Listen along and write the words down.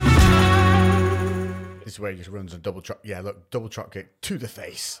This is where he just runs a double drop. Yeah, look, double drop kick to the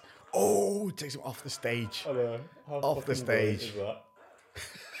face. Oh, takes him off the stage. I know. How Off the fucking brilliant stage. is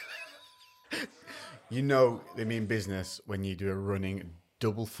that? You know they mean business when you do a running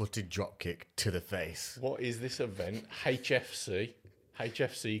double-footed drop kick to the face. What is this event? HFC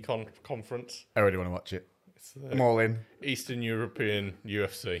conference. I already want to watch it. It's I'm all in. Eastern European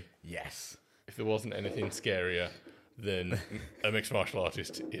UFC. Yes. If there wasn't anything scarier than a mixed martial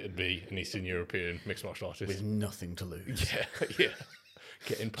artist, it'd be an Eastern European mixed martial artist. With nothing to lose. Yeah.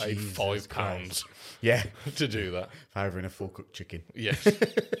 Getting paid Jesus £5 Yeah. to do that. If I were in a full-cooked chicken. Yes.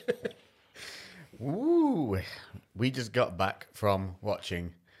 Ooh. We just got back from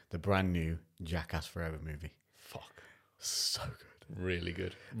watching the brand new Jackass Forever movie. Fuck. So good. Really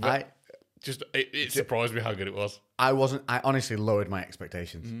good. It surprised me how good it was. I honestly lowered my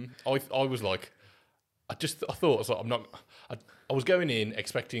expectations. I was like, I thought, I was like, I was going in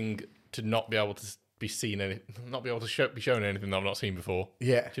expecting to not be able to be seen, not be able to be shown anything that I've not seen before.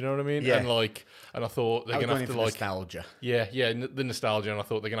 Yeah. Do you know what I mean? Yeah. And I thought they're I was gonna going have to for like, nostalgia. yeah, the nostalgia, and I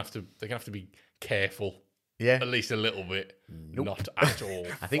thought they're gonna have to be careful, Yeah. at least a little bit, not at all.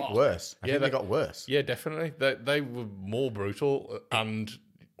 I think Fuck. worse. I think they they- got worse. Yeah, definitely. They were more brutal, and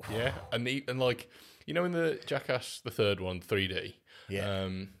yeah, and like, you know, in the Jackass, the third one, 3D. Yeah.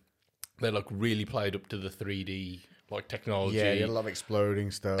 They like really played up to the 3D like technology. Yeah, you had a lot of exploding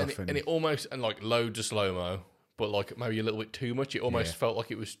stuff. and it almost, and like loads of slow mo, but like maybe a little bit too much. It almost Yeah. felt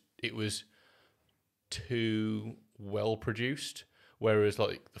like it was too well produced. Whereas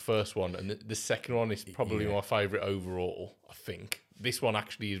like the first one and the second one is probably my favourite overall. I think this one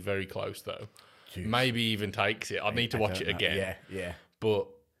actually is very close though. Jeez. Maybe even takes it. I need to watch it again. Yeah. But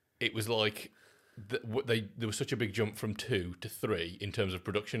it was like there was such a big jump from 2 to 3 in terms of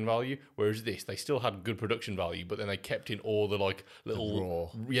production value. Whereas this, they still had good production value, but then they kept in all the like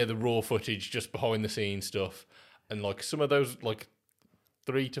little the raw footage, just behind the scenes stuff, and like some of those like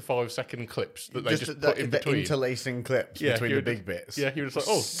 3 to 5 second clips that they just put in the between. interlacing clips between the big bits. Yeah, he was like,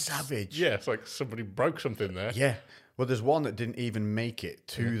 oh, savage. yeah, it's like somebody broke something there. Yeah. Well, there's one that didn't even make it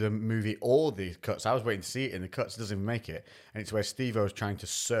to the movie or the cuts. I was waiting to see it in the cuts. It doesn't even make it. And it's where Steve-O's trying to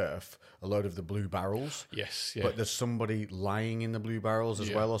surf a load of the blue barrels. Yes, yeah. But there's somebody lying in the blue barrels as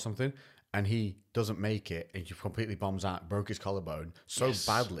well or something. And he doesn't make it. And he completely bombs out. Broke his collarbone so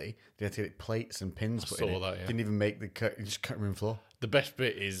badly, they had to get plates and pins put in it. that, yeah. Didn't even make the cut. He just cut room floor. The best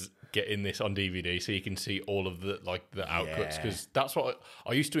bit is getting this on DVD so you can see all of the outcuts, because that's what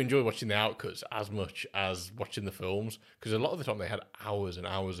I used to enjoy, watching the outcuts as much as watching the films, because a lot of the time they had hours and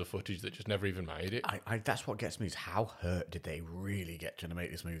hours of footage that just never even made it. That's what gets me, is how hurt did they really get trying to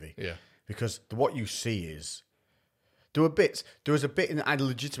make this movie? Yeah. Because what you see is there was a bit in I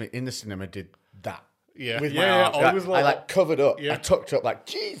legitimately in the cinema did that. Yeah. With Yeah, my yeah, arms. I was like- I covered up. Yeah. I tucked up like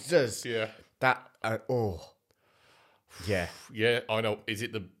Jesus. Yeah. That yeah. Yeah, I know. Is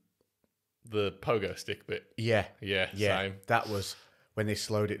it the pogo stick bit? Yeah. Yeah, Yeah. same. That was when they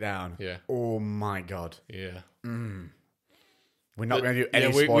slowed it down. Yeah. Oh my god. Yeah. We're not going to do any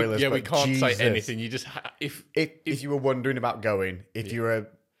we spoilers. we but can't Jesus. say anything. You just if If you were wondering about going, if you were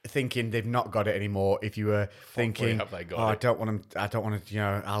thinking they've not got it anymore, if you were thinking, have they got I it?" don't want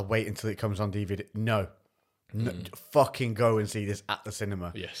to, I'll wait until it comes on DVD. No, fucking go and see this at the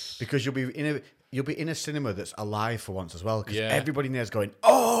cinema. Yes. because you'll be in a cinema that's alive for once as well. Because Yeah. everybody in there's going,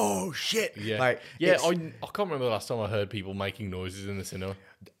 oh shit, yeah, like yeah. it's- I can't remember the last time I heard people making noises in the cinema.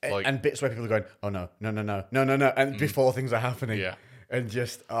 Like, and bits where people are going, oh no, and before things are happening. Yeah. And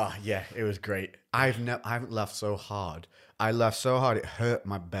just, it was great. I haven't laughed so hard. I laughed so hard it hurt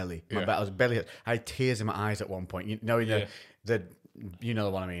my belly. I was belly hurt. I had tears in my eyes at one point. You know, the you know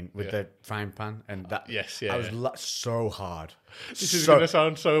what I mean, with the frying pan and that. Yes, yeah, I was so hard. this is going to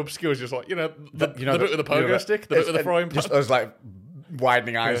sound so obscure. It's just like the bit with the pogo stick, the bit with the frying pan. Just us like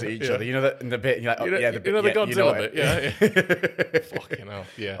widening eyes Yeah, at each yeah. other. You know that in the bit. And you're like, the bit. the Godzilla you know bit. it. Yeah. Fucking hell.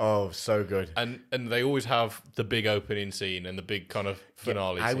 Yeah. Oh, so good. And they always have the big opening scene and the big kind of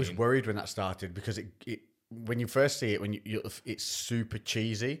finale. I scene. was worried when that started because it when you first see it, it's super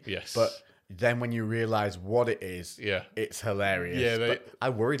cheesy. Yes. But then when you realise what it is, Yeah. it's hilarious. Yeah, but I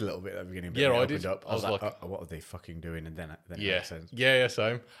worried a little bit at the beginning. But Yeah, when it I opened did. Up, I was like, oh, what are they fucking doing? And then it Yeah. makes sense. Yeah,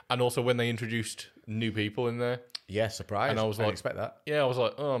 same. And also when they introduced new people in there. Yeah, surprise. And I was I didn't like- expect that. Yeah, I was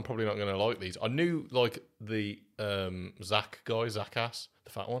like, oh, I'm probably not going to like these. I knew like the Zach guy, Zach Ass, the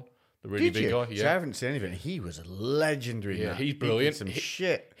fat one, the really Did big you? guy. See, Yeah. I haven't seen anything. He was legendary. in Yeah, that. he's He did brilliant. some He-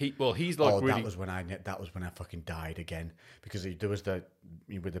 shit. He's like really. that was when I fucking died again because there was the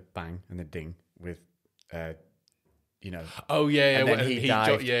with the bang and the ding with Oh yeah, and yeah. then he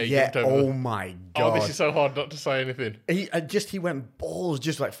dived. he yeah. jumped over. Oh my god. Oh, this is so hard not to say anything. He went balls,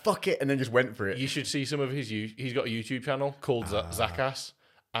 just like fuck it, and then just went for it. You should see some of his. He's got a YouTube channel called Zackass,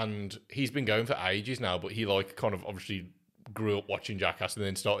 and he's been going for ages now. But he like kind of obviously grew up watching Jackass and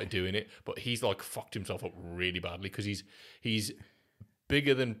then started doing it. But he's like fucked himself up really badly because he's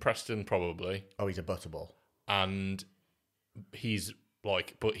bigger than Preston probably. Oh, he's a butterball. And he's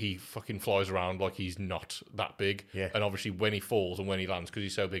like, but he fucking flies around like he's not that big. Yeah. And obviously when he falls and when he lands, because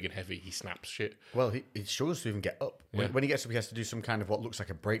he's so big and heavy, he snaps shit. Well, he struggles to even get up. When he gets up, he has to do some kind of what looks like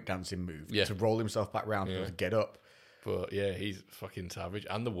a breakdancing move to roll himself back round to get up. But yeah, he's fucking savage.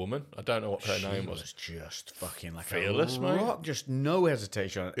 And the woman, I don't know what her name was. Just fucking like Fearless, a mate. rock, just no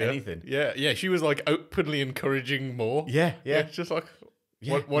hesitation on anything. Yeah. She was like openly encouraging more. Yeah. It's just like,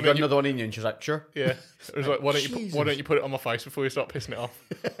 Yeah, you got another one in you, and she's like, sure. Yeah. It was like, why don't you put it on my face before you start pissing it off?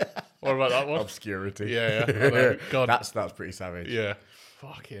 What about that one? Obscurity. Yeah. I know. God. That's pretty savage. Yeah.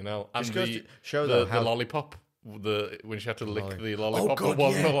 Fucking hell. And goes the, to show the lollipop, when she had to lick the lollipop, God, it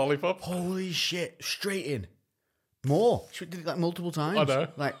wasn't yeah. a lollipop. Holy shit! Straight in. More. She did it like multiple times. I know.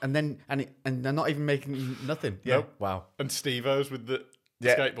 Like, and they're not even making nothing. Yeah. Nope. Wow. And Steve-O's with the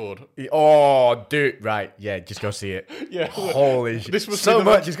Yeah. skateboard. Oh, dude. Right. Yeah. Just go see it. Yeah. Holy shit. This must So be the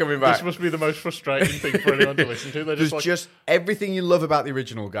much is coming back. This must be the most frustrating thing for anyone to listen to. They're There's just like, just everything you love about the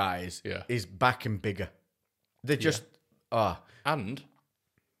original guys Yeah. is back and bigger. They're just and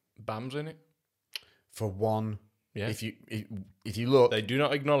Bam's in it. for one. Yeah. If you look, They do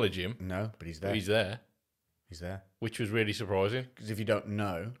not acknowledge him, no, but he's but there. he's there, He's there. which was really surprising. Because if you don't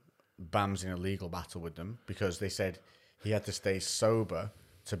know, Bam's in a legal battle with them because they said he had to stay sober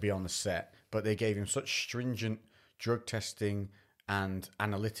to be on the set, but they gave him such stringent drug testing and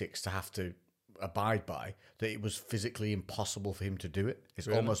analytics to have to abide by that it was physically impossible for him to do it. It's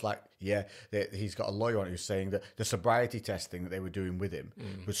almost like, he's got a lawyer on it who's saying that the sobriety testing that they were doing with him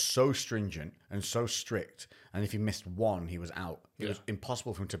was so stringent and so strict, and if he missed one, he was out. It was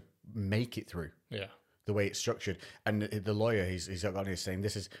impossible for him to make it through. Yeah. The way it's structured, and the lawyer he's got on here saying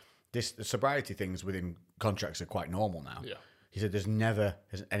the sobriety things within contracts are quite normal now. Yeah. He said there's never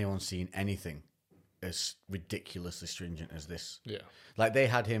has anyone seen anything as ridiculously stringent as this. Yeah. Like they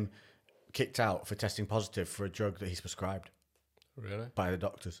had him kicked out for testing positive for a drug that he's prescribed Really? by the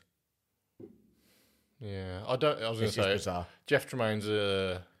doctors. Yeah. I was going to It's just say, bizarre. Jeff Tremaine's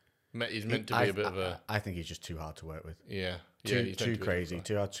he's meant to be a bit of a... I think he's just too hard to work with. Yeah. Too he's meant to be crazy, a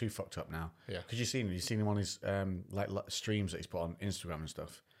bit too fucked up now. Yeah. Because you've seen him on his like streams that he's put on Instagram and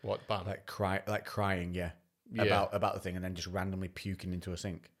stuff. What, Bam? Like crying, yeah. About the thing, and then just randomly puking into a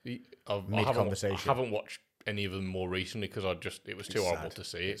sink. Mid-conversation. I haven't watched any of them more recently because it was too horrible to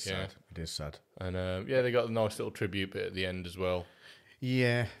see it. It's sad. It is sad. And they got a nice little tribute bit at the end as well.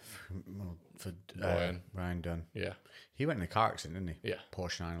 Yeah, for Ryan Dunn. Yeah. He went in a car accident, didn't he? Yeah.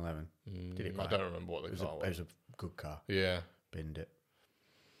 Porsche 911. Did he? I don't remember what the car It was. was a good car. Yeah. Binned it.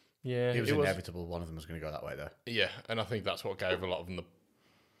 Yeah. It was inevitable. One of them was going to go that way, though. Yeah, and I think that's what gave a lot of them the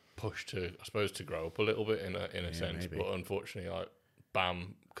push to, I suppose, to grow up a little bit in a sense. maybe. But unfortunately, like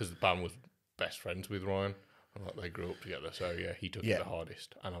Bam, because Bam was best friends with Ryan, and like they grew up together. So yeah, he took it the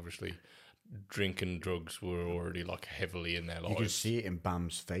hardest, and obviously, drink and drugs were already like heavily in their lives. You can see it in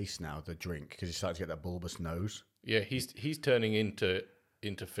Bam's face now, the drink, because he started to get that bulbous nose. Yeah, he's turning into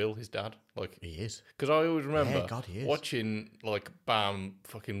Phil, his dad. Like He is. because I always remember God, he is. watching like Bam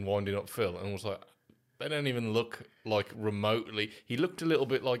fucking winding up Phil, and was like, they don't even look like remotely. He looked a little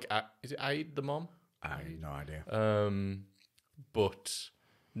bit like is it Aid the mom? I have no idea. But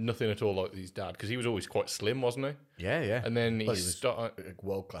nothing at all like his dad because he was always quite slim, wasn't he? Yeah. And then Well, he he was started, a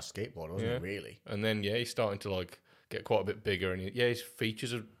world-class skateboarder, wasn't he, really? and then he's starting to like get quite a bit bigger, and his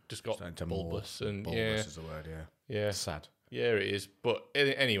features have just got Starting to bulbous, morph. and Bulbous is the word, yeah, It's sad. yeah, it is. But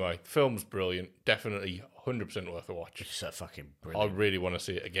anyway, film's brilliant, definitely 100% worth a watch. It's so fucking I brilliant. really want to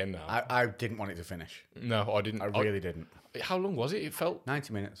see it again now. I didn't want it to finish. No, I didn't. I really didn't. How long was it? It felt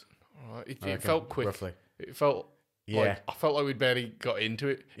 90 minutes. it felt quick. roughly. It felt Yeah. I felt like we'd barely got into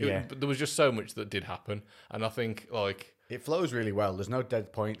it. But there was just so much that did happen, and I think like It flows really well. There's no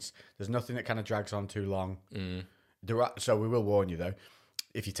dead points. There's nothing that kind of drags on too long. So we will warn you, though,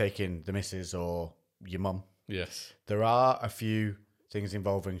 if you're taking the missus or your mum, yes, there are a few things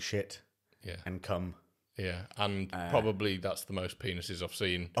involving shit yeah, and cum. yeah, and probably that's the most penises I've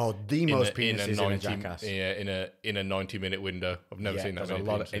seen. Oh, the most penises in a Jackass. Yeah, in a 90-minute window. I've never seen that there's many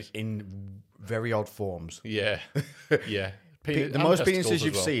a lot penises. in very odd forms. Yeah, yeah. The And most testicles penises as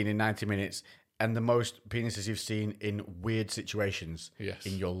you've well. seen in 90 minutes and the most penises you've seen in weird situations Yes.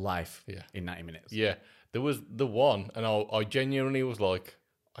 in your life Yeah. in 90 minutes. Yeah, there was the one, and I genuinely was like,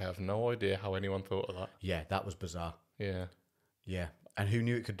 I have no idea how anyone thought of that. Yeah, that was bizarre. Yeah. Yeah. And who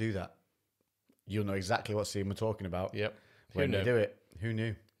knew it could do that? You'll know exactly what scene we're talking about. Yep. When they do it. Who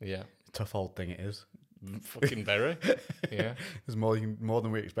knew? Yeah. Tough old thing it is. Fucking very. Yeah. There's more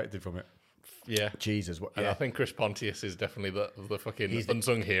than we expected from it. Yeah. Jesus. And I think Chris Pontius is definitely the fucking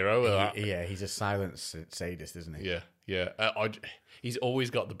unsung hero of that. Yeah, he's a silent sadist, isn't he? Yeah. Yeah. He's always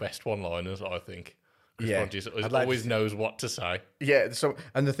got the best one-liners, I think. Chris Pontius always knows what to say. Yeah. So,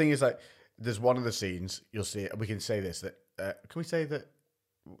 and the thing is, like, there's one of the scenes you'll see. We can say this that can we say that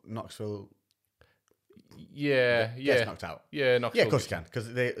Knoxville? Gets knocked out. Yeah, Knoxville. Yeah, of course you can,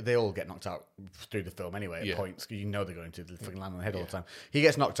 because they all get knocked out through the film anyway at points. Because you know they're going to fucking land on the head all the time. He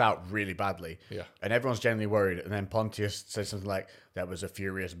gets knocked out really badly. Yeah. And everyone's generally worried. And then Pontius says something like, "That was a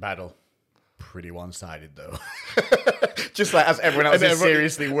furious battle. Pretty one-sided, though." Just like as everyone else is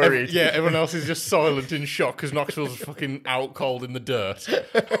seriously worried. Everyone else is just silent in shock because Knoxville's fucking out cold in the dirt.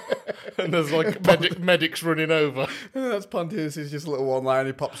 And there's like medics running over. That's Pontius. He's just a little one-line.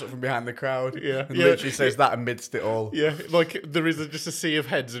 He pops up from behind the crowd. Yeah. And literally says that amidst it all. Yeah, like there is just a sea of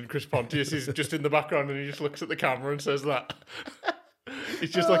heads and Chris Pontius is just in the background and he just looks at the camera and says that.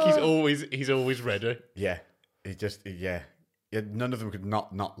 It's just like he's always ready. Yeah. Yeah, none of them could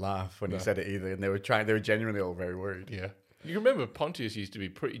not laugh when he said it either, and they were genuinely all very worried. Yeah, you remember Pontius used to be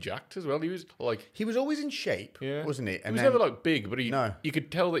pretty jacked as well. He was always in shape, wasn't he? And he was never like big, but you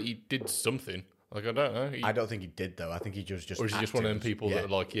could tell that he did something. Like I don't know. I don't think he did though. I think he just or is he just one of them people that are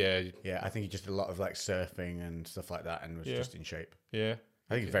like yeah. I think he just did a lot of like surfing and stuff like that, and was just in shape. Yeah,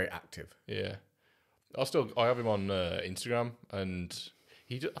 I think he's very active. Yeah, I have him on Instagram and.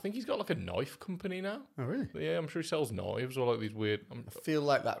 I think he's got like a knife company now. Oh, really? Yeah, I'm sure he sells knives or like these weird. I feel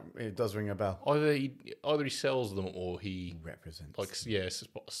like that it does ring a bell. Either he sells them or he represents. Like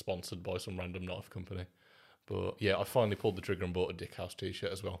sponsored by some random knife company. But yeah, I finally pulled the trigger and bought a Dick House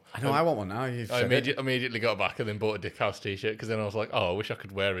t-shirt as well. I know, I want one now. I immediately got back and then bought a Dick House t-shirt because then I was like, oh, I wish I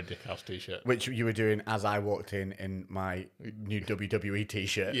could wear a Dick House t-shirt. Which you were doing as I walked in my new WWE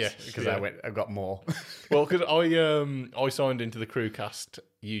t-shirt. Yeah, because I got more. Well, because I signed into the Crewcast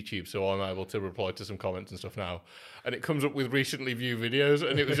YouTube, so I'm able to reply to some comments and stuff now. And it comes up with recently viewed videos,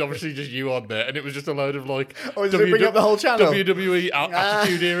 and it was obviously just you on there, and it was just a load of like does it bring up the whole channel? WWE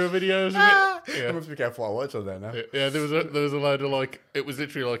Attitude Era videos. Yeah. I must be careful what I watch on there now. Yeah, there was a load of like it was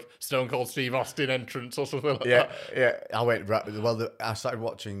literally like Stone Cold Steve Austin entrance or something like that. Yeah. I went I started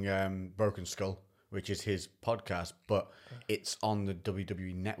watching Broken Skull, which is his podcast, but it's on the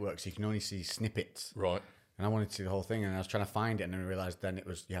WWE Network, so you can only see snippets. Right. And I wanted to see the whole thing, and I was trying to find it, and then I realised then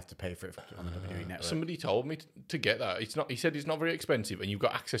you have to pay for it on the WWE Network. Somebody told me to get that. It's not. He said it's not very expensive, and you've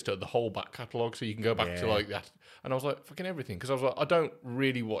got access to the whole back catalogue, so you can go back to like that. And I was like, fucking everything, because I was like, I don't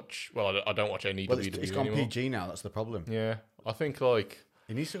really watch. Well, I don't watch any WWE. It's gone anymore. PG now. That's the problem. Yeah, I think like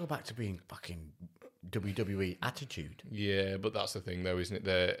it needs to go back to being fucking WWE Attitude. Yeah, but that's the thing, though, isn't it?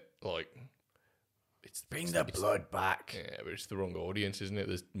 They're like, bring the blood back. Yeah, but it's the wrong audience, isn't it?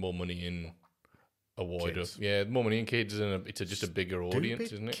 There's more money in. A wider, more money in kids, and it's just a bigger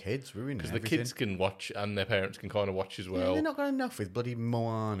audience, isn't it? Kids ruin because the kids can watch, and their parents can kind of watch as well. They're not got enough with bloody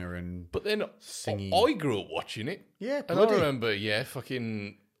Moana and. But they're not singing. I grew up watching it. Yeah, and I remember,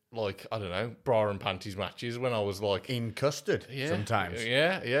 fucking like I don't know, bra and panties matches when I was like in custard. Sometimes.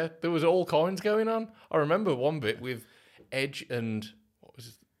 Yeah. There was all kinds going on. I remember one bit with Edge and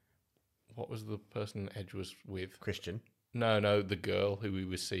what was the person Edge was with? Christian. No, the girl who we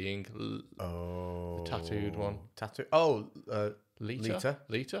were seeing. The tattooed one. Lita.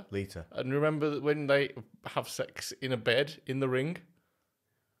 Lita. And remember when they have sex in a bed in the ring?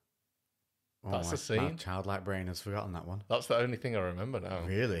 That's the scene. My childlike brain has forgotten that one. That's the only thing I remember now.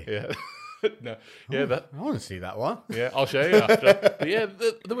 Really? Yeah. No. Yeah, I want to see that one. Yeah, I'll show you after. But yeah,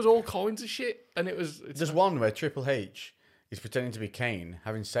 there was all kinds of shit, and There's one where Triple H. He's pretending to be Kane,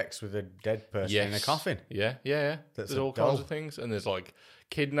 having sex with a dead person in a coffin. Yeah. There's all kinds of things, and there's like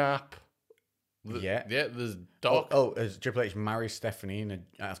kidnap. There's Doc. As Triple H marries Stephanie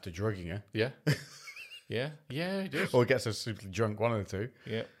after drugging her. Yeah, he does. Or gets her super drunk, one of the two.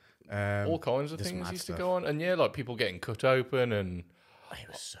 Yeah, all kinds of things used to go on, and like people getting cut open, and it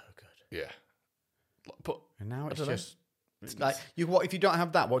was so good. Yeah, but and now it's just. Like if you don't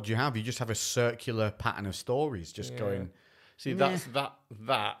have that, what do you have? You just have a circular pattern of stories just going. See, that's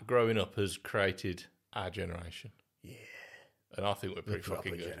that growing up has created our generation. Yeah. And I think we're pretty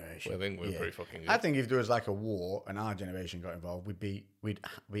fucking good. Generation. I think we're pretty fucking good. I think if there was like a war and our generation got involved, we'd be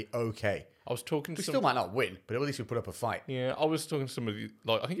okay. I was talking to we still might not win, but at least we put up a fight. Yeah, I was talking to somebody,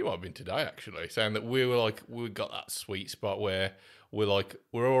 like, I think it might have been today actually, saying that we got that sweet spot where we're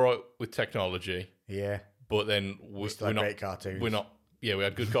all right with technology. Yeah. But then we're not great cartoons. We're not. Yeah, we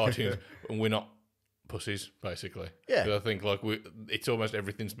had good cartoons, and we're not pussies, basically. Yeah. 'Cause I think like it's almost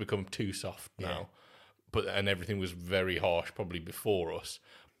everything's become too soft now, and everything was very harsh probably before us.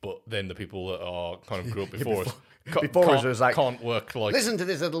 But then the people that are kind of grew up before us, before us, it was like, can't work like. Listen to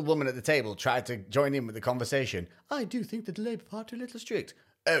this little woman at the table try to join in with the conversation. I do think that the Labour Party are a little strict.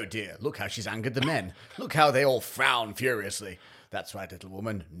 Oh dear, look how she's angered the men. Look how they all frown furiously. That's right, little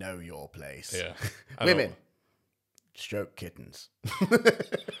woman. Know your place. Yeah, Women, stroke kittens.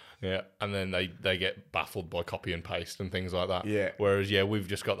 Yeah, and then they get baffled by copy and paste and things like that. Yeah. Whereas, we've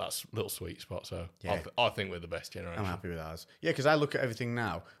just got that little sweet spot. So I think we're the best generation. I'm happy with ours. Yeah, because I look at everything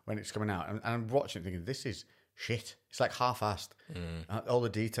now when it's coming out, and I'm watching it thinking, this is shit. It's like half-assed. All the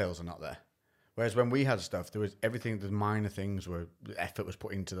details are not there. Whereas when we had stuff, there was everything, the minor things the effort was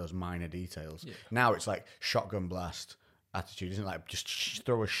put into those minor details. Yeah. Now it's like shotgun blast attitude, isn't it? Like just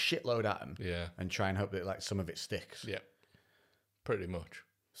throw a shitload at them and try and hope that like some of it sticks. Yeah, pretty much.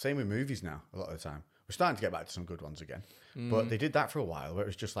 Same with movies now, a lot of the time. We're starting to get back to some good ones again. But they did that for a while, where it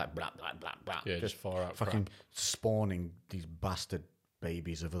was just like blah, blah, blah, blah. Yeah, just far out fucking crap. spawning these bastard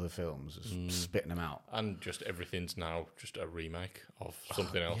babies of other films, spitting them out. And just everything's now just a remake of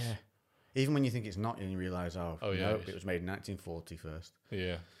something else. Yeah. Even when you think it's not, and you realise, no, it it was made in 1940 first.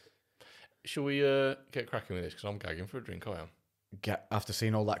 Yeah. Shall we get cracking with this? Because I'm gagging for a drink, I am. After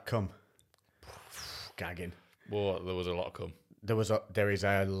seeing all that cum. Gagging. Well, there was a lot of cum. There is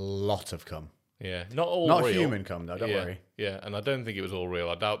a lot of cum. Yeah. Not all Not real. human cum, though, don't worry. Yeah, and I don't think it was all real.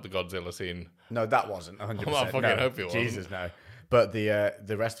 I doubt the Godzilla scene. No, that wasn't 100%. I fucking hope it wasn't. Jesus, no. But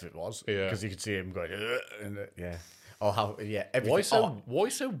the rest of it was. Yeah. Because you could see him going, yeah. Oh, how, yeah. Everything. Why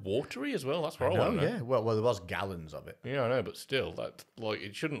so watery as well? That's what I want to know. Yeah. Well, there was gallons of it. Yeah, I know, but still, that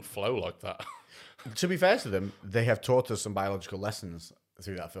it shouldn't flow like that. To be fair to them, they have taught us some biological lessons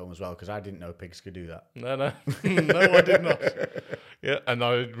through that film as well, because I didn't know pigs could do that. No, no, I did not. Yeah, and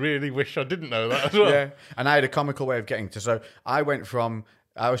I really wish I didn't know that as well. Yeah, and I had a comical way of getting to. So I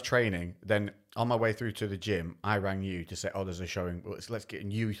was training, then on my way through to the gym, I rang you to say, "Oh, there's a showing. Let's get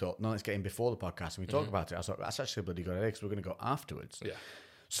in." You thought, "No, let's get in before the podcast and we talk about it." I thought that's actually a bloody good idea because we're going to go afterwards. Yeah.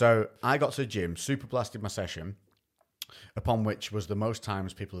 So I got to the gym, super blasted my session, upon which was the most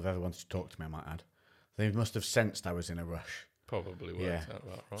times people have ever wanted to talk to me. I might add, they must have sensed I was in a rush. Probably works out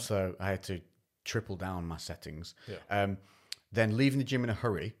about right. So I had to triple down my settings. Yeah. Then leaving the gym in a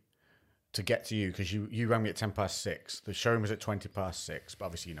hurry to get to you, because you rang me at 6:10. The showing was at 6:20, but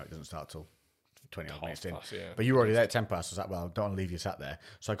obviously, it doesn't start till 20 odd minutes in. Yeah. But you were already there at 6:10. I was like, well, I don't want to leave you sat there.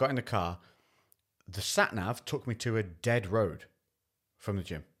 So I got in the car. The sat-nav took me to a dead road from the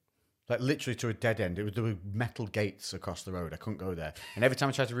gym. Like literally to a dead end. There were metal gates across the road. I couldn't go there. And every time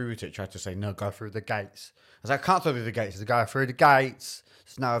I tried to reroute it tried to say, no, go through the gates. I was like, I can't go through the gates. There's a guy through the gates.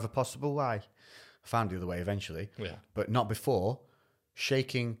 There's no other possible way. I found the other way eventually. Yeah. But not before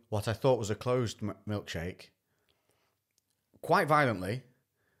shaking what I thought was a closed milkshake quite violently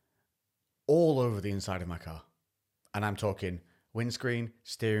all over the inside of my car. And I'm talking windscreen,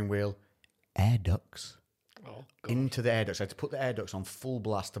 steering wheel, air ducts. Oh, God. Into the air ducts. I had to put the air ducts on full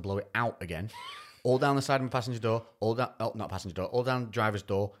blast to blow it out again. All down the side of my passenger door, all down the driver's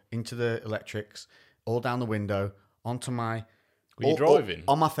door, into the electrics, all down the window, onto my... Were you driving?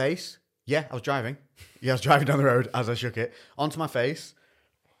 On my face. Yeah, I was driving. Yeah, I was driving down the road as I shook it. Onto my face,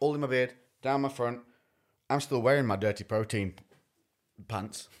 all in my beard, down my front. I'm still wearing my dirty protein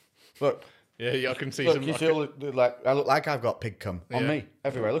pants. Look. Yeah, I can see look, some... You see I look like I've got pig cum on me.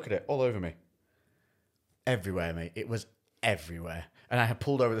 Everywhere. Look at it. All over me. Everywhere, mate. It was everywhere. And I had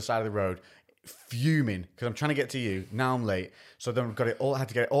pulled over the side of the road, fuming, because I'm trying to get to you. Now I'm late. So then I had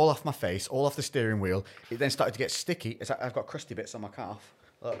to get it all off my face, all off the steering wheel. It then started to get sticky. It's like I've got crusty bits on my calf.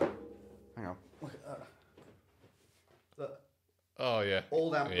 Look. Hang on. Look at that. Look. Oh, yeah. All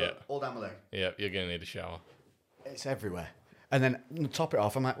down my leg. Yeah, you're going to need a shower. It's everywhere. And then to top it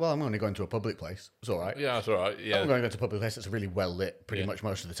off, I'm like, well, I'm only going to a public place. It's all right. Yeah, that's all right. Yeah. I'm going to go to a public place that's really well lit pretty much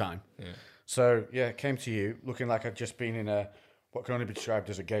most of the time. Yeah. So, yeah, came to you looking like I'd just been in what can only be described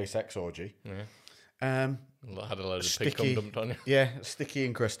as a gay sex orgy. Yeah. Had a load of pig cum dumped on you. Yeah, sticky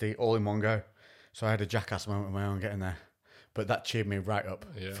and crusty, all in one go. So I had a jackass moment of my own getting there. But that cheered me right up.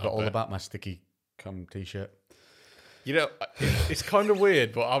 Yeah, Forgot all about my sticky cum t-shirt. It's kind of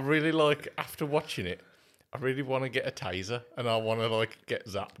weird, but I really after watching it, I really want to get a taser and I want to get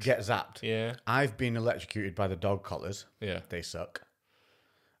zapped. Get zapped? Yeah. I've been electrocuted by the dog collars. Yeah. They suck.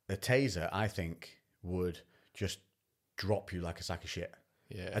 The taser, I think, would just drop you like a sack of shit.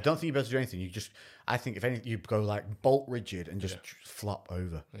 Yeah. I don't think you'd be able to do anything. I think if anything, you'd go bolt rigid and just flop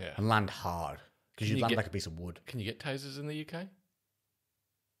over and land hard. Because you'd land like a piece of wood. Can you get tasers in the UK? I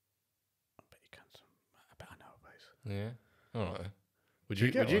bet you can. I bet I know a place. Yeah. All right. Would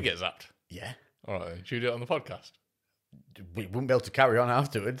you get zapped? Yeah. All right, should we do it on the podcast? We wouldn't be able to carry on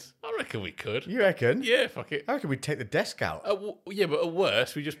afterwards. I reckon we could. You reckon? Yeah, fuck it. I reckon we'd take the desk out. Yeah, but at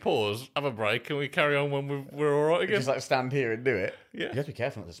worst, we just pause, have a break, and we carry on when we're all right again. Just like stand here and do it. Yeah. You have to be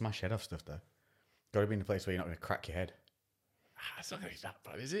careful not to smash head off stuff, though. Got to be in a place where you're not going to crack your head. It's not going to be that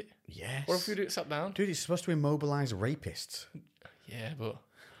bad, is it? Yes. What if we do it sat down? Dude, it's supposed to immobilise rapists. Yeah, but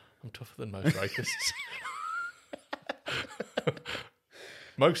I'm tougher than most rapists.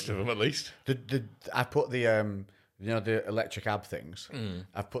 Most of them, at least. I put the the electric ab things.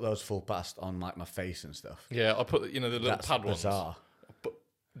 I've put those full past on like my face and stuff. Yeah, I put the little That's pad bizarre. ones.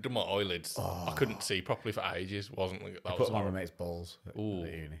 Done my eyelids. I couldn't see properly for ages. Wasn't like that? I put them on my mate's balls at Ooh.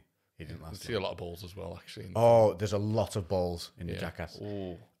 uni. He didn't I last. see a lot of balls as well, actually. Oh, there's a lot of balls in the Yeah. Jackass.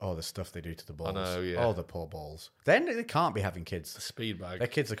 Ooh. Oh, the stuff they do to the balls. know, yeah. Oh, the poor balls. Then they can't be having kids. The speed bag. Their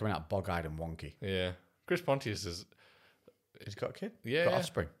kids are coming out bog-eyed and wonky. Yeah. Chris Pontius is. He's got a kid. Yeah. Got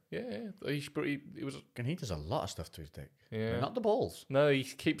offspring. Yeah. He was. And he does a lot of stuff to his dick. Yeah. Not the balls. No, he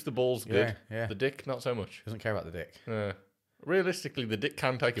keeps the balls good. Yeah. The dick, not so much. Doesn't care about the dick. Realistically, the dick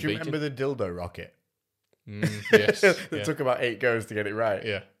can take a Do you beating. remember the dildo rocket? Yes. It yeah. took about 8 goes to get it right.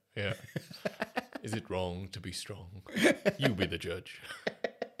 Yeah. Yeah. Is it wrong to be strong? You be the judge.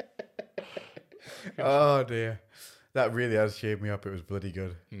 Oh dear. That really has cheered me up. It was bloody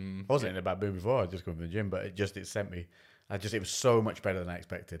good. I wasn't in a bad mood before. I just come from the gym, but it sent me. It was so much better than I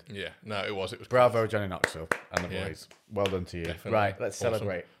expected. Yeah. No, it was. Bravo, Johnny Knoxville and the Yeah. boys. Well done to you. Definitely. Right, let's Awesome.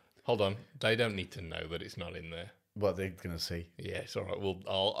 celebrate. Hold on. They don't need to know that it's not in there. What they're gonna see. Yeah, it's all right.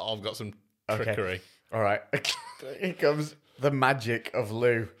 I've got some Okay. trickery. All right. Here comes the magic of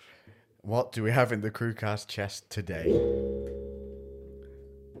Lou. What do we have in the Crewcast chest today?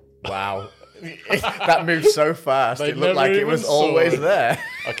 Wow. That moved so fast. They It looked never like it even was saw always it. there.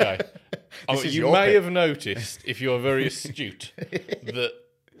 Okay. is You your may pick. have noticed, if you're very astute, that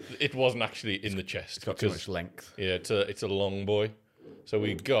it wasn't actually in the chest. It's got too much length. Yeah, it's a long boy. So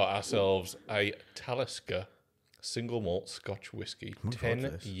we got ourselves a Talisker single malt Scotch whiskey, looking forward to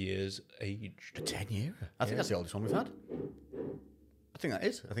 10 this. years aged. 10 years? I think that's the oldest one we've had. I think that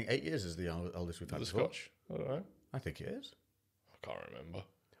is. I think 8 years is the oldest we've had. The before. Scotch. I don't know. I think it is. I can't remember.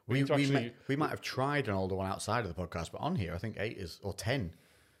 We might have tried an older one outside of the podcast, but on here, I think 8 is, or 10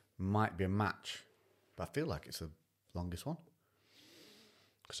 might be a match. But I feel like it's the longest one.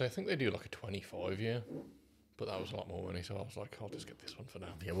 Because I think they do like a 25 year. But that was a lot more money, so I was like, I'll just get this one for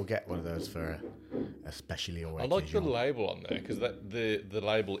now. Yeah, we'll get one of those for a specially or I like the label on there because the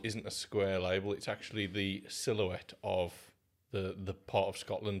label isn't a square label. It's actually the silhouette of the part of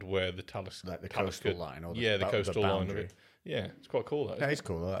Scotland where the Talisker, like the coastal line, or the coastal line of boundary. it. Yeah, it's quite cool. That, Yeah, it's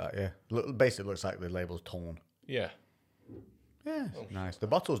cool. I like that, yeah, basically, it looks like the label's torn. yeah. Yeah, nice. The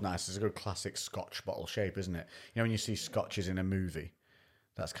bottle's nice. It's a good classic Scotch bottle shape, isn't it? You know, when you see Scotches in a movie,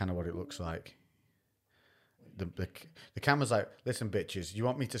 that's kind of what it looks like. The camera's like, listen, bitches, you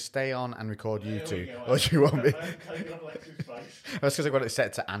want me to stay on and record you two, or do you want me? That's because I got it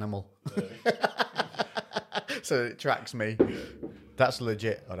set to animal, so it tracks me. That's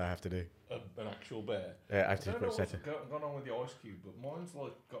legit. What I have to do. An actual bear. Yeah, I have to put it set. Gone on with the ice cube, but mine's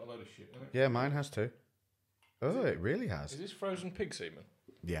like got a load of shit in it. Yeah, mine has too. Oh, it really has. Is this frozen pig semen?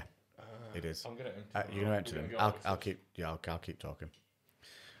 Yeah, it is. I'm gonna empty. You're gonna empty them. I'll keep talking.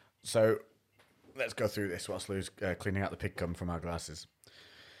 So let's go through this whilst Lou's cleaning out the pig cum from our glasses.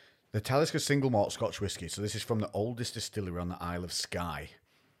 The Talisker single malt Scotch whiskey. So this is from the oldest distillery on the Isle of Skye,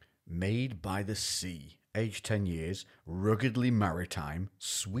 made by the sea, aged 10 years, ruggedly maritime,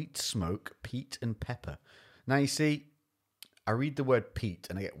 sweet smoke, peat and pepper. Now you see, I read the word peat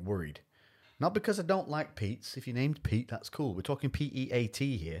and I get worried. Not because I don't like peats. If you're named Pete, that's cool. We're talking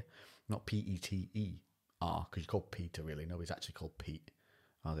P-E-A-T here, not P-E-T-E-R, because you're called Peter, really. Nobody's actually called Pete,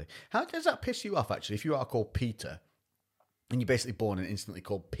 are they? How does that piss you off, actually, if you are called Peter and you're basically born and instantly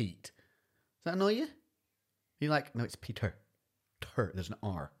called Pete? Does that annoy you? You're like, no, it's Peter. There's an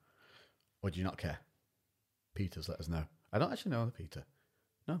R. Or do you not care? Peters, let us know. I don't actually know the Peter.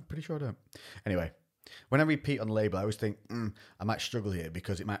 No, I'm pretty sure I don't. Anyway, when I read Pete on the label, I always think, I might struggle here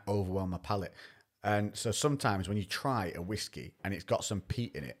because it might overwhelm my palate. And so sometimes when you try a whiskey and it's got some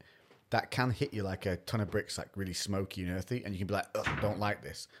peat in it, that can hit you like a ton of bricks, like really smoky and earthy, and you can be like, ugh, don't like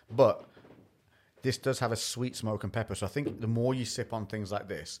this. But this does have a sweet smoke and pepper, so I think the more you sip on things like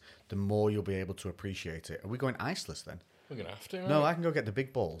this, the more you'll be able to appreciate it. Are we going iceless then? We're gonna have to. No, mate. I can go get the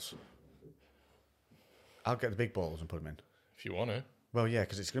big balls. I'll get the big balls and put them in. If you want to. Well, yeah,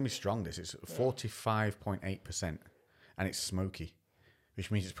 because it's going to be strong, this. It's 45.8%, and it's smoky, which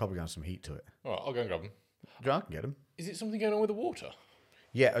means it's probably got some heat to it. All right, I'll go and grab them. I can get them. Is it something going on with the water?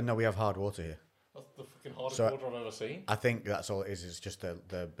 Yeah, no, we have hard water here. That's the fucking hardest So- water I've ever seen. I think that's all it is. It's just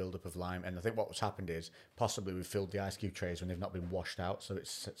the build-up of lime. And I think what's happened is possibly we've filled the ice cube trays when they've not been washed out, so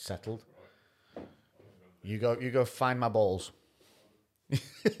it's settled. You go find my balls.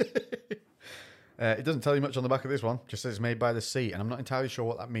 It doesn't tell you much on the back of this one. Just says it's made by the sea, and I'm not entirely sure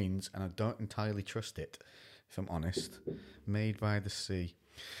what that means, and I don't entirely trust it, if I'm honest. Made by the sea.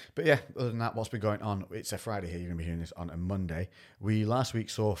 But yeah, other than that, what's been going on? It's a Friday here. You're going to be hearing this on a Monday. We last week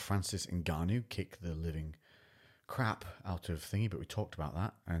saw Francis Ngannou kick the living crap out of thingy, but we talked about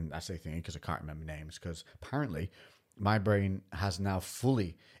that. And I say thingy because I can't remember names, because apparently my brain has now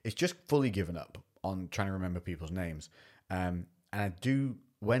fully given up on trying to remember people's names. And I do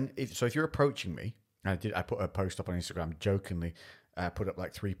so if you're approaching me, I put a post up on Instagram jokingly, put up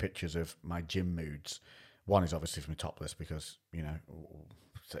like 3 pictures of my gym moods. One is obviously from topless because,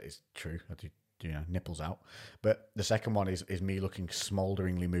 it's true. I do, nipples out. But the second one is me looking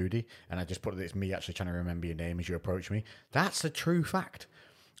smolderingly moody. And I just put it's me actually trying to remember your name as you approach me. That's a true fact.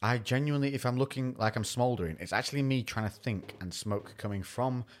 I genuinely, if I'm looking like I'm smoldering, it's actually me trying to think and smoke coming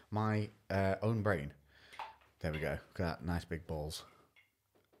from my own brain. There we go. Look at that. Nice big balls.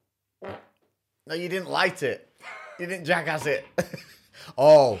 No, you didn't light it. You didn't jackass it.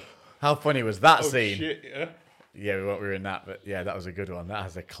 Oh, how funny was that scene? Shit, yeah. Yeah, we won't ruin that, but yeah, that was a good one. That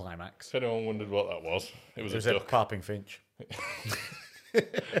has a climax. If anyone wondered what that was, it was a duck. carping finch.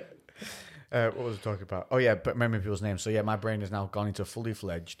 What was I talking about? Oh yeah, but remembering people's names. So yeah, my brain has now gone into a fully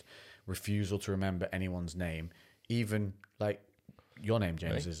fledged refusal to remember anyone's name. Even like your name,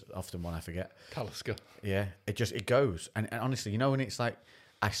 James, is often one I forget. Talisker. Yeah, it goes. And honestly, when it's like,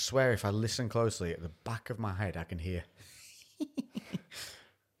 I swear if I listen closely, at the back of my head I can hear.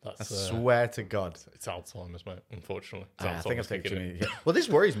 I swear to God. It's Alzheimer's, mate, unfortunately. I think I've taken too many. Yeah. Well, this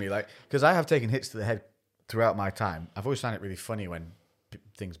worries me, because I have taken hits to the head throughout my time. I've always found it really funny when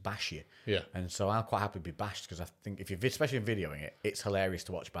things bash you. Yeah. And so I'll quite happily be bashed, because I think especially in videoing it, it's hilarious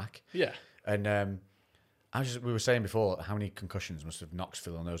to watch back. Yeah. And we were saying before how many concussions must have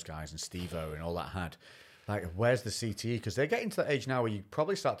Knoxville and those guys and Steve-O and all that had. Like, where's the CTE? Because they're getting to that age now where you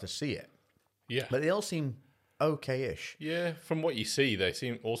probably start to see it. Yeah. But they all seem okay-ish. Yeah, from what you see,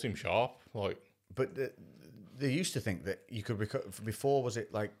 they all seem sharp. But they used to think that you could recover. Before, was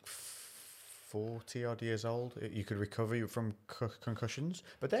it like 40 odd years old? You could recover from concussions,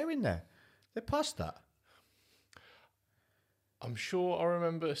 but they're in there. They're past that. I'm sure I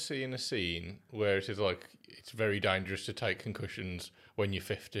remember seeing a scene where it is like it's very dangerous to take concussions when you're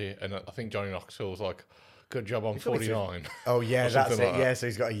 50, and I think Johnny Knoxville was like, "Good job, I'm 49." Oh yeah, that's it. Like yeah, so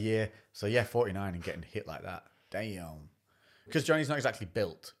he's got a year. So yeah, 49 and getting hit like that. Damn. Because Johnny's not exactly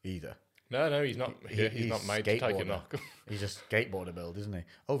built either. No, he's not. He's not made to take a knock. He's a skateboarder build, isn't he?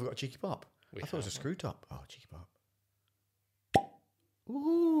 Oh, we've got a cheeky pop. I thought it was a screw top. Oh, cheeky pop.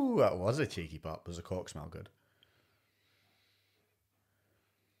 Ooh, that was a cheeky pop. Does the cork smell good?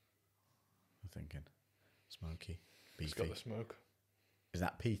 I'm thinking. Smoky. Beefy. It's got the smoke. Is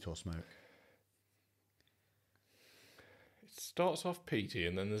that peat or smoke? It starts off peaty,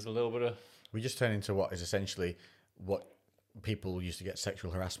 and then there's a little bit of... We just turn into what is essentially what people used to get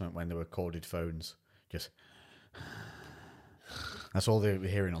sexual harassment when they were corded phones. Just... That's all they were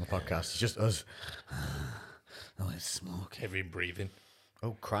hearing on the podcast. It's just us. Oh, it's smoke. Heavy breathing.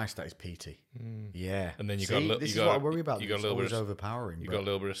 Oh, Christ, that is peaty. Yeah. And then this is what I worry about. You got a little bit of overpowering. You got a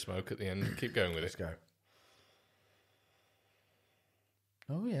little bit of smoke at the end. Keep going with it. Let's go.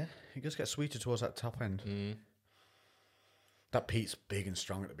 Oh, yeah. It does get sweeter towards that top end. That peat's big and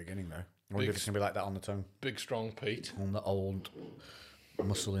strong at the beginning, though. I wonder if it's going to be like that on the tongue. Big, strong peat. On the old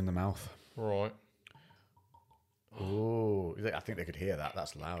muscle in the mouth. Right. Oh, I think they could hear that.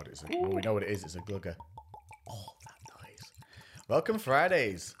 That's loud. Well, we know what it is. It's a glugger. Oh, that noise. Welcome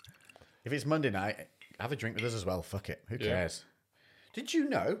Fridays. If it's Monday night, have a drink with us as well. Fuck it. Who cares? Did you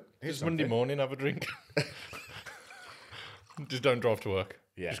know? It's Monday morning, have a drink. Just don't drive to work.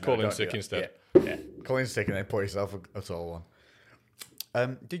 Yeah, just call in sick instead. Yeah. Call in sick and then pour yourself a tall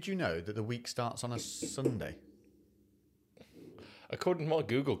one. Did you know that the week starts on a Sunday? According to my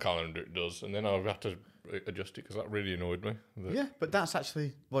Google calendar, it does, and then I've had to adjust it because that really annoyed me. Yeah, but that's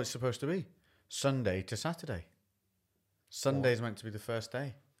actually what it's supposed to be. Sunday to Saturday. Sunday's meant to be the first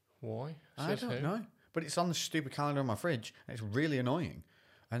day. Why? I don't know. But it's on the stupid calendar on my fridge, and it's really annoying.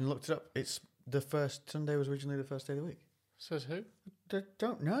 And looked it up. It's the first Sunday was originally the first day of the week. Says who?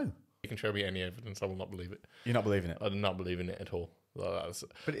 Don't know. You can show me any evidence, I will not believe it. You're not believing it? I'm not believing it at all. But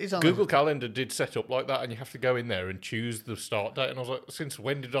it is on Google Calendar did set up like that, and you have to go in there and choose the start date. And I was like, since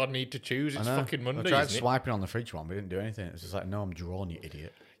when did I need to choose? It's fucking Monday. I tried swiping on the fridge one, but it didn't do anything. It was just like, no, I'm drawn, you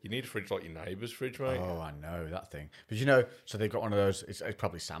idiot. You need a fridge like your neighbour's fridge, mate. Oh, I know that thing. But so they've got one of those. It's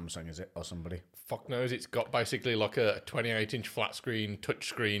probably Samsung, is it, or somebody? Fuck knows. It's got basically like a 28-inch flat screen, touch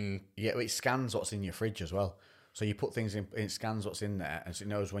screen. Yeah, it scans what's in your fridge as well. So you put things in, it scans what's in there, and so it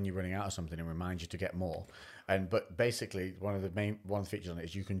knows when you're running out of something and reminds you to get more. But basically, one of the features on it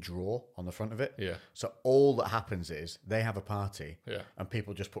is you can draw on the front of it. Yeah. So all that happens is they have a party, Yeah. and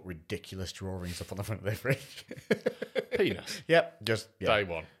people just put ridiculous drawings up on the front of their fridge. Penis. Yep, Day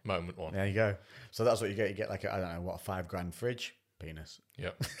one, moment one. There you go. So that's what you get. You get like I don't know what, a $5,000 fridge. Penis.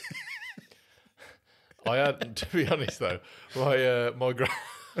 Yep. I had, to be honest though,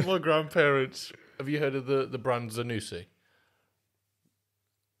 my grandparents. Have you heard of the brand Zanussi?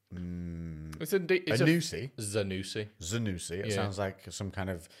 It's a Zanussi. Zanussi. It sounds like some kind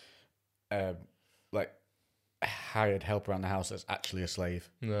of like hired help around the house that's actually a slave.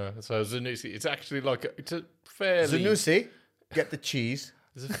 No, so Zanussi. It's actually like it's a fairly Zanussi. Get the cheese.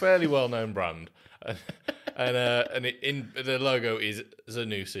 It's a fairly well-known brand, and the logo is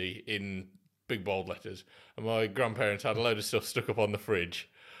Zanussi in big bold letters. And my grandparents had a load of stuff stuck up on the fridge,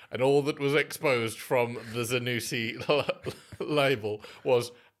 and all that was exposed from the Zanussi label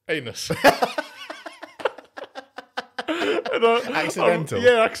was anus. Accidental.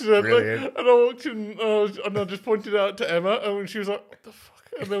 Yeah, accidentally. Brilliant. And I walked in and I just pointed out to Emma, and she was like, "What the fuck?"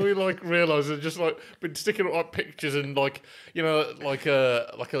 And then we like realised it just like been sticking up like pictures and like like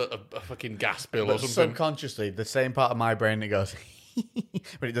a fucking gas bill or But something. subconsciously, the same part of my brain that goes,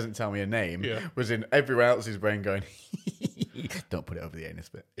 but it doesn't tell me a name, Yeah. was in everyone else's brain going, don't put it over the anus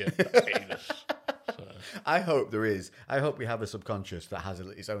bit. Yeah, anus. So, I hope there is. I hope we have a subconscious that has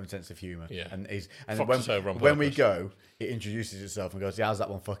its own sense of humour. Yeah. And Fucks us over on when we purpose. go, it introduces itself and goes, yeah, how's that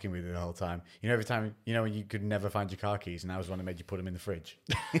one fucking with you the whole time? You know, every time, when you could never find your car keys and I was the one that made you put them in the fridge.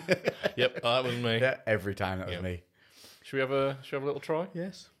 yep, that was me. Yeah, every time that was Yep. me. Should we have a little try?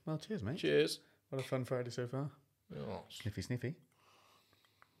 Yes. Well, cheers, mate. Cheers. What a fun Friday so far. Oh, Sniffy, sniffy.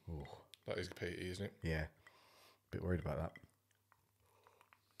 Ooh. that is peaty, isn't it? Yeah. Bit worried about that.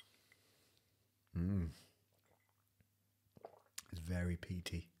 It's very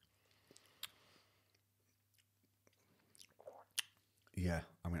peaty. Yeah,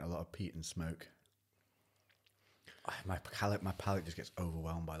 I mean a lot of peat and smoke. My palate just gets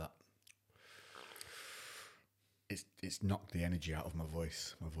overwhelmed by that. It's knocked the energy out of my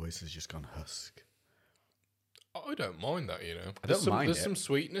voice. My voice has just gone husk. I don't mind that, mind There's it. some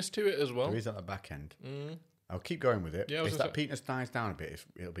sweetness to it as well. There is at the back end. I'll keep going with it. Yeah, I was if gonna that peatiness dies down a bit,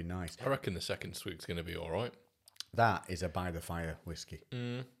 it'll be nice. I reckon the second sweet's going to be all right. That is a by the fire whiskey.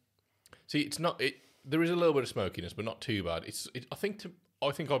 See, it's not it. There is a little bit of smokiness, but not too bad. I think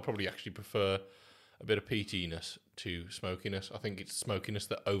I'd probably actually prefer a bit of peatiness to smokiness. I think it's smokiness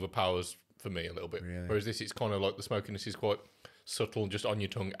that overpowers for me a little bit. Really? Whereas this, it's kind of like the smokiness is quite subtle, just on your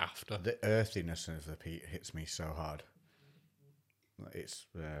tongue after. The earthiness of the peat hits me so hard. It's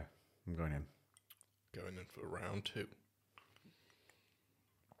I'm going in. Going in for round two.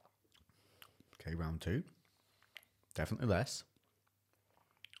 Okay, round two. Definitely less.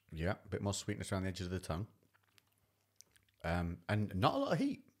 Yeah, a bit more sweetness around the edges of the tongue. And not a lot of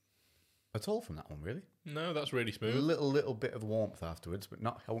heat at all from that one, really. No, that's really A smooth. little bit of warmth afterwards, but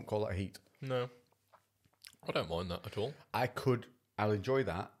I wouldn't call it a heat. No, I don't mind that at all. I'll enjoy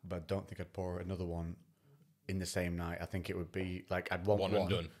that, but I don't think I'd pour another one in the same night. I think it would be like I'd want One and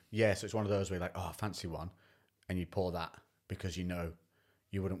done. Yeah, so it's one of those where you're like, oh, I fancy one, and you pour that because you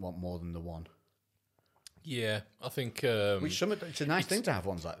wouldn't want more than the one. Yeah, I think. It's a nice thing to have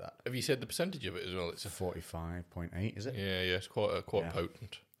ones like that. Have you said the percentage of it as well? It's 45.8, is it? yeah, it's quite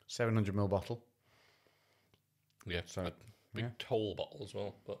potent. 700ml bottle. Yeah, So, a big tall bottle as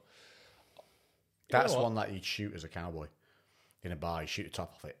well. But That's know what? one that you'd shoot as a cowboy in a bar. You shoot the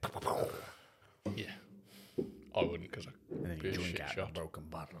top off it, yeah, I wouldn't because and then Be you a drink shit out of a shot. broken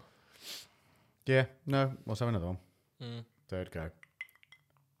bottle. Yeah, no, let's have another one. Third go.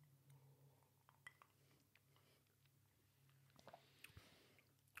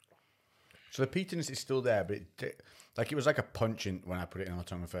 So the peatiness is still there, but it was like a punch in when I put it in my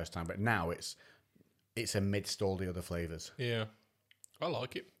tongue the first time. But now it's amidst all the other flavors. yeah, I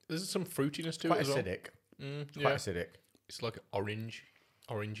like it. There's some fruitiness to Quite it as well. acidic. It's Quite acidic. It's like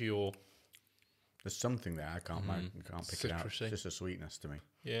orangey or There's something there. I can't pick it out. It's Citrusy. just a sweetness to me.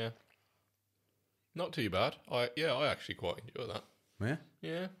 yeah, not too bad. I actually quite enjoy that. Yeah,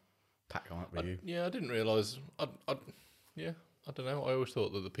 Yeah, pack on up with you. yeah. I didn't realise. I don't know. I always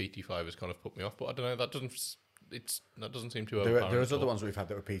thought that the peaty flavours kind of put me off, but I don't know. That doesn't seem to overpower. There was at other all. ones that we've had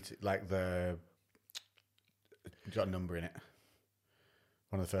that were peaty, like it's got a number in it.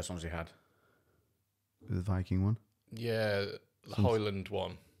 One of the first ones we had. The Viking one. Yeah, the Highland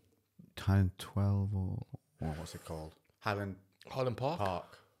one. Highland 12 or what's it called? Highland Park.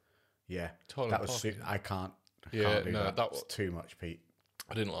 Park. Yeah, Highland that was. Park, I can't. I Yeah, can't do no, that. that was was too much, Pete.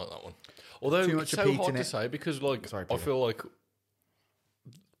 I didn't like that one. Although Too it's much of so Pete hard in to it. say because like Sorry, I Peter. feel like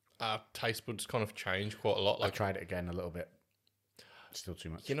our taste buds kind of changed quite a lot. I Like, tried it again a little bit. Still too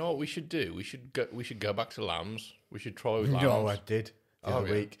much. you know what we should do? We should go back to lambs. We should try with lambs. No, I did. The Oh, other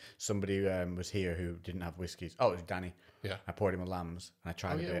yeah. week, somebody was here who didn't have whiskies. Oh, it was Danny. Yeah, I poured him a lambs and I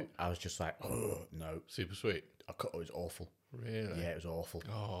tried a yeah. bit. I was just like, oh, no. super sweet. It was awful. Really? Yeah, it was awful.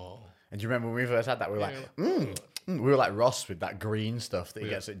 Oh, And do you remember when we first had that? We were like, we were like Ross with that green stuff that he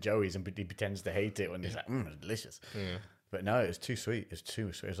gets at Joey's and he pretends to hate it when he's like, it's delicious. yeah. But no, it was too sweet. It was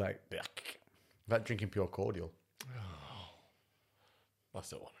too sweet. It was like drinking pure cordial. I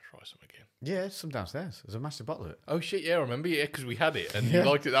still want to try some again. Yeah, it's some downstairs. There's a massive bottle of it. Oh shit! Yeah, I remember. Yeah, because we had it and Yeah. you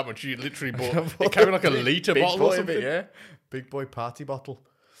liked it that much. You literally bought. It came in like a liter Big bottle boy or of something. it, yeah. Big boy party bottle.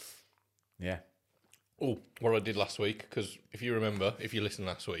 Yeah. Oh, what I did last week, because if you remember, if you listened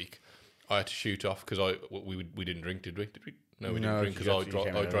last week, I had to shoot off because we didn't drink, did we? Did we? No, we didn't drink because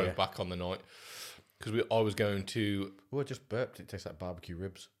I drove back on the night because I was going to. Oh, I just burped. It tastes like barbecue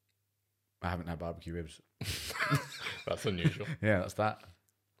ribs. I haven't had barbecue ribs. That's unusual. Yeah, that's that.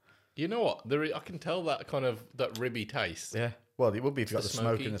 You know what? I can tell that kind of that ribby taste. Yeah. Well, it would be if you got The the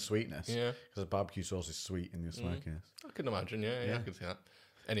smoke smoky. and the sweetness. Yeah, Because the barbecue sauce is sweet in the smokiness. I can imagine. Yeah, Yeah. I can see that.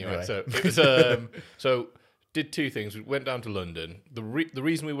 Anyway, Anyway. so it was so did two things. We went down to London. The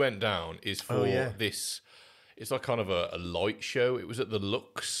reason we went down is for this. It's like kind of a light show. It was at the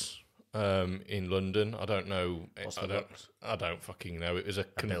Lux in London. I don't know. What's I the don't. Lux? I don't fucking know. It was a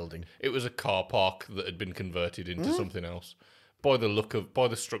building. It was a car park that had been converted into something else. By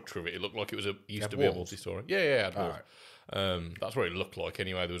the structure of it, it looked like it was used to be a multi-story. Yeah, it had walls. Right. That's what it looked like.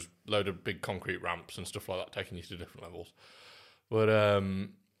 Anyway, there was a load of big concrete ramps and stuff like that taking you to different levels. But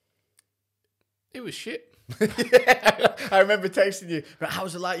it was shit. I remember texting you, how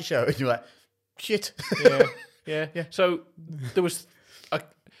was the light show? And you're like, shit. Yeah. So there was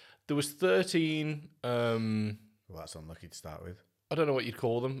 13. Well, that's unlucky to start with. I don't know what you'd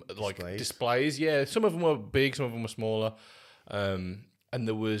call them, like Displays. displays. Yeah, some of them were big, some of them were smaller, and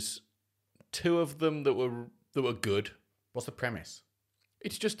there was 2 of them that were good. What's the premise?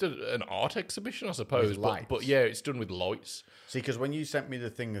 It's just an art exhibition, I suppose. lights? But yeah, it's done with lights. See, because when you sent me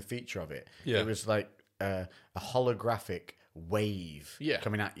the feature of it, Yeah. it was like a holographic wave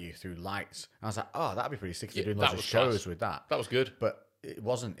coming at you through lights. And I was like, oh, that'd be pretty sick if you're doing that loads of was shows class. with that. That was good. But it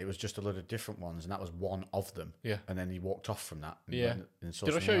wasn't. It was just a load of different ones, and that was one of them. Yeah. And then he walked off from that. And Yeah. went and saw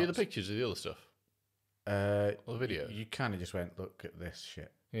Did I show something you the else. pictures of the other stuff? Or the videos? You kind of just went, look at this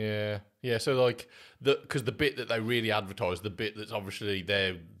shit. Yeah. So like because the bit that they really advertise, the bit that's obviously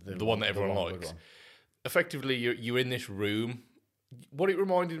the one that everyone one good likes. one. Effectively, you're in this room. What it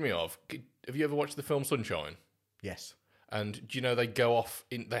reminded me of. Have you ever watched the film Sunshine? Yes. And do you know they go off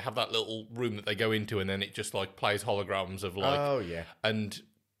in? They have that little room that they go into, and then it just like plays holograms of like. Oh yeah. And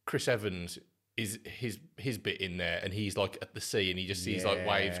Chris Evans is his bit in there, and he's like at the sea, and he just sees like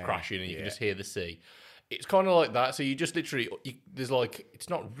waves Yeah, crashing, and you can yeah. just hear the sea. It's kind of like that. So you just literally there's like it's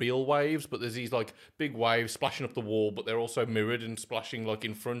not real waves, but there's these like big waves splashing up the wall, but they're also mirrored and splashing like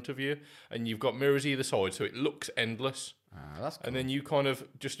in front of you, and you've got mirrors either side, so it looks endless. That's cool. And then you kind of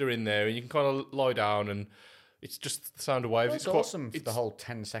just are in there, and you can kind of lie down, and it's just the sound of waves. It's quite awesome for the whole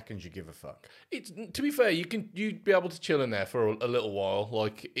 10 seconds you give a fuck. It's to be fair, you'd be able to chill in there for a little while.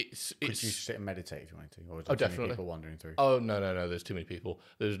 Like it's Could you sit and meditate if you wanted to? Or is Oh, there too many definitely. people wandering through? Oh no! There's too many people.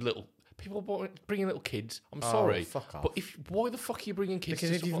 There's little people bringing little kids. I'm sorry, fuck off. but why the fuck are you bringing kids? Because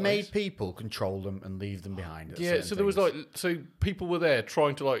to if stuff you've like made this? people, control them and leave them behind. at Yeah, certain so there was things. people were there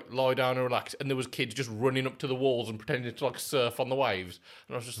trying to like lie down and relax, and there was kids just running up to the walls and pretending to like surf on the waves.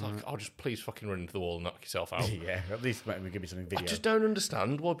 And I was just like, "Oh, just please fucking run into the wall and knock yourself out." Yeah, at least maybe give me something video. I just don't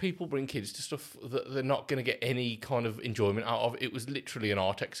understand why people bring kids to stuff that they're not going to get any kind of enjoyment out of. It was literally an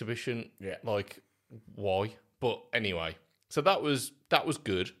art exhibition. Yeah. Like, why? But anyway, so that was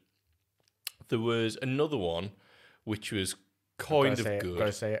good. There was another one which was kind of good.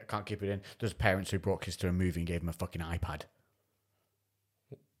 Gotta say it, can't keep it in. There's parents who brought kids to a movie and gave them a fucking iPad.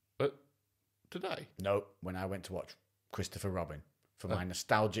 But today, No, when I went to watch Christopher Robin for my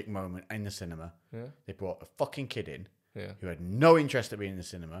nostalgic moment in the cinema, they brought a fucking kid in yeah. who had no interest in being in the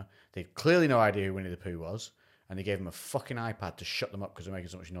cinema. They'd clearly no idea who Winnie the Pooh was. And they gave him a fucking iPad to shut them up because they're making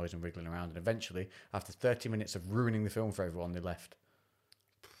so much noise and wriggling around. And eventually, after 30 minutes of ruining the film for everyone, they left.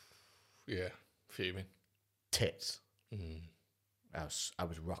 Yeah, fuming. Tits. I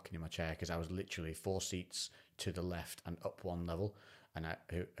was rocking in my chair because I was literally 4 seats to the left and up one level. And I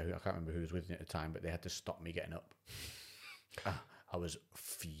can't remember who was with me at the time, but they had to stop me getting up. I was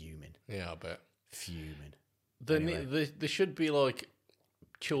fuming. Yeah, I bet. Fuming. There should be like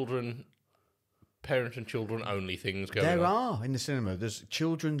parent and children only things going on. There are in the cinema. There's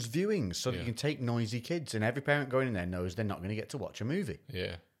children's viewings so that you can take noisy kids, and every parent going in there knows they're not going to get to watch a movie.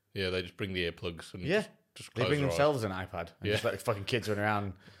 Yeah. Yeah, they just bring the earplugs and just they close bring their themselves an iPad and just let the fucking kids run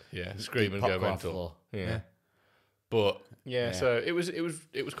around. Yeah, scream and go mental. Yeah. But Yeah. so it was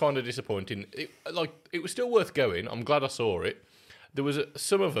kind of disappointing. It was still worth going. I'm glad I saw it. There was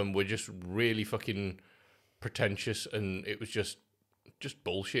some of them were just really fucking pretentious, and it was just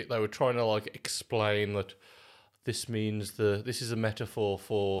bullshit. They were trying to like explain that this means this is a metaphor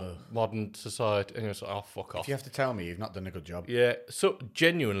for modern society, and it's like, oh, fuck off. If you have to tell me, you've not done a good job. Yeah. So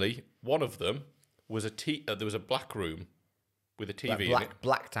genuinely, one of them was there was a black room with a TV in it.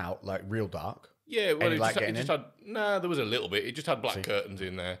 Blacked out, like real dark. Yeah, well, Any it just had there was a little bit. It just had black curtains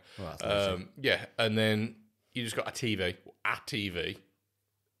in there. Yeah, and then you just got a TV,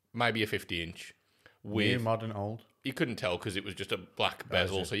 maybe a 50-inch. New, modern, old. You couldn't tell because it was just a black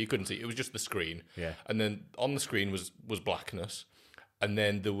bezel, so you couldn't see. It was just the screen. Yeah. And then on the screen was blackness, and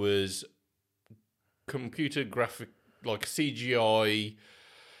then there was computer graphic, like CGI,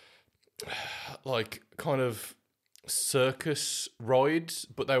 like kind of circus rides,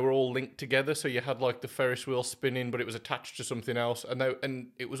 but they were all linked together. So you had like the Ferris wheel spinning, but it was attached to something else,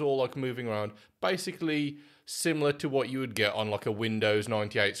 and it was all like moving around, basically similar to what you would get on like a Windows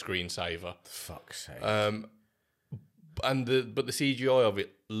 98 screensaver. Fuck's sake. But the CGI of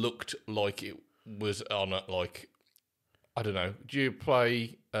it looked like it was on a, like, I don't know. Do you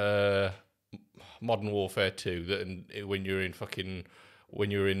play Modern Warfare 2? That when you're in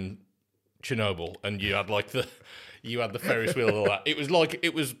Chernobyl and you had like the Ferris wheel and all that.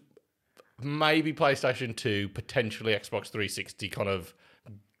 It was maybe PlayStation 2, potentially Xbox 360 kind of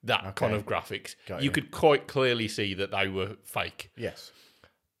kind of graphics. You could quite clearly see that they were fake. Yes.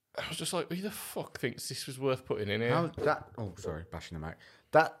 I was just like, who the fuck thinks this was worth putting in here? Oh, sorry, bashing the mic.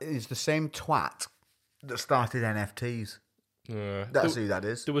 That is the same twat that started NFTs. That's who that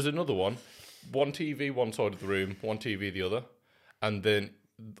is. There was another one TV one side of the room, one TV the other, and then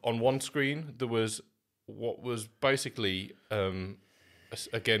on one screen there was what was basically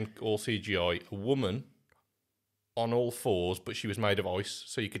again all CGI, a woman on all fours, but she was made of ice,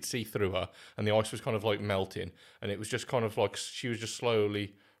 so you could see through her, and the ice was kind of like melting, and it was just kind of like she was just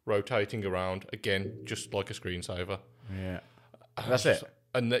slowly rotating around, again, just like a screensaver. Yeah, that's it.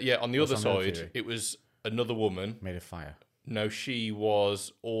 And on the other side, it was another woman made of fire. No, she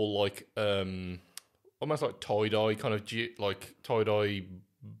was all like almost like tie-dye, kind of like tie-dye,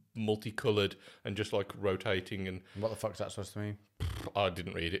 multicolored, and just like rotating. And what the fuck's that supposed to mean? I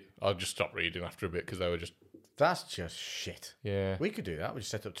didn't read it. I just stopped reading after a bit because they were just. That's just shit. Yeah, we could do that. We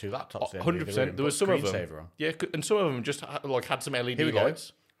just set up 2 laptops. 100%. There was some of them. On. Yeah, and some of them just had some LED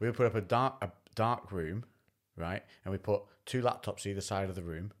lights. We would put up a dark room, right, and we put 2 laptops either side of the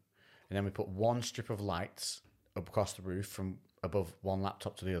room, and then we put one strip of lights up across the roof from above one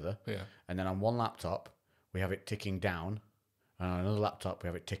laptop to the other. Yeah, and then on one laptop we have it ticking down, and on another laptop we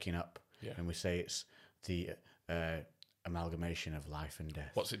have it ticking up. Yeah, and we say it's the amalgamation of life and death.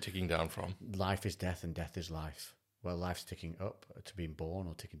 What's it ticking down from? Life is death and death is life. Well, life's ticking up to being born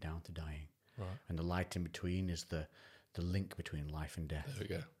or ticking down to dying. Right. And the light in between is the link between life and death. There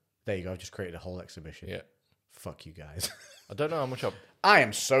we go. There you go. I've just created a whole exhibition. Yeah. Fuck you guys. I don't know how much I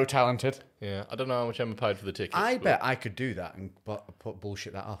am so talented. Yeah, I don't know how much Emma paid for the tickets. I bet I could do that and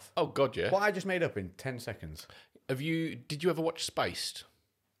bullshit that off. Oh, God, yeah. What I just made up in 10 seconds. Did you ever watch Spaced?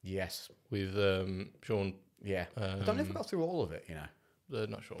 Yes. With Sean... Yeah. I don't know if I got through all of it, you know.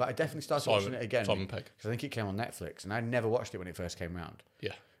 Not sure. But I definitely started watching it again. Simon Pegg. Because I think it came on Netflix, and I never watched it when it first came around.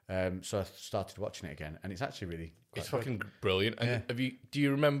 Yeah. So I started watching it again, and it's actually really it's fucking brilliant. And do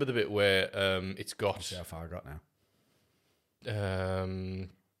you remember the bit where it's got... Let's see how far I got now.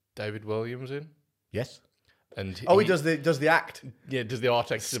 David Williams in? Yes. And he does the act. Yeah, does the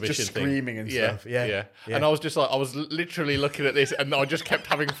art exhibition just thing. Screaming and stuff. Yeah. And I was just like, I was literally looking at this, and I just kept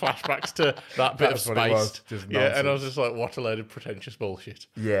having flashbacks to that bit of Spaced. And I was just like, what a load of pretentious bullshit.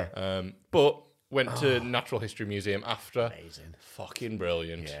 Yeah. But went to Natural History Museum after. Amazing. Fucking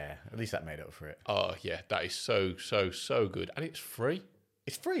brilliant. Yeah. At least that made up for it. Oh yeah, that is so good, and it's free.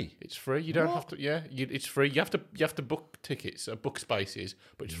 It's free. It's free. You don't have to. Yeah, it's free. You have to book tickets, book spaces,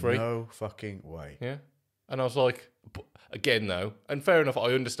 but it's free. No fucking way. Yeah. And I was like, again though, and fair enough.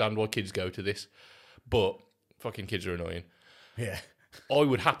 I understand why kids go to this, but fucking kids are annoying. Yeah. I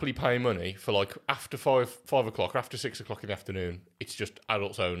would happily pay money for like after 5 o'clock or after 6 o'clock in the afternoon. It's just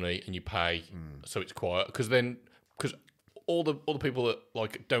adults only, and you pay, so it's quiet. Because all the people that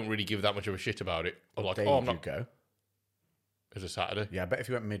like don't really give that much of a shit about it are like, I'm not. Go? as a Saturday. Yeah, I bet if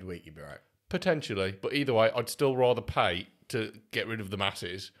you went midweek, you'd be right. Potentially, but either way, I'd still rather pay to get rid of the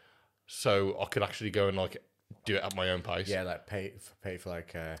masses, so I could actually go and like do it at my own pace. Yeah, like pay for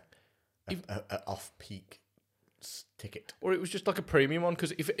like a off-peak ticket. Or it was just like a premium one,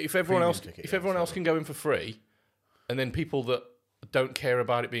 because if everyone else can go in for free, and then people that don't care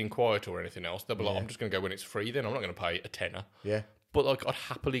about it being quiet or anything else, they'll be like, I'm just going to go when it's free. Then I'm not going to pay a tenner. Yeah. But like, I'd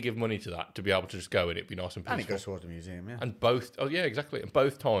happily give money to that to be able to just go and it'd be nice and peaceful. And it goes towards the museum, yeah. And both, exactly. And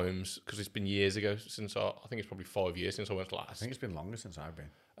both times, because it's been years ago since I think it's probably 5 years since I went last. I think it's been longer since I've been.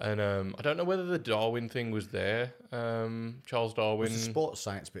 And I don't know whether the Darwin thing was there. Charles Darwin. Was the sports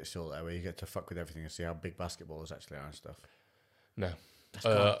science bit still there, where you get to fuck with everything and see how big basketballs actually are and stuff? No,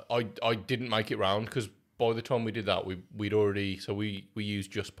 I didn't make it round because by the time we did that, we'd already we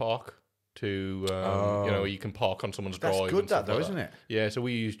used Just Park to you can park on someone's drive. That's good, that though, isn't it? Yeah, so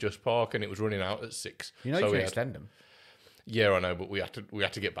we used Just Park, and it was running out at 6. You know, so you can extend them. Yeah, I know, but we had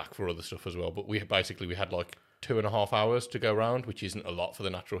to get back for other stuff as well. But we had like 2.5 hours to go round, which isn't a lot for the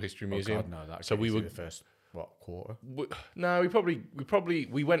Natural History Museum. God, no, that so we were the first quarter. No,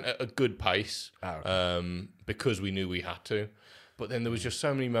 we went at a good pace, because we knew we had to. But then there was just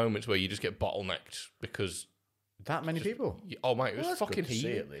so many moments where you just get bottlenecked because that many people. Oh mate, it was fucking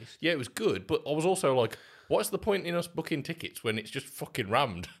heat. At least. Yeah, it was good, but I was also like, what's the point in us booking tickets when it's just fucking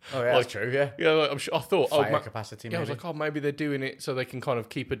rammed? Oh yeah, that's true. Yeah, yeah. Like, I'm sure, I thought fire capacity. Yeah, maybe. I was like, maybe they're doing it so they can kind of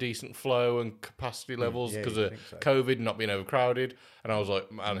keep a decent flow and capacity levels because of COVID not being overcrowded. And I was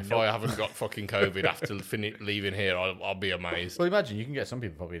like, man, if I haven't got fucking COVID after leaving here, I'll be amazed. Well, imagine you can get some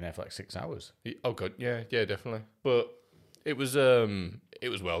people probably in there for like 6 hours. Oh god, yeah, definitely. But it was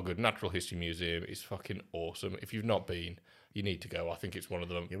well good. Natural History Museum is fucking awesome. If you've not been, you need to go. I think it's one of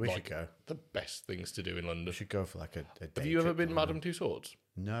the should go. The best things to do in London. We should go for like a day. Have you ever been Madame Tussauds?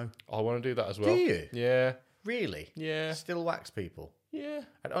 No. I want to do that as well. Do you? Yeah. Really? Yeah. Still wax people? Yeah.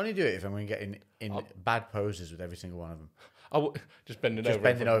 I'd only do it if I'm going to get in bad poses with every single one of them. Just bending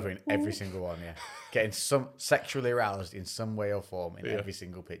over in every single one, yeah. Getting some sexually aroused in some way or form in every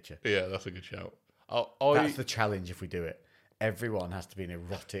single picture. Yeah, that's a good shout. That's the challenge if we do it. Everyone has to be an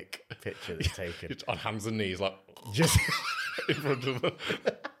erotic picture that's taken. It's on hands and knees, like just in front of them.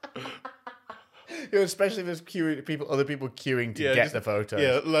 Especially if there's other people queuing to get the photos.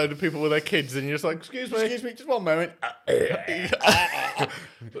 Yeah, a load of people with their kids, and you're just like, excuse me, just one moment.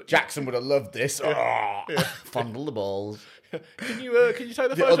 Jackson would have loved this. Fondle the balls. Can you take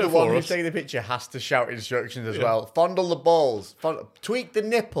the photo other for one us? who's taking the picture has to shout instructions as well. Fondle the balls. Tweak the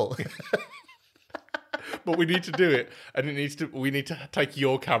nipple. But we need to do it, and we need to take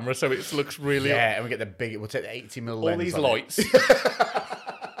your camera so it looks really. Yeah, and we get the big. We'll take the 80mm lens. All these lights.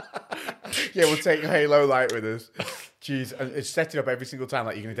 Yeah, we'll take a halo light with us. Jeez, and it's set it up every single time.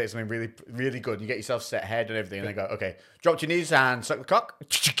 Like you're going to take something really, really good. And you get yourself set head and everything, and then go, okay, drop to your knees and suck the cock.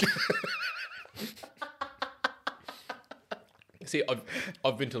 See,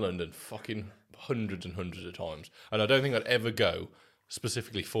 I've been to London fucking hundreds and hundreds of times, and I don't think I'd ever go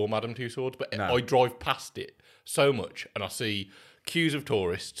specifically for Madame Tussauds, but No. I drive past it so much, and I see queues of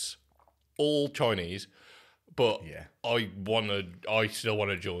tourists, all Chinese. But Yeah. I still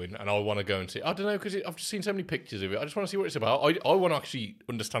want to join, and I want to go and see. I don't know, because I've just seen so many pictures of it. I just want to see what it's about. I want to actually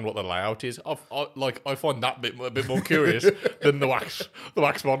understand what the layout is. I find that a bit more curious than the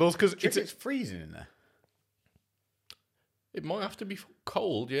wax models, because It's freezing in there. It might have to be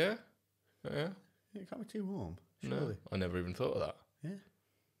cold, yeah. Yeah. It can't be too warm. No, Surely. I never even thought of that. Yeah.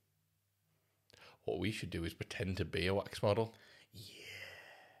 What we should do is pretend to be a wax model.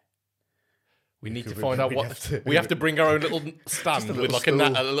 We need to find out what we have to bring our own little stand with like a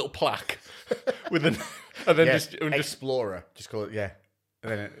little plaque with an and then just Explorer. Just call it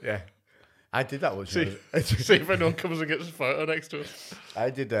And then I did that once. see if anyone comes and gets a photo next to us. I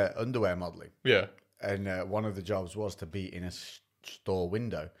did underwear modelling. Yeah. And one of the jobs was to be in a store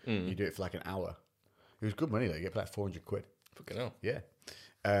window. You do it for like an hour. It was good money though. You get like 400 quid. Fucking hell. Yeah.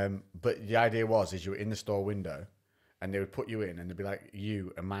 But the idea is you were in the store window and they would put you in and they'd be like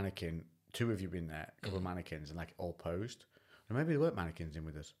you, a mannequin, 2 of you in there, a couple of mannequins and like all posed. Or maybe there weren't mannequins in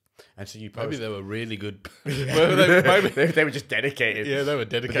with us. And so you posed. Maybe they were really good. They were just dedicated. Yeah, they were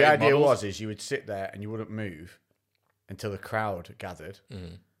dedicated. But the idea models. is you would sit there and you wouldn't move until the crowd gathered.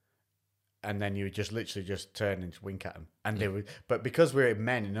 And then you would just literally just turn and wink at them. And they would, but because we're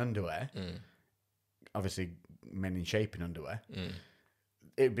men in underwear, obviously men in shape in underwear,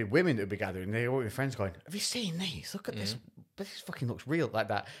 it'd be women that would be gathering. They were with friends going, have you seen these? Look at this. This fucking looks real like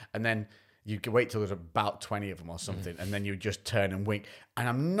that. And then you could wait till there's about 20 of them or something. And then you would just turn and wink. And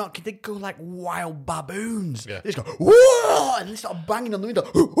I'm not kidding. They go like wild baboons. Yeah. They just go, whoa! And they start banging on the window.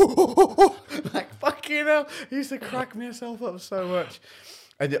 Like fucking Fucking hell. He used to crack myself up so much.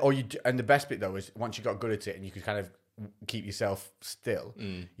 And the best bit though is once you got good at it and you could kind of keep yourself still,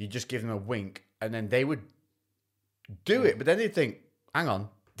 you just give them a wink and then they would do it. But then they'd think, hang on,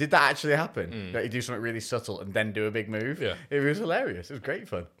 did that actually happen? That you do something really subtle and then do a big move? Yeah. It was hilarious. It was great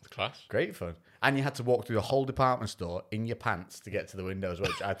fun. Class. Great fun. And you had to walk through the whole department store in your pants to get to the windows,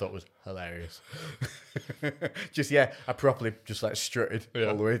 which I thought was hilarious. I properly just like strutted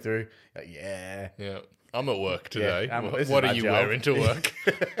all the way through. Like, yeah. Yeah. I'm at work today. Yeah, what are you wearing to work?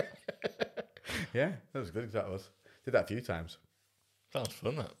 Yeah, that was good. That was. Did that a few times. Sounds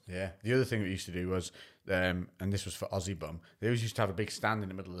fun, that. Yeah. The other thing we used to do was, and this was for Aussie Bum, they always used to have a big stand in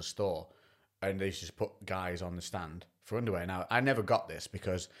the middle of the store, and they used to just put guys on the stand for underwear. Now, I never got this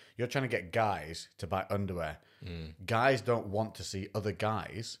because you're trying to get guys to buy underwear. Guys don't want to see other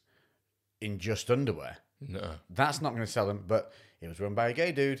guys in just underwear. No. That's not going to sell them, but it was run by a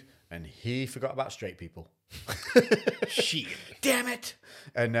gay dude, and he forgot about straight people. Shit. Damn it.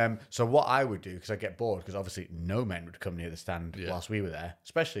 And so what I would do, because I get bored, because obviously no men would come near the stand whilst we were there,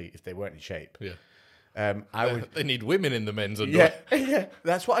 especially if they weren't in shape. Yeah. I would. They need women in the men's underwear. Yeah,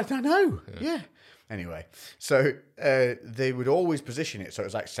 that's what I know. Yeah. Anyway, so they would always position it so it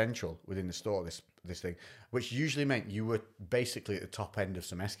was like central within the store, this thing, which usually meant you were basically at the top end of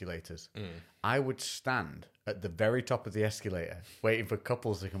some escalators. I would stand at the very top of the escalator waiting for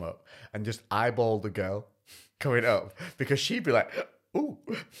couples to come up and just eyeball the girl coming up because she'd be like, ooh,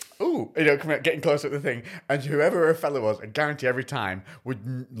 coming up, getting close at the thing. And whoever her fella was, I guarantee every time,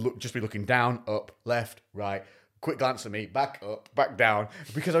 would just be looking down, up, left, right, quick glance at me, back up, back down,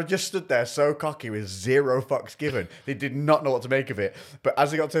 because I just stood there so cocky with zero fucks given. They did not know what to make of it. But as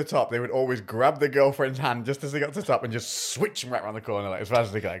they got to the top, they would always grab the girlfriend's hand just as they got to the top and just switch them right around the corner, like as fast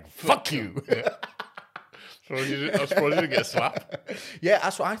as they could, like, fuck you. Yeah. I was probably going to get a slap. Yeah,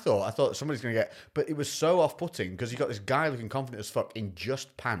 that's what I thought. I thought somebody's going to get... But it was so off-putting because you got this guy looking confident as fuck in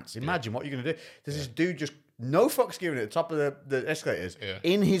just pants. Imagine what you're going to do. There's this dude just... No fucks given at the top of the escalators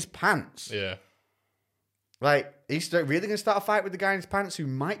in his pants. Yeah. Like, he's really going to start a fight with the guy in his pants who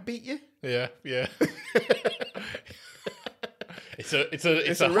might beat you? Yeah. It's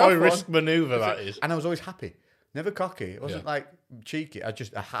a high risk maneuver, that is. And I was always happy. Never cocky. It wasn't like cheeky. I was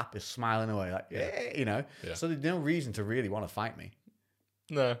just a happy, smiling away. Like, Yeah. So there's no reason to really want to fight me.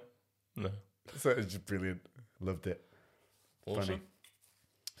 No. So it was just brilliant. Loved it. Awesome.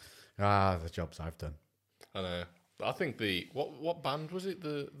 Funny. The jobs I've done. I know. I think what band was it?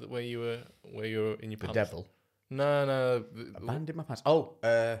 The where you were in your pants? The Devil. No. A band in my pants. Oh,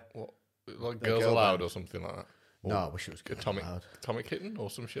 what, like Girls girl Aloud band. or something like that. No, I wish it was Girls Aloud. Atomic Kitten or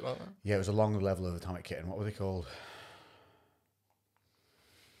some shit like that. Yeah, it was along the level of Atomic Kitten. What were they called?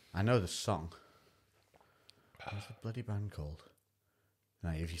 I know the song. What's the bloody band called?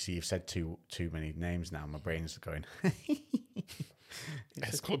 Now, if you see, you've said too many names now. My brain's going.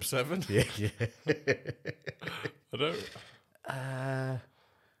 S Club 7. Yeah. I don't.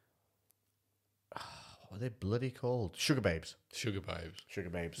 What are they bloody called? Sugar Babes. Sugar Babes.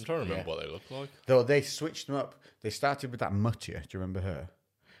 I'm trying to remember what they look like. Though they switched them up. They started with that Mutia. Do you remember her?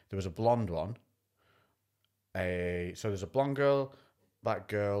 There was a blonde one. So there's a blonde girl, black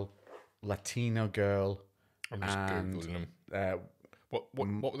girl, Latino girl. I'm just googling them.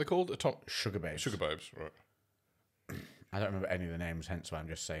 What were they called? Sugar Babes. Sugar Babes, right. I don't remember any of the names, hence why I'm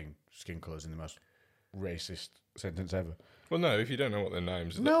just saying skin colours in the most racist sentence ever. Well, no, if you don't know what their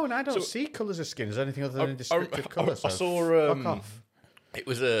names are. No, and I don't see colours of skin as anything other than a descriptive colour. I saw fuck off. It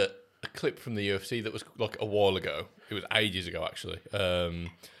was a clip from the UFC that was like a while ago. It was ages ago, actually.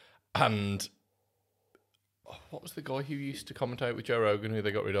 And what was the guy who used to commentate with Joe Rogan who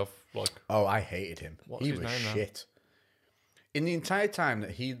they got rid of? Oh, I hated him. What's he his was name now? shit. In the entire time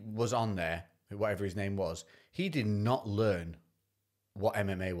that he was on there, whatever his name was, he did not learn what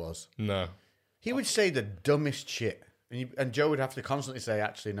MMA was. No. He would say the dumbest shit. And Joe would have to constantly say,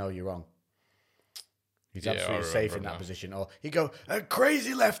 actually, no, you're wrong. He's absolutely safe in that position. Or he'd go, a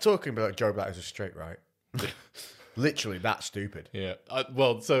crazy left hook, and be like, Joe Black is a straight right. Literally that stupid. Yeah.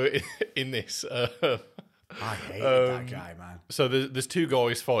 So in this... I hated that guy, man. So there's two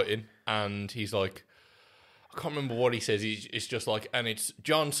guys fighting, and he's like... I can't remember what he says. It's just like, and it's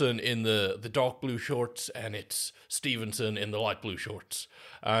Johnson in the dark blue shorts, and it's Stevenson in the light blue shorts.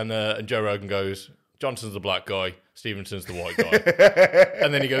 And Joe Rogan goes, Johnson's the black guy, Stevenson's the white guy.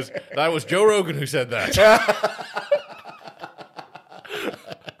 And then he goes, that was Joe Rogan who said that.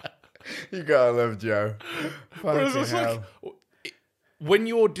 You gotta love Joe. Fucking hell. Like, when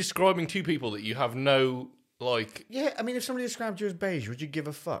you're describing two people that you have no, like... Yeah, I mean, if somebody described you as beige, would you give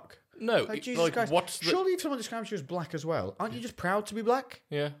a fuck? No, Like, Jesus Christ. what's the... Surely if someone describes you as black as well, aren't you just proud to be black?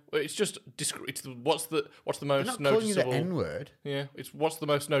 Yeah, well, it's just what's the most They're not calling you noticeable? the N-word. Yeah, it's what's the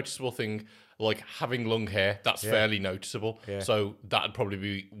most noticeable thing? Like having long hair, that's fairly noticeable. Yeah. So that'd probably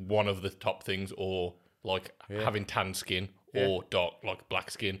be one of the top things, or like having tan skin, or dark like black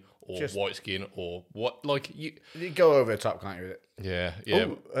skin, or Just- white skin, or what? Like you. You go over the top, can't you, with it? Yeah, yeah.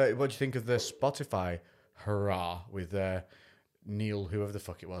 What do you think of the Spotify hurrah with Neil, whoever the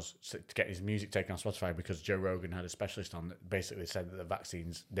fuck it was, to get his music taken on Spotify because Joe Rogan had a specialist on that basically said that the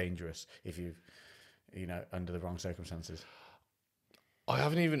vaccine's dangerous if under the wrong circumstances. I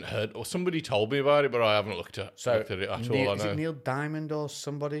haven't even heard, or somebody told me about it, but I haven't looked at it at all. I Is know. it Neil Diamond or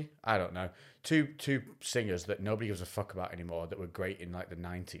somebody? I don't know. Two singers that nobody gives a fuck about anymore that were great in like the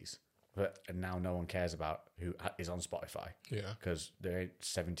 90s, and now no one cares about, who is on Spotify. Yeah. Because there ain't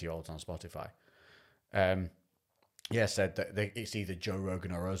 70-year-olds on Spotify. Said that it's either Joe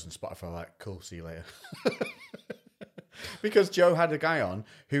Rogan or us, and Spotify are like, cool, see you later. Because Joe had a guy on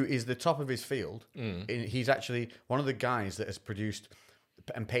who is the top of his field. He's actually one of the guys that has produced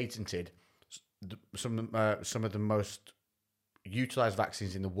and patented some of the most utilized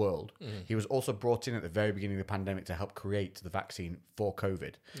vaccines in the world. He was also brought in at the very beginning of the pandemic to help create the vaccine for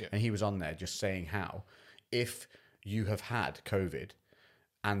COVID. Yeah. And he was on there just saying how, if you have had COVID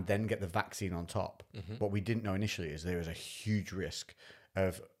and then get the vaccine on top, what we didn't know initially is there is a huge risk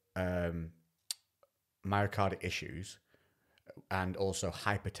of myocardial issues and also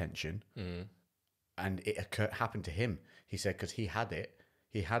hypertension. And it happened to him. He said because he had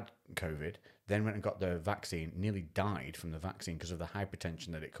COVID, then went and got the vaccine, nearly died from the vaccine because of the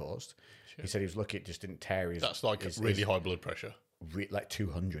hypertension that it caused. He said he was lucky it just didn't tear his... That's like really high blood pressure. Like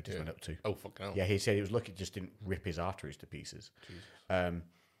 200 it went up to. Oh, fucking hell. Yeah, he said he was lucky it just didn't rip his arteries to pieces.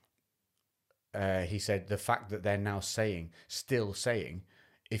 He said the fact that they're now still saying,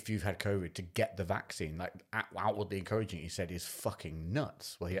 if you've had COVID, to get the vaccine, like outwardly encouraging it, he said is fucking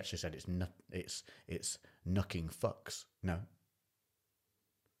nuts. Well, he actually said it's nucking fucks. No.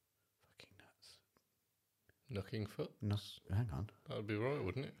 Fucking nuts. Knucking foot? Hang on. That would be right,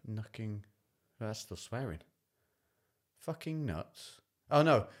 wouldn't it? Nucking. That's still swearing. Fucking nuts. Oh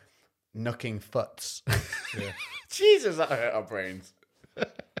no. Nucking futs. Yeah. Jesus, that hurt our brains.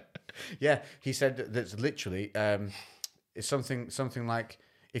 Yeah, he said that's literally it's something like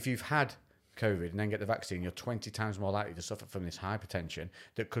if you've had COVID and then get the vaccine, you're 20 times more likely to suffer from this hypertension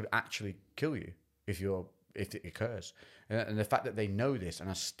that could actually kill you if it occurs. And the fact that they know this and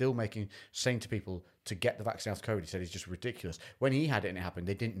are still saying to people to get the vaccine after COVID, he said, is just ridiculous. When he had it and it happened,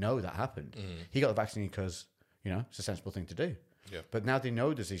 they didn't know that happened. He got the vaccine because, it's a sensible thing to do. Yeah. But now they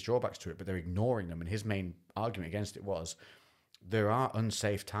know there's these drawbacks to it, but they're ignoring them. And his main argument against it was there are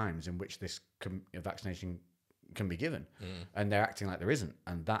unsafe times in which this vaccination can be given, and they're acting like there isn't,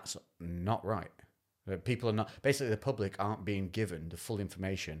 and that's not right. People are not, basically the public aren't being given the full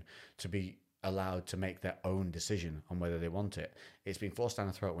information to be allowed to make their own decision on whether they want it. It's been forced down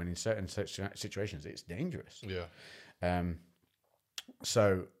the throat when in certain situations it's dangerous. Yeah.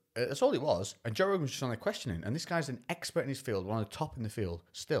 So that's all it was. And Joe Rogan was just on there questioning, and this guy's an expert in his field, one of the top in the field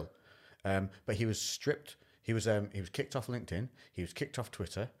still. But he was stripped. He was kicked off LinkedIn. He was kicked off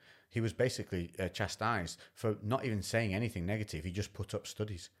Twitter. He was basically chastised for not even saying anything negative. He just put up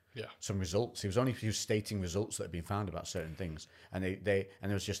studies, some results. He was stating results that had been found about certain things, and there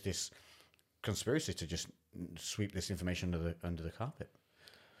was just this conspiracy to just sweep this information under the carpet.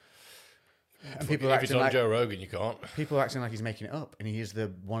 And people are If it's acting on like Joe Rogan, you can't. people are acting like he's making it up, and he is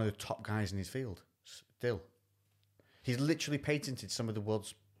one of the top guys in his field. Still, he's literally patented some of the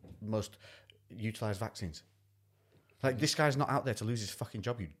world's most utilized vaccines. Like, this guy's not out there to lose his fucking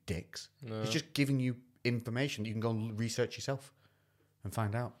job, you dicks. No. He's just giving you information that you can go and research yourself and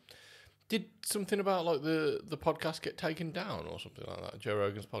find out. Did something about like the podcast get taken down or something like that? Joe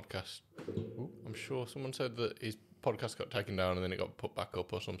Rogan's podcast. I'm sure someone said that his podcast got taken down and then it got put back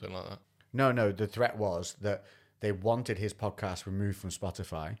up or something like that. No. The threat was that they wanted his podcast removed from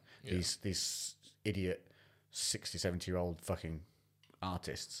Spotify. Yeah. These idiot 60, 70-year-old fucking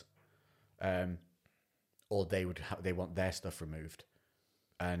artists. Or they want their stuff removed,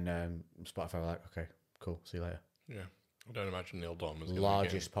 and Spotify were like, okay, cool, see you later. Yeah, I don't imagine Neil Diamond's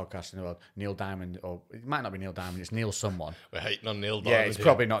largest podcast in the world. Neil Diamond, or it might not be Neil Diamond, it's Neil someone. We're hating on Neil Diamond. Yeah, it's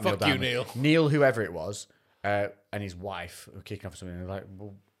probably not Neil Diamond. Fuck you, Neil. Neil, whoever it was, and his wife were kicking off something. They're like,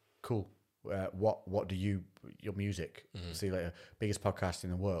 well, cool. What do your music? See you later. Biggest podcast in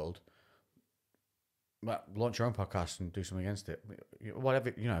the world. Well, launch your own podcast and do something against it.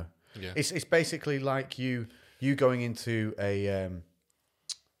 Whatever, Yeah. It's basically like you going into an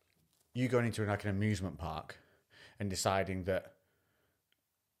amusement park and deciding that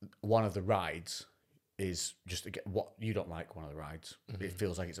one of the rides is just to get what you don't like. One of the rides, it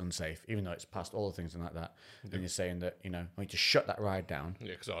feels like it's unsafe, even though it's past all the things and like that. And you're saying that I need to shut that ride down.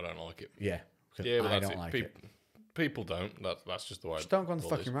 Yeah, because I don't like it. Yeah, Yeah, but I don't like it. People don't. That's just the way. Just don't go on the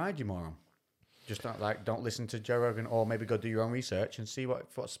fucking ride, you moron. Just don't listen to Joe Rogan, or maybe go do your own research and see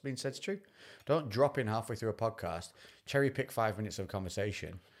what's been said's true. Don't drop in halfway through a podcast, cherry pick 5 minutes of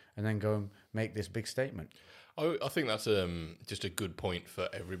conversation, and then go and make this big statement. I think that's just a good point for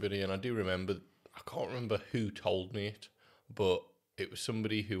everybody. And I do remember, I can't remember who told me it, but it was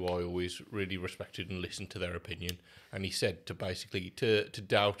somebody who I always really respected and listened to their opinion. And he said to basically to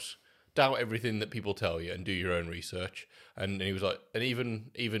doubt everything that people tell you and do your own research. And he was like, and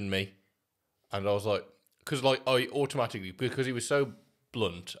even me. And I was like, because I automatically, because he was so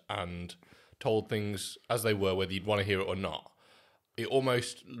blunt and told things as they were, whether you'd want to hear it or not, it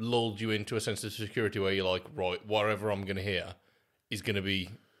almost lulled you into a sense of security where you're like, right, whatever I'm going to hear is going to be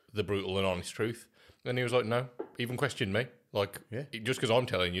the brutal and honest truth. And he was like, no, even question me. Like, just because I'm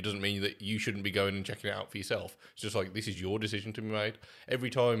telling you doesn't mean that you shouldn't be going and checking it out for yourself. It's just like, this is your decision to be made. Every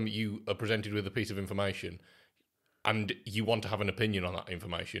time you are presented with a piece of information and you want to have an opinion on that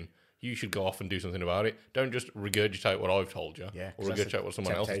information, you should go off and do something about it. Don't just regurgitate what I've told you, or regurgitate what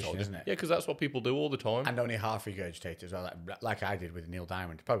someone else has told you. Isn't it? Yeah, because that's what people do all the time. And only half regurgitate as well, like I did with Neil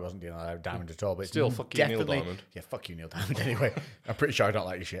Diamond. Probably wasn't Neil Diamond at all, but Still, fuck you, Neil Diamond. Yeah, fuck you, Neil Diamond. Anyway, I'm pretty sure I don't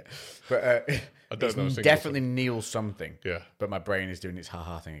like your shit, but I don't know. Definitely Neil something. Yeah, but my brain is doing its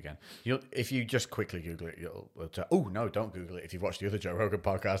ha thing again. If you just quickly Google it, oh no, don't Google it if you've watched the other Joe Rogan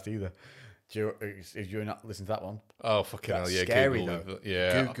podcast either. If you're not listening to that one, fucking hell, yeah, scary Google, though.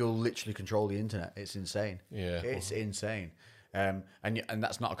 Yeah, Google literally control the internet. It's insane. Yeah, it's insane. And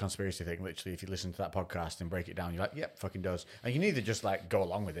that's not a conspiracy thing. Literally, if you listen to that podcast and break it down, you're like, yep, fucking does. And you can either just like go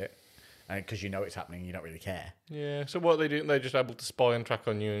along with it, because it's happening, you don't really care. Yeah. So what are they doing? They're just able to spy and track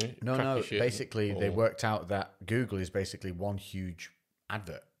on you. And No. Basically, they worked out that Google is basically one huge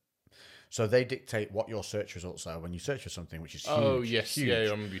advert. So they dictate what your search results are when you search for something, which is huge. Oh yes, huge. Yeah, I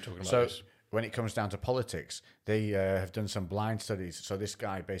remember you talking about this. When it comes down to politics, they have done some blind studies. So this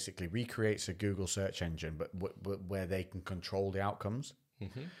guy basically recreates a Google search engine, but where they can control the outcomes.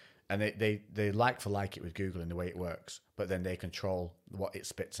 Mm-hmm. And they like it with Google in the way it works, but then they control what it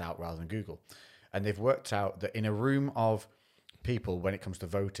spits out rather than Google. And they've worked out that in a room of people, when it comes to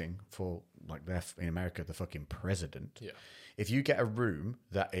voting for, like, in America, the fucking president, if you get a room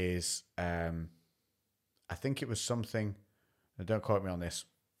that is, I think it was something, don't quote me on this,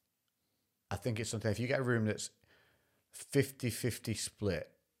 I think it's something, if you get a room that's 50-50 split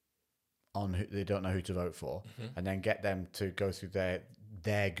on who they don't know who to vote for, and then get them to go through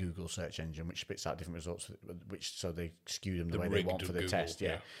their Google search engine, which spits out different results, so they skew them the way they want for the Google test.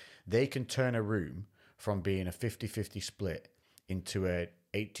 Yeah. They can turn a room from being a 50-50 split into a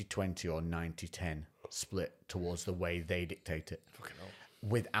 80-20 or 90-10 split towards the way they dictate it. Fucking hell.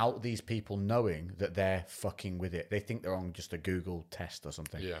 Without these people knowing that they're fucking with it. They think they're on just a Google test or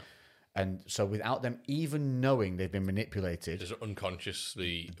something. Yeah. And so without them even knowing they've been manipulated, just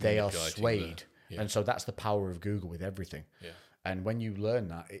unconsciously they are swayed. And so that's the power of Google with everything. Yeah. And when you learn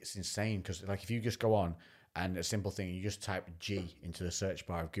that, it's insane, because like if you just go on and a simple thing, you just type G into the search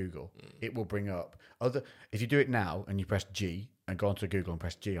bar of Google, it will bring up if you do it now and you press G and go onto Google and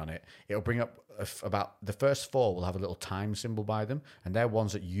press G on it, it'll bring up about the first 4 will have a little time symbol by them, and they're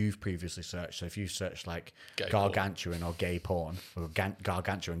ones that you've previously searched. So if you search like gargantuan or gay porn, or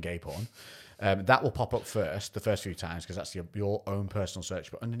gargantuan gay porn, that will pop up first, the first few times, because that's your own personal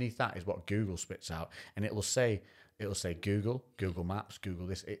search. But underneath that is what Google spits out, and it'll say Google Maps, Google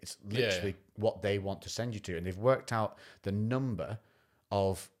this. It's literally what they want to send you to, and they've worked out the number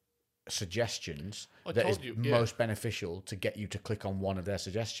of suggestions that is most beneficial to get you to click on one of their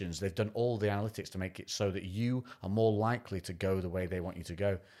suggestions. They've done all the analytics to make it so that you are more likely to go the way they want you to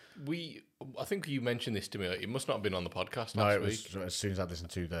go. I think you mentioned this to me. It must not have been on the podcast last week. As soon as I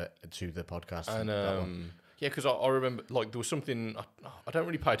listened to the podcast, and because I remember, like, there was something. I don't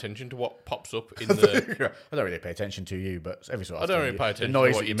really pay attention to what pops up in the. I don't really pay attention to you, but every so often I don't really pay attention to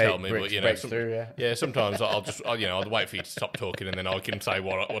what you tell me, but through, sometimes I'll just I'll wait for you to stop talking, and then I can say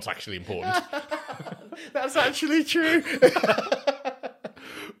what's actually important. That's actually true.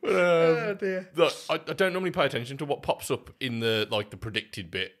 But, oh dear. I don't normally pay attention to what pops up in the predicted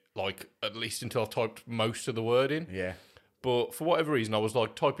bit, like at least until I've typed most of the word in. Yeah. But for whatever reason, I was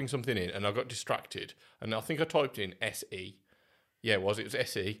like typing something in and I got distracted. And I think I typed in SE. Yeah, it was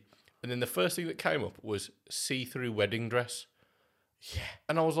SE. And then the first thing that came up was see-through wedding dress. Yeah.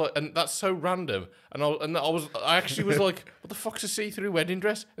 And I was like, and that's so random. I actually was like, what the fuck's a see-through wedding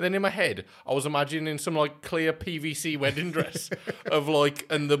dress? And then in my head, I was imagining some like clear PVC wedding dress of like,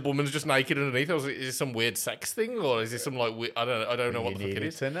 and the woman's just naked underneath. I was like, is this some weird sex thing, or is this some like I don't know what the fuck it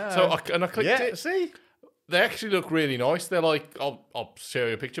is. To know. So I clicked it. See, they actually look really nice. They're like, I'll show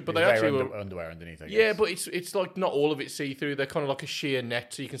you a picture, but they wear actually were, underwear underneath. I guess. yeah, but it's like not all of it see-through. They're kind of like a sheer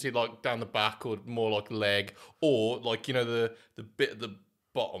net, so you can see like down the back or more like leg, or like the bit at the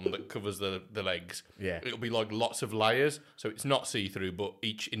bottom that covers the legs. Yeah. It'll be like lots of layers, so it's not see-through, but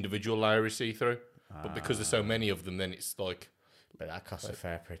each individual layer is see-through. But because there's so many of them, then it's like. But that costs a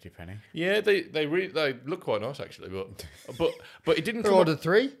fair pretty penny. Yeah, they look quite nice actually, but it didn't. Ordered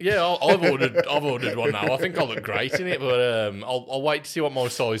 3. Yeah, I've ordered one now. I think I look great in it, but I'll wait to see what my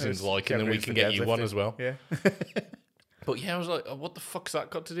sizing's like, and then we can get you one as well. Yeah. But yeah, I was like, what the fuck's that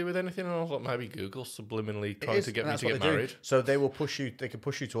got to do with anything? And I was like, maybe Google subliminally trying to get me to get married. So they will push you. They can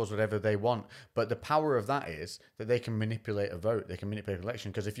push you towards whatever they want. But the power of that is that they can manipulate a vote. They can manipulate an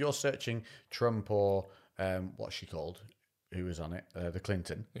election. Because if you're searching Trump or what's she called, who was on it, the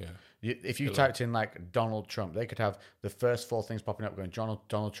Clinton. Yeah. If you typed in like Donald Trump, they could have the first 4 things popping up going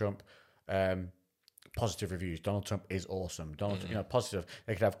Donald Trump. Positive reviews. Donald Trump is awesome. Positive.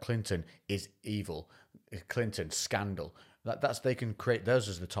 They could have Clinton is evil. Clinton scandal. They can create those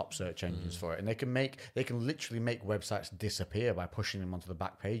as the top search engines for it, and they can literally make websites disappear by pushing them onto the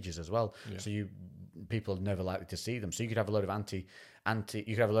back pages as well. Yeah. So people are never likely to see them. So you could have a load of you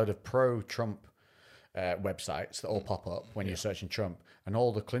could have a load of pro-Trump websites that all pop up when you're searching Trump, and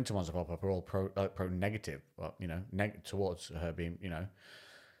all the Clinton ones that pop up are all pro negative. Well, towards her being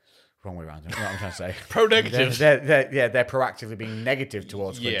wrong way around. You know what I'm trying to say? Pro-negative. They're proactively being negative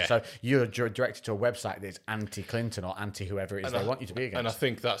towards Clinton. Yeah. So you're directed to a website that's anti-Clinton or anti-whoever it is they want you to be against. And I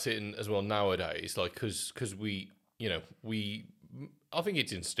think that's it as well nowadays, like, because we, I think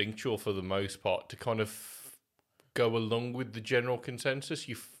it's instinctual for the most part to kind of go along with the general consensus.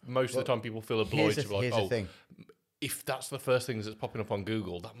 Most of the time people feel obliged to be like, the thing. If that's the first thing that's popping up on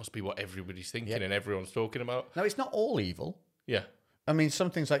Google, that must be what everybody's thinking and everyone's talking about. No, it's not all evil. Yeah. I mean, some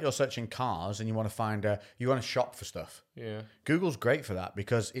things like you're searching cars and you want to find you want to shop for stuff. Yeah. Google's great for that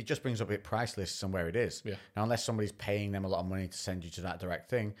because it just brings up a price lists and where it is. Yeah. Now, unless somebody's paying them a lot of money to send you to that direct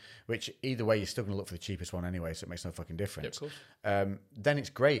thing, which either way, you're still going to look for the cheapest one anyway, so it makes no fucking difference. Yeah, of course. Then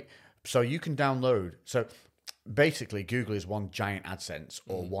it's great. So you can download. So basically, Google is one giant AdSense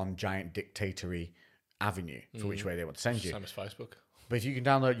or one giant dictatory avenue for which way they want to send you. Same as Facebook. But if you can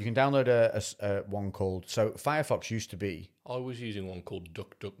download a one called. So Firefox used to be. I was using one called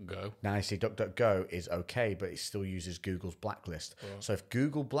DuckDuckGo. Now you see, DuckDuckGo is okay, but it still uses Google's blacklist. Right. So if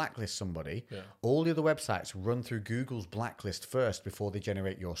Google blacklists somebody, all the other websites run through Google's blacklist first before they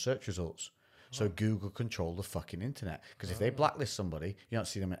generate your search results. So Google control the fucking internet. Because if they blacklist somebody, you don't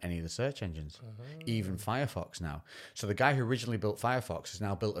see them in any of the search engines. Even Firefox now. So the guy who originally built Firefox has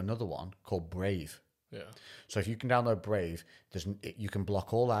now built another one called Brave. Yeah. So if you can download Brave, you can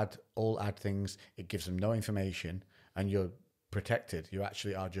block all ad things. It gives them no information, and you're protected. You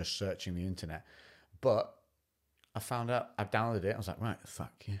actually are just searching the internet. But I found out, I downloaded it. I was like, right,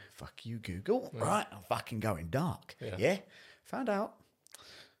 fuck you, Google. Yeah. Right, I'm fucking going dark. Yeah. Found out,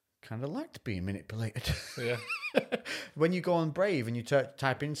 kind of liked being manipulated. Yeah. When you go on Brave and you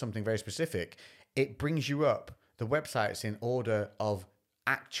type in something very specific, it brings you up the websites in order of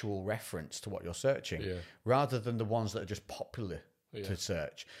actual reference to what you're searching, rather than the ones that are just popular to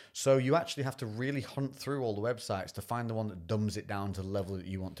search. So you actually have to really hunt through all the websites to find the one that dumbs it down to the level that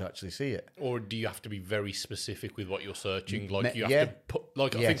you want to actually see it. Or do you have to be very specific with what you're searching? Like you have to put,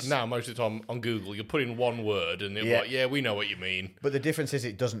 like, I think now most of the time on Google, you're putting one word and they're like, we know what you mean. But the difference is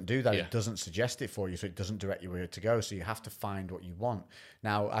it doesn't do that. It doesn't suggest it for you, so it doesn't direct you where to go. So you have to find what you want.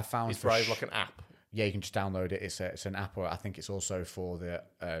 Now, I found... Is Brave like an app? Yeah, you can just download it. It's an app, or I think it's also for the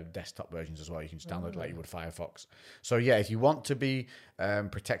desktop versions as well. You can just download it like you would Firefox. So yeah, if you want to be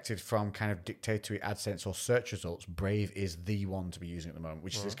protected from kind of dictatorial AdSense or search results, Brave is the one to be using at the moment,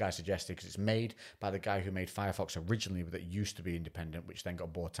 which this guy suggested because it's made by the guy who made Firefox originally, but that used to be independent, which then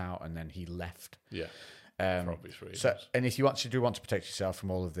got bought out and then he left. Yeah. For obvious reasons. So, and if you actually do want to protect yourself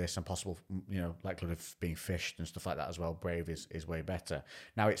from all of this and possible, likelihood of being phished and stuff like that as well, Brave is way better.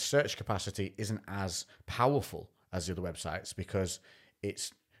 Now, its search capacity isn't as powerful as the other websites because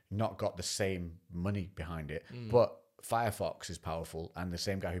it's not got the same money behind it. But Firefox is powerful, and the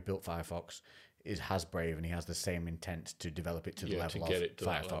same guy who built Firefox has Brave, and he has the same intent to develop it to the level of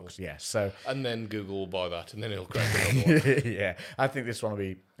Firefox. Yeah, so and then Google will buy that, and then he'll create another one. Yeah, I think this one will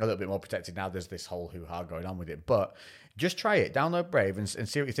be a little bit more protected now. There's this whole hoo-ha going on with it, but just try it. Download Brave and see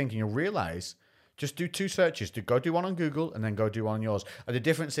what you're thinking. You'll realize Just do 2 searches. Go do one on Google and then go do one on yours. And the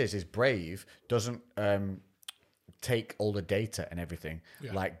difference is Brave doesn't take all the data and everything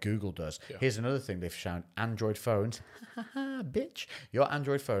like Google does. Yeah. Here's another thing they've shown. Android phones, bitch. Your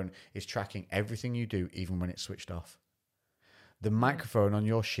Android phone is tracking everything you do even when it's switched off. The microphone on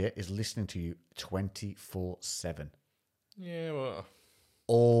your shit is listening to you 24/7. Yeah, well...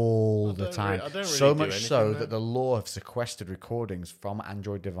 all the time. Really so much so that the law have sequestered recordings from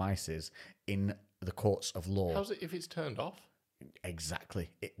Android devices in the courts of law. How's it if it's turned off? Exactly.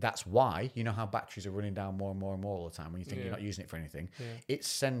 That's why, you know how batteries are running down more and more and more all the time when you think you're not using it for anything. Yeah. It's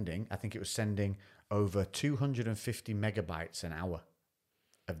sending, I think it was sending over 250 megabytes an hour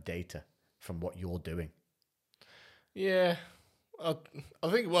of data from what you're doing. Yeah. I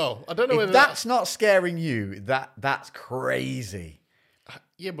think, well, I don't know whether that's not scaring you. That's crazy.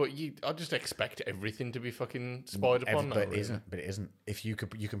 Yeah, but I just expect everything to be fucking spied upon now. But it isn't. If you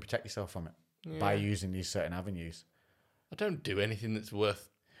can protect yourself from it by using these certain avenues. I don't do anything that's worth.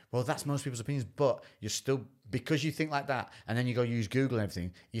 Well, that's most people's opinions, but you're still, because you think like that, and then you go use Google and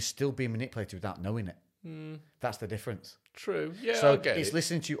everything, you're still being manipulated without knowing it. That's the difference. True. Yeah. So it's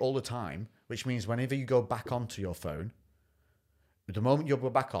listening to you all the time, which means whenever you go back onto your phone, the moment you go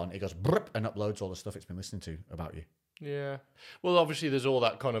back on, it goes brrp and uploads all the stuff it's been listening to about you. Yeah. Well, obviously, there's all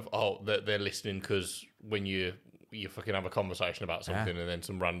that kind of they're listening because when you fucking have a conversation about something and then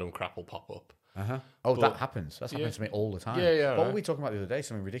some random crap will pop up. That happens. That's happened to me all the time. Yeah. What were we talking about the other day?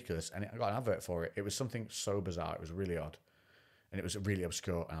 Something ridiculous, and I got an advert for it. It was something so bizarre. It was really odd, and it was really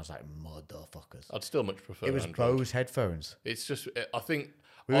obscure. And I was like, motherfuckers. I'd still much prefer. It was Android. Bose headphones. It's just, I think.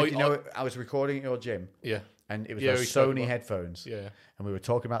 I was recording at your gym. Yeah. And it was those Sony headphones. Yeah. And we were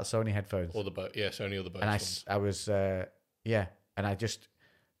talking about Sony headphones. Or the Sony or the Bose. And I was, and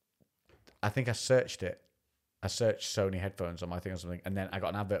I think I searched it. I searched Sony headphones on my thing or something, and then I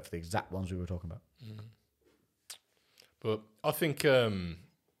got an advert for the exact ones we were talking about. But I think it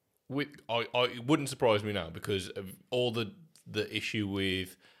wouldn't surprise me now because of all the issue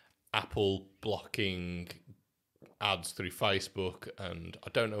with Apple blocking ads through Facebook, and I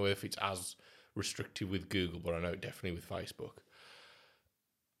don't know if it's as restrictive with Google, but I know definitely with Facebook.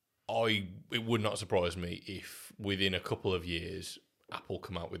 It would not surprise me if within a couple of years Apple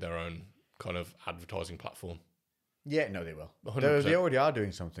come out with their own kind of advertising platform. Yeah, no, they will. They already are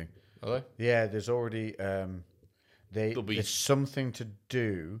doing something. Are they? Yeah, there's already there's something to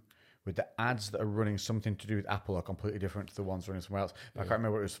do with the ads that are running. Something to do with Apple are completely different to the ones running somewhere else. I can't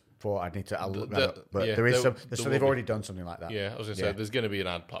remember what it was for. I'll look that up. But there is so they've already done something like that. Yeah, I was going to say there's going to be an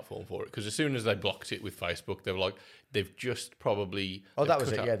ad platform for it because as soon as they blocked it with Facebook, they were like they've just probably that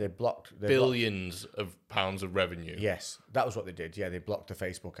was it. Yeah, they blocked billions of pounds of revenue. Yes, that was what they did. Yeah, they blocked the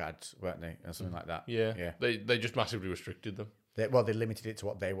Facebook ads, weren't they, or something like that. Yeah. They just massively restricted them. They limited it to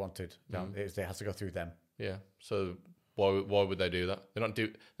what they wanted. They had to go through them. Yeah, so. Why would they do that? They're not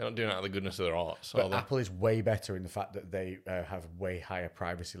doing it out of the goodness of their hearts. But Apple is way better in the fact that they have way higher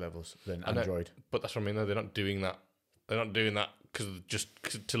privacy levels than Android. But that's what I mean. Though they're not doing that. They're not doing that just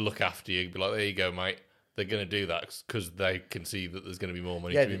to look after you. Be like, there you go, mate. They're going to do that because they can see that there's going to be more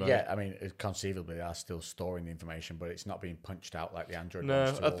money to be made. Yeah, I mean, conceivably, they are still storing the information, but it's not being punched out like the Android no,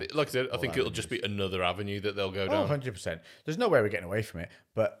 ones. Like I said, I think it'll just be another avenue that they'll go down. 100%. There's no way we're getting away from it,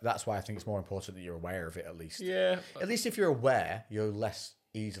 but that's why I think it's more important that you're aware of it at least. Yeah. At least if you're aware, you're less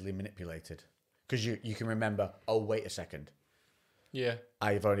easily manipulated because you can remember, oh, wait a second. Yeah.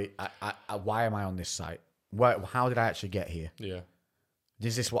 Why am I on this site? How did I actually get here? Yeah.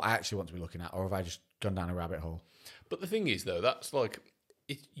 Is this what I actually want to be looking at, or have I just gone down a rabbit hole? But the thing is, though, that's like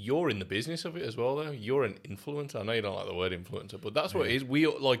you're in the business of it as well. Though you're an influencer. I know you don't like the word influencer, but that's what it is. We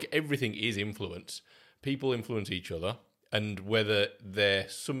like everything is influence. People influence each other, and whether they're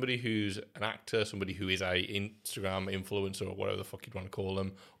somebody who's an actor, somebody who is a Instagram influencer, or whatever the fuck you'd want to call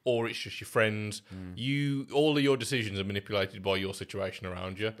them, or it's just your friends, all of your decisions are manipulated by your situation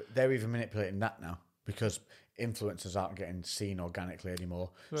around you. But they're even manipulating that now because influencers aren't getting seen organically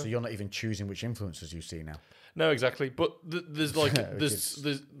anymore, so you're not even choosing which influencers you see now. No, exactly. But there's like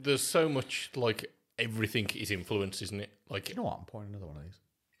there's so much like everything is influence, isn't it? Like, you know what? I'm pouring another one of these.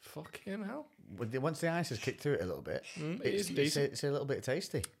 Fucking hell! Once the ice has kicked through it a little bit, it's a little bit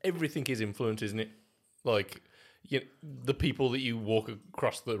tasty. Everything is influence, isn't it? Like, the people that you walk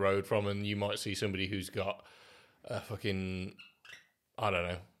across the road from, and you might see somebody who's got a fucking, I don't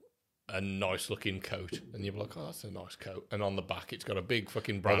know, a nice looking coat, and you're like, oh, that's a nice coat, and on the back it's got a big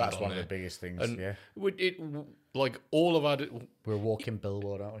fucking brand. That's on one there. of the biggest things. And yeah, like all of our, we're a walking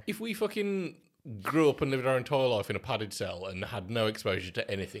billboard, aren't we? If we fucking grew up and lived our entire life in a padded cell and had no exposure to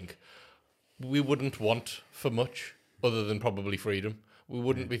anything, we wouldn't want for much. other than probably freedom. We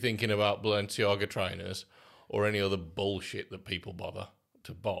wouldn't be thinking about Balenciaga trainers or any other bullshit that people bother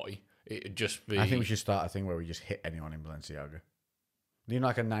to buy. It'd just be... I think we should start a thing where we just hit anyone in Balenciaga. You know,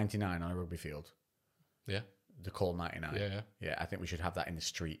 like a 99 on a rugby field? Yeah. The call 99. Yeah. Yeah, I think we should have that in the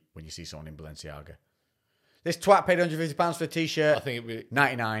street when you see someone in Balenciaga. This twat paid £150 for a t-shirt. I think it'd be...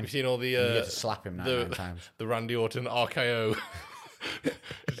 99. You've seen all the... you get to slap him 99 times. The Randy Orton RKO.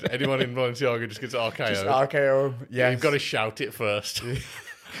 Anyone in Balenciaga just gets RKO. Just RKO. Yeah, you've got to shout it first.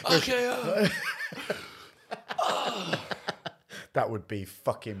 RKO. That would be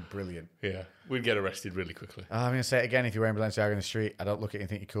fucking brilliant. Yeah, we'd get arrested really quickly. I'm gonna say it again. If you're wearing Balenciaga in the street, I don't look at you and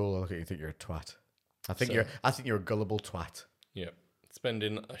think you're cool. I look at you and think you're a twat. I think you're a gullible twat. Yeah,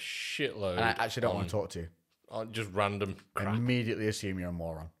 spending a shitload. And I actually don't want to talk to you. On just random crap. Immediately assume you're a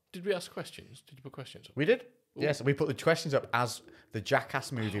moron. Did we ask questions? Did you put questions up? We did. Ooh. Yes, we put the questions up as the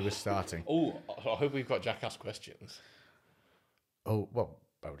Jackass movie was starting. Oh, I hope we've got Jackass questions. Oh well,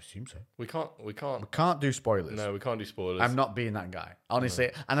 I would assume so. We can't do spoilers. No, we can't do spoilers. I'm not being that guy,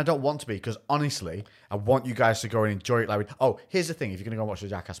 honestly, and I don't want to be because honestly, I want you guys to go and enjoy it. Like, here's the thing: if you're gonna go and watch the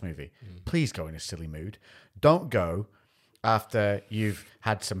Jackass movie, please go in a silly mood. Don't go after you've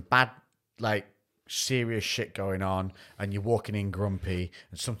had some bad, like, serious shit going on, and you're walking in grumpy,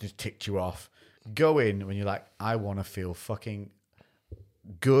 and something's ticked you off. Go in when you're like, I want to feel fucking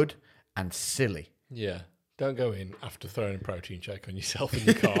good and silly. Yeah. Don't go in after throwing a protein shake on yourself in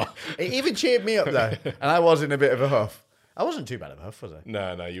your car. It even cheered me up though, and I was in a bit of a huff. I wasn't too bad of a huff, was I?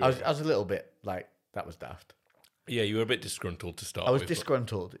 No, you were. I was a little bit like, that was daft. Yeah, you were a bit disgruntled to start with. I was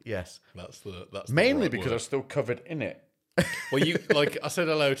disgruntled, yes. That's mainly right because word. I was still covered in it. Well, I said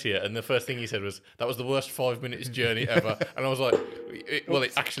hello to you, and the first thing you said was, that was the worst 5 minutes journey ever. And I was like,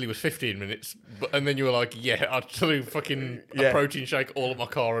 it actually was 15 minutes. And then you were like, yeah, I threw fucking a protein shake all at my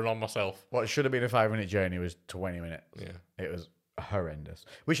car and on myself. What should have been a 5-minute journey was 20 minutes. Yeah. It was horrendous.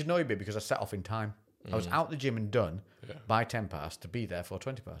 Which annoyed me because I set off in time. I was out the gym and done by 10 past to be there for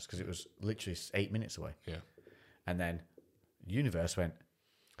 20 past because it was literally 8 minutes away. Yeah. And then the universe went,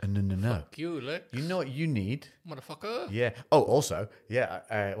 no. Fuck you, Lex. You know what you need? Motherfucker. Yeah. Oh, also,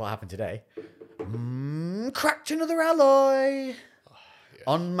 what happened today? Cracked another alloy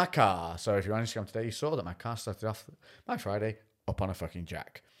on my car. So if you're on Instagram today, you saw that my car started off my Friday up on a fucking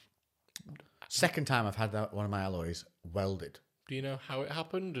jack. Second time I've had one of my alloys welded. Do you know how it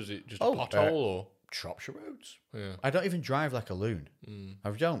happened? Is it just a pothole or Shropshire roads? Yeah. I don't even drive like a loon.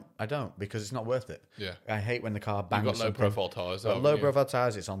 I don't because it's not worth it. Yeah. I hate when the car bangs. You've got low profile tyres. Low profile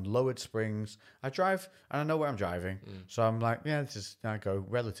tyres. It's on lowered springs. I drive and I know where I'm driving, so I'm like, this is I go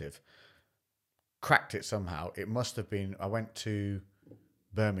relative. Cracked it somehow. It must have been. I went to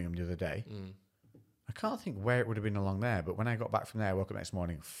Birmingham the other day. I can't think where it would have been along there, but when I got back from there, I woke up next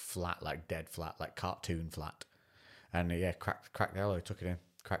morning flat, like dead flat, like cartoon flat, and cracked the alloy. Took it in,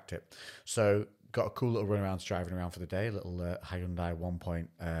 cracked it. So. Got a cool little run around driving around for the day, a little Hyundai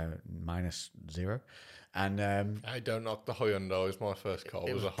 1.-0. And I don't knock the Hyundai. It was my first car.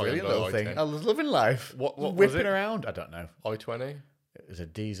 It was a brilliant Hyundai little i10. thing. I was living life. What was whipping it? around? I don't know. i20? It was a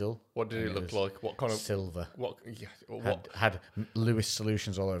diesel. What did it look like? What kind of silver? What? Yeah, what had Lewis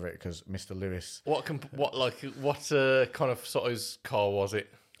Solutions all over it because Mr. Lewis. What kind of size car was it?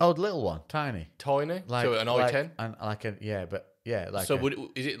 Oh, the little one, tiny, like so an i10, and like a So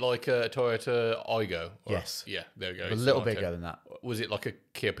is it like a Toyota Aygo? Yes. Yeah, there we go. A little bigger than that. Was it like a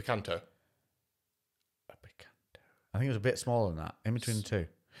Kia Picanto? A Picanto. I think it was a bit smaller than that, in between the two,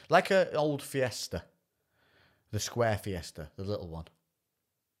 like an old Fiesta, the square Fiesta, the little one.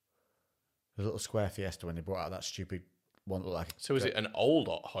 The little square Fiesta when they brought out that stupid one. Like so, is it an old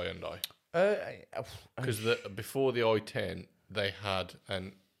Hyundai? Because before the i10, they had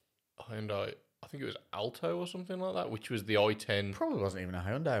an Hyundai. I think it was Alto or something like that, which was the i10. Probably wasn't even a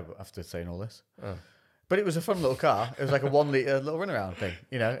Hyundai after saying all this. Oh. But it was a fun little car. It was like a 1 litre little runaround thing,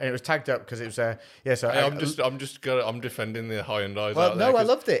 and it was tagged up because it was So I'm defending the Hyundais. Well, no, I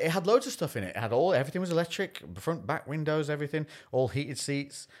loved it. It had loads of stuff in it. It had everything was electric, front, back windows, everything, all heated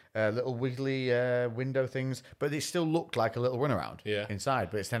seats, little wiggly window things. But it still looked like a little runaround inside.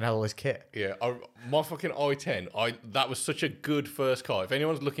 But it still had all this kit. Yeah, my fucking i10. That was such a good first car. If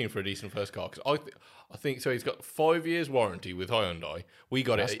anyone's looking for a decent first car, because I think so. He's got 5 years warranty with Hyundai. We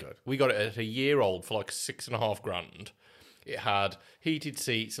got it at a year old for like $6,500. It had heated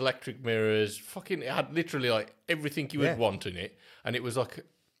seats, electric mirrors. It had literally like everything you would want in it. And it was like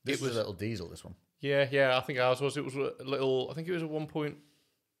This was a little diesel. This one. Yeah. I think ours was. It was a little. I think it was a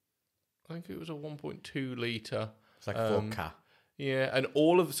 1.2 litre. It's like 4K. Yeah, and it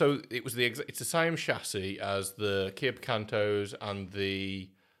was it's the same chassis as the Kia Picantos and the.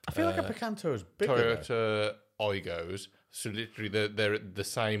 I feel like a Picanto is bigger. Toyota Igos. So literally, they're the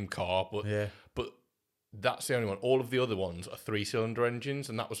same car, but Yeah. that's the only one. All of the other ones are 3-cylinder engines,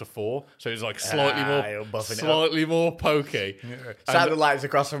 and that was a 4. So it's like slightly more pokey. Yeah. Sounded like it's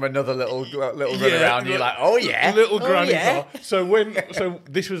across from another little run around. You're like, oh yeah, little granny car. So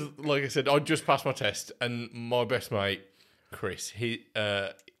this was, like I said, I just passed my test, and my best mate Chris,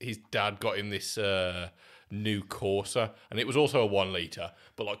 his dad got him this new Corsa, and it was also a 1 litre.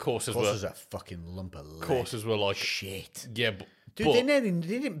 But like Corsas were a fucking lump of lead. Corsas were like shit. Yeah,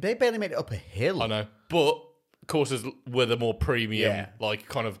 Dude, they barely made it up a hill. I know, but Corsas were the more premium, like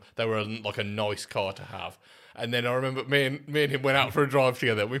kind of, they were like a nice car to have. And then I remember me and him went out for a drive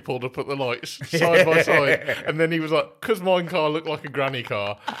together. We pulled up at the lights side by side, and then he was like, "Because my car looked like a granny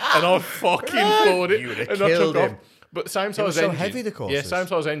car," and I fucking floored it. You would have and killed him. off. But same size so engine. heavy, the Corsas. Yeah, same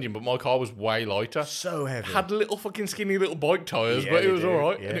size engine, but my car was way lighter. So heavy. Had little fucking skinny little bike tyres, Yeah, but it they was do, all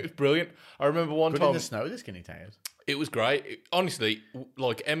right, yeah. and it was brilliant. I remember one Good time in the snow, the skinny tires. it was great. Honestly,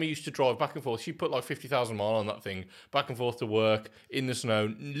 like Emma used to drive back and forth. She put like 50,000 miles on that thing, back and forth to work in the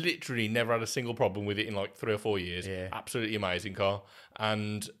snow. Literally never had a single problem with it in like 3 or 4 years. Yeah. Absolutely amazing car.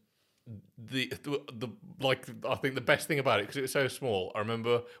 And the like, I think the best thing about it, because it was so small, I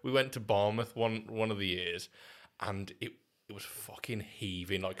remember we went to Barmouth one of the years, and it was fucking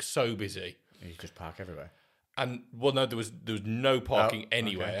heaving, like so busy. You just park everywhere. And well, no, there was no parking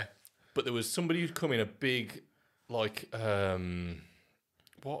anywhere, okay. but there was somebody who'd come in a big, like,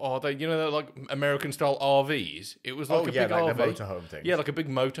 what are they? You know, they're like American style RVs. It was like a big like RV. the motorhome thing. Yeah, like a big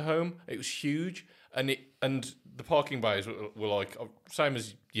motorhome. It was huge, and the parking bays were like same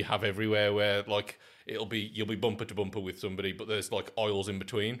as you have everywhere, where like you'll be bumper to bumper with somebody, but there's like aisles in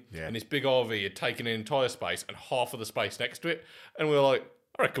between. Yeah. And this big RV had taken an entire space and half of the space next to it, and we were like,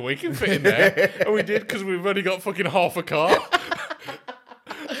 I reckon we can fit in there. And we did, because we've only got fucking half a car.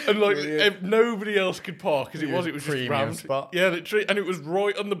 And like nobody else could park, because it was just premium rammed. spot. Yeah, literally, and it was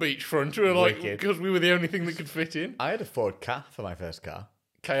right on the beachfront. We were like, Wicked. because we were the only thing that could fit in. I had a Ford Ka for my first car.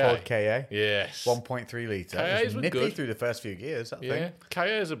 KA. Ford KA. Yes. 1.3 litre. KAs It was were nippy good. through the first few gears, that Yeah, thing. KA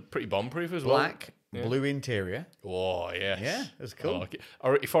is a pretty bomb-proof as Black, well. blue interior. Oh, yes. Yeah, it was I cool. like it.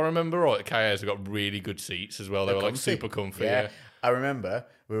 If I remember right, KA's have got really good seats as well. They were like Comfy. super comfy. Yeah. Yeah. I remember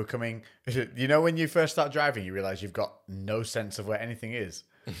we were coming. You know, when you first start driving, you realise you've got no sense of where anything is.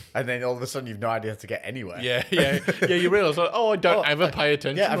 And then all of a sudden, you've no idea how to get anywhere. Yeah. You realise, like, I don't ever pay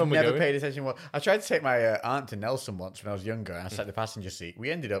attention Yeah, I've when we're never going. paid attention. Well, I tried to take my aunt to Nelson once when I was younger, and I sat in the passenger seat.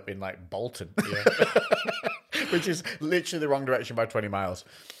 We ended up in like Bolton, which is literally the wrong direction by 20 miles.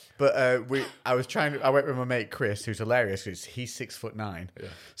 But I went with my mate Chris, who's hilarious because he's 6'9". Yeah.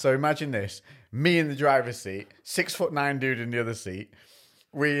 So imagine this: me in the driver's seat, 6'9" dude in the other seat.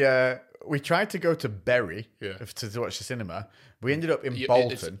 We tried to go to Bury to watch the cinema. We ended up in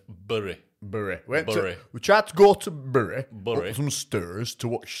Bolton. Bury. Bury. Bury. We tried to go to Bury, Bury. up some stairs to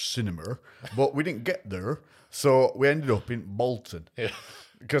watch cinema, but we didn't get there, so we ended up in Bolton. Yeah.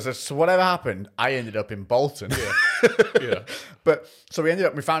 Because whatever happened, I ended up in Bolton. Yeah. But so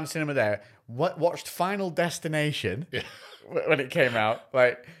we found a cinema there. Watched Final Destination when it came out.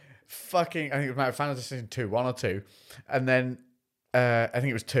 Like fucking, I think it was Final Destination 2, 1 or 2, and then I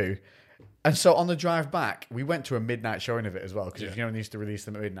think it was 2. And so on the drive back, we went to a midnight showing of it as well, because you know they used to release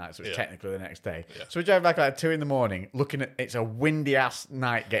them at midnight, so it's technically the next day. Yeah. So we drive back like 2 a.m, looking at it's a windy ass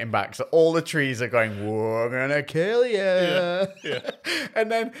night getting back, so all the trees are going, "We're gonna kill you." Yeah.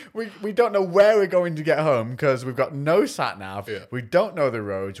 And then we don't know where we're going to get home because we've got no sat nav. Yeah. We don't know the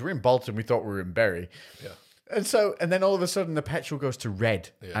roads. We're in Bolton. We thought we were in Bury. Yeah. And then all of a sudden the petrol goes to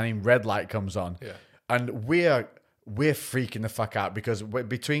red, and then red light comes on. Yeah. And we're freaking the fuck out because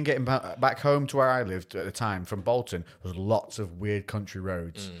between getting back home to where I lived at the time from Bolton was lots of weird country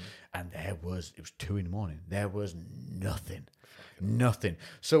roads, and it was 2 a.m. There was nothing.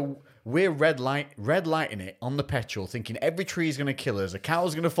 So we're red lighting it on the petrol, thinking every tree is going to kill us, a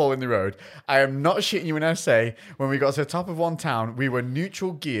cow's going to fall in the road. I am not shitting you when I say when we got to the top of one town, we were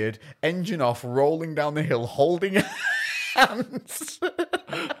neutral geared, engine off, rolling down the hill, holding hands.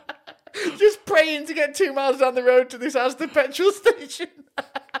 Just praying to get 2 miles down the road to this Asda petrol station.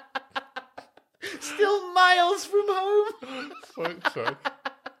 Still miles from home. Sorry.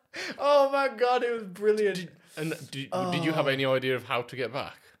 Oh my God, it was brilliant. Did you have any idea of how to get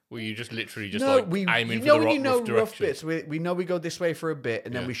back? Were you just literally aiming for the rough direction? Bits. We know we go this way for a bit,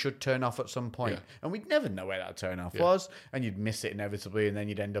 and then we should turn off at some point. Yeah. And we'd never know where that turn off was, and you'd miss it inevitably, and then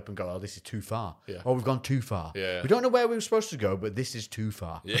you'd end up and go, "Oh, this is too far. Yeah. Oh, we've gone too far. Yeah. We don't know where we were supposed to go, but this is too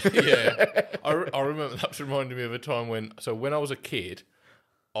far." Yeah. I remember that's reminded me of a time when I was a kid,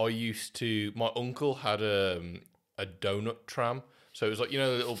 my uncle had a donut tram. So it was like, you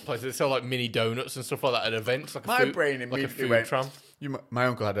know, the little places they sell like mini donuts and stuff like that at events. Like My brain like a immediately food went, tram. My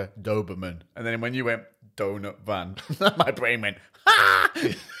uncle had a Doberman. And then when you went donut van, my brain went, ha!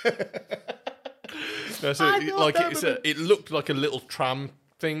 No, so it looked like a little tram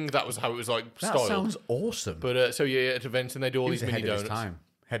thing. That was how it was like That styled. sounds awesome. But so yeah, at events and they do all these mini donuts.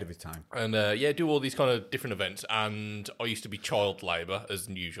 Head of his time. And do all these kind of different events. And I used to be child labour as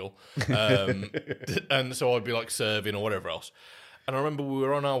usual, and so I'd be like serving or whatever else. And I remember we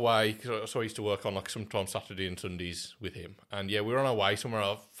were on our way, so I used to work on like sometimes Saturday and Sundays with him. And we were on our way somewhere.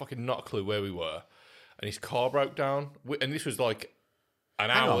 I've fucking not a clue where we were. And his car broke down. And this was like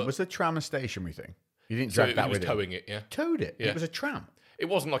an hour. On, was the tram a stationary thing? You didn't drag that with him? He was towing it, yeah. Towed it? Yeah. It was a tram? It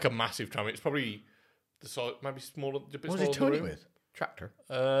wasn't like a massive tram. It's probably the size, maybe smaller. A bit What was smaller he towing than it the room. with? Tractor?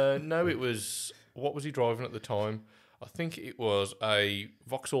 No, it was... What was he driving at the time? I think it was a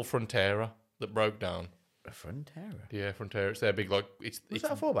Vauxhall Frontera that broke down. A Frontera? Yeah, Frontera. It's their big, like... Was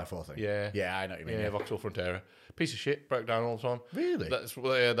that a 4x4 thing? Yeah. Yeah, I know what you mean. Yeah, Vauxhall Frontera. Piece of shit, broke down all the time. Really? That's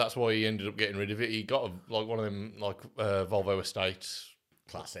why he ended up getting rid of it. He got one of them, Volvo Estates.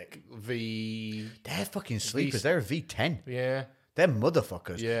 Classic. They're fucking sleepers. They're a V10. Yeah. They're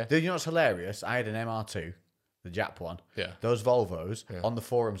motherfuckers. Yeah. You know what's hilarious? I had an MR2, the Jap one. Yeah. Those Volvos, on the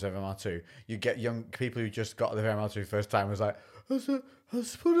forums of MR2, you get young people who just got their MR2 first time was like, I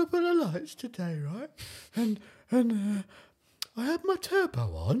was put up on the lights today, right? And I had my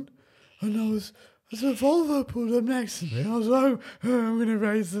turbo on, and as the Volvo pulled up next to me, I was like, I'm going to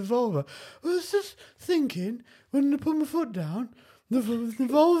raise the Volvo. I was just thinking, when I put my foot down, the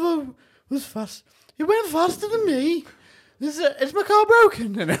Volvo was fast. It went faster than me. Is my car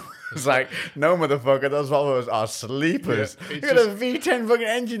broken? And it was like, no, motherfucker, those Volvos are sleepers. Yeah, you got a V10 fucking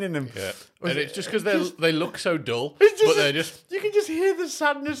engine in them. Yeah. And it's just because they look so dull, they're just... You can just hear the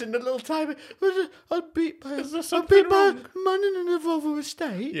sadness in the little time. I'd beat by a man in a Volvo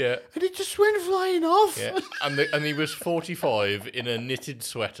estate. Yeah. And it just went flying off. Yeah. And he was 45 in a knitted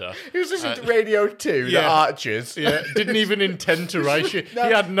sweater. He was listening to Radio 2, the Archers. Yeah, didn't even intend to race you. No.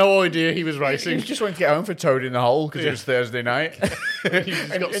 He had no idea he was racing. He just wanted to get home for Toad in the Hole because it was Thursday night. He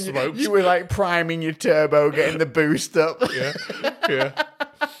just got smoked. You were like priming your turbo, getting the boost up. Yeah.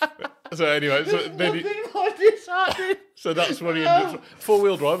 So anyway, so that's what he ended up...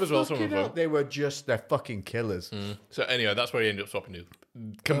 Four-wheel drive as well, some of them. They're fucking killers. So anyway, that's where he ended up swapping to.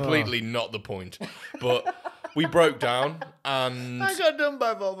 Completely not the point. But we broke down and... I got done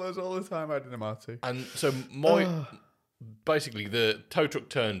by Volvos all the time. I had an MR2. And so basically the tow truck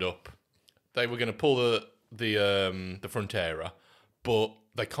turned up. They were going to pull the Frontera, but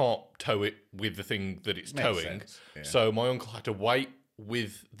they can't tow it with the thing that it's towing. Yeah. So my uncle had to wait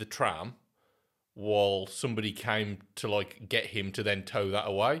with the tram while somebody came to get him to then tow that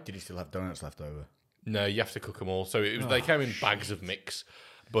away. Did he still have donuts left over? No, you have to cook them all. So they came in bags of mix.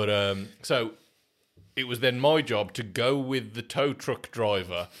 But so it was then my job to go with the tow truck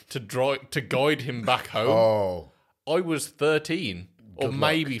driver to guide him back home. Oh, I was 13 or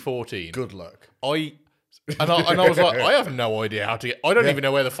maybe 14. Good luck. And I was like, I have no idea how to get... I don't even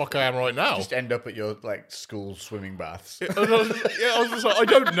know where the fuck I am right now. Just end up at your school swimming baths. I was just like, I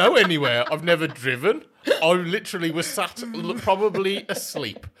don't know anywhere. I've never driven. I literally was sat probably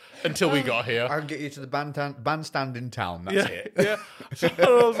asleep until we got here. I can get you to the bandstand in town. That's it. Yeah.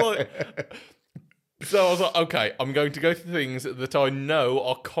 So I was like, okay, I'm going to go to things that I know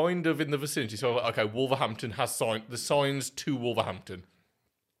are kind of in the vicinity. So I was like, okay, Wolverhampton has the signs to Wolverhampton.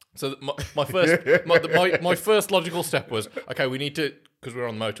 So my first logical step was, okay, we need to, because we're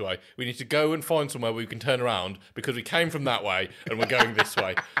on the motorway, we need to go and find somewhere where we can turn around because we came from that way and we're going this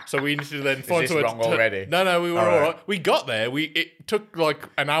way. So we need to then find somewhere. Is this wrong already? No, we were all right. We got there. It took like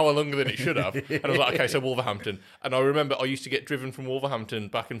an hour longer than it should have. And I was like, okay, so Wolverhampton. And I remember I used to get driven from Wolverhampton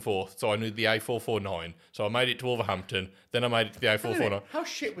back and forth, so I knew the A449. So I made it to Wolverhampton, then I made it to the A449. How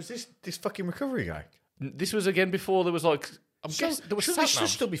shit was this fucking recovery guy? This was again before there was like... there was they should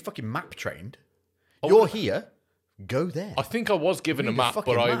still be fucking map trained. You're here, go there. I think I was given a map, but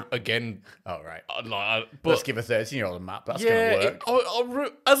map. Oh right. Let's give a 13-year-old a map. That's gonna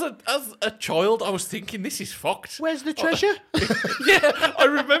work. As a child, I was thinking this is fucked. Where's the treasure? Yeah, I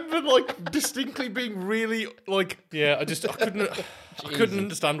remember distinctly being really I couldn't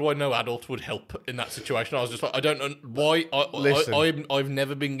understand why no adult would help in that situation. I was just like, I don't know why. I've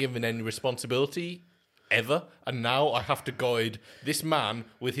never been given any responsibility ever, and now I have to guide this man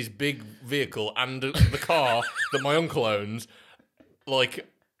with his big vehicle and the car that my uncle owns,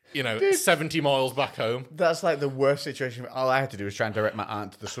 70 miles back home. That's like the worst situation. All I had to do was try and direct my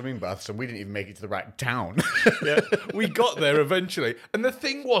aunt to the swimming baths, and we didn't even make it to the right town. Yeah, we got there eventually, and the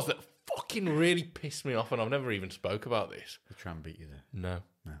thing was that fucking really pissed me off, and I've never even spoke about this. They try and beat you there. No.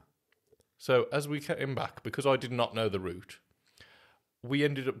 No. So as we came back, because I did not know the route, we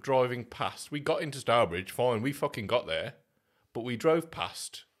ended up driving past. We got into Stourbridge, fine. We fucking got there, but we drove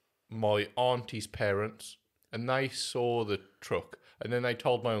past my auntie's parents, and they saw the truck, and then they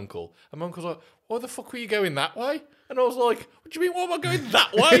told my uncle, and my uncle's like, "Why the fuck were you going that way?" And I was like, "What do you mean? Why am I going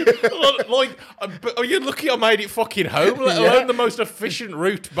that way?" Like, are you lucky I made it fucking home? Let alone the most efficient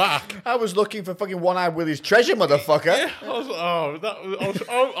route back. I was looking for fucking One-Eyed Willie's treasure, motherfucker. Yeah, I was like,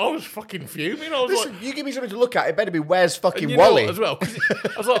 I was fucking fuming. I was Listen, like, you give me something to look at. It better be Where's fucking you know Wally what, as well. 'Cause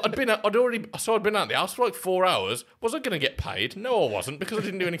I was like, I'd been out the house for like 4 hours. Was I going to get paid? No, I wasn't, because I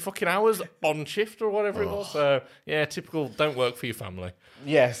didn't do any fucking hours on shift or whatever it was. So yeah, typical. Don't work for your family.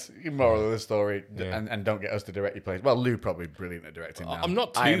 Yes, moral of the story, and don't get us to direct your place. Well, Lou probably brilliant at directing now. I'm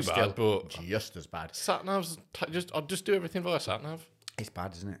not I am too bad, but just as bad. sat-navs, I'll just do everything via sat-nav. It's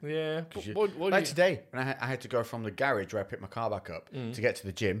bad, isn't it? Yeah. Like today, when I had to go from the garage where I picked my car back up to get to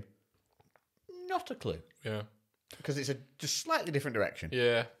the gym, not a clue. Yeah. Because it's a just slightly different direction.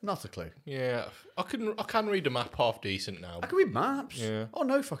 Yeah. Not a clue. Yeah. I can read a map half decent now. I can read maps. Yeah. Oh,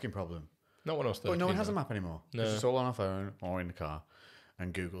 no fucking problem. Not when I was 13. But no one has a map anymore. No. It's just all on our phone or in the car.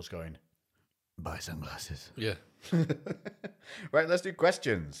 And Google's going, buy sunglasses. Yeah. Right, let's do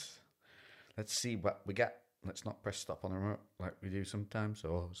questions. Let's see what we get. Let's not press stop on the remote like we do sometimes.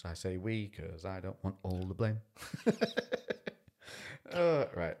 Or as I say we, because I don't want all the blame.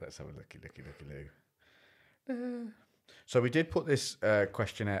 Right, let's have a looky loo. So we did put this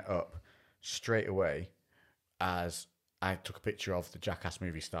questionnaire up straight away as I took a picture of the Jackass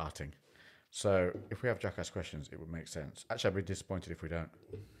movie starting. So if we have Jackass questions, it would make sense. Actually, I'd be disappointed if we don't.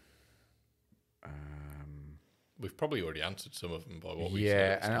 We've probably already answered some of them by what we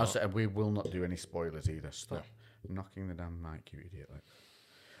said. Yeah, and also we will not do any spoilers either. Stop knocking the damn mic, you idiot! Like.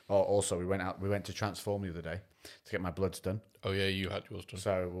 Oh, also we went to Transform the other day to get my bloods done. Oh yeah, you had yours done.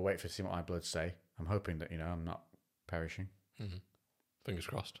 So we'll wait for to see what my bloods say. I'm hoping that I'm not perishing. Mm-hmm. Fingers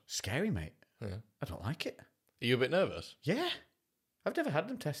crossed. Scary, mate. Yeah. I don't like it. Are you a bit nervous? Yeah, I've never had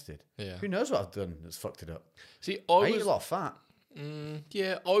them tested. Yeah. Who knows what I've done that's fucked it up? See, I eat a lot of fat.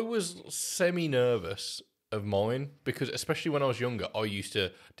 Yeah, I was semi-nervous of mine because, especially when I was younger, I used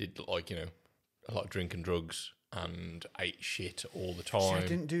to did a lot of drink and drugs and ate shit all the time. See, I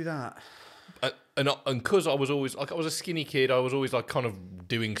didn't do that. And because I was always I was a skinny kid, I was always kind of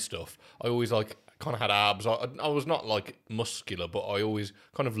doing stuff. I always kind of had abs. I was not muscular, but I always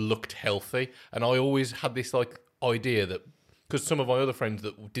kind of looked healthy, and I always had this idea that. Because some of my other friends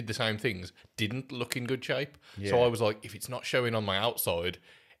that did the same things didn't look in good shape. Yeah. So I was like, if it's not showing on my outside,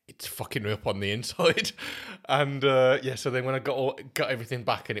 it's fucking me up on the inside. And so then when I got everything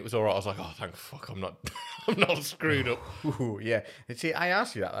back and it was all right, I was like, oh, thank fuck, I'm not screwed up. Ooh, yeah. See, I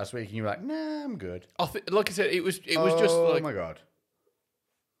asked you that last week and you were like, nah, I'm good. Like I said, it was just like... Oh my God.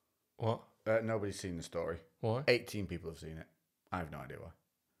 What? Nobody's seen the story. Why? 18 people have seen it. I have no idea why.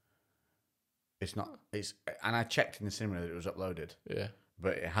 It's not. And I checked in the cinema that it was uploaded. Yeah.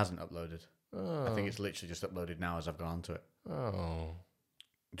 But it hasn't uploaded. Oh. I think it's literally just uploaded now as I've gone onto it. Oh.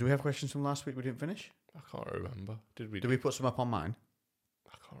 Do we have questions from last week we didn't finish? I can't remember. Did we? Did we put some up on mine?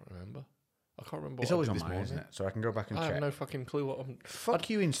 I can't remember. What it's always on mine, isn't it? So I can go back and check. I have no fucking clue what I'm... Fuck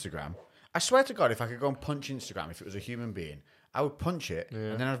you, Instagram. I swear to God, if I could go and punch Instagram, if it was a human being, I would punch it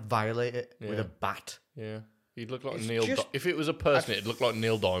and then I'd violate it with a bat. Yeah. You'd look like Neil... If it was a person, it'd look like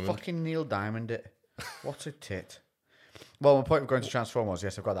Neil Diamond. Fucking Neil Diamond it. What a tit. Well, my point of going to Transform was,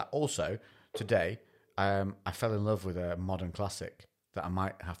 yes, I've got that. Also, today, I fell in love with a modern classic that I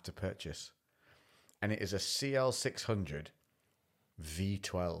might have to purchase. And it is a CL600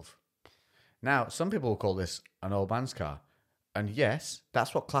 V12. Now, some people will call this an old man's car. And yes,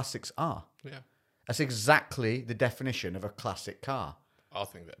 that's what classics are. Yeah. That's exactly the definition of a classic car. I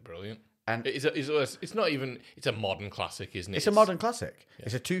think they're brilliant. And it's not even... It's a modern classic, isn't it? It's a modern classic. Yeah.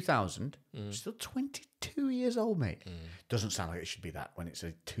 It's a 2000. Still 22 years old, mate. Doesn't sound like it should be that when it's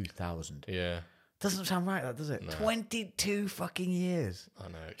a 2000. Yeah. Doesn't sound right, that does it? No. 22 fucking years. I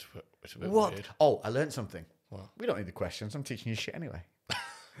know, it's a bit weird. Oh, I learned something. What? We don't need the questions. I'm teaching you shit anyway.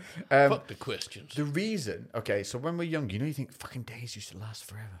 Fuck the questions. The reason... Okay, so when we're young, you think fucking days used to last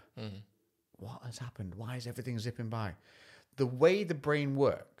forever. What has happened? Why is everything zipping by? The way the brain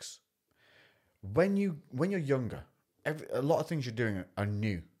works... When you're younger, a lot of things you're doing are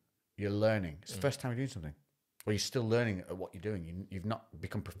new. You're learning. It's the first time you're doing something. Or you're still learning at what you're doing. You've not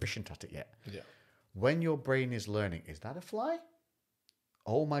become proficient at it yet. Yeah. When your brain is learning, is that a fly?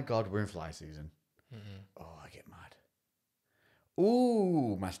 Oh my God, we're in fly season. Oh, I get mad.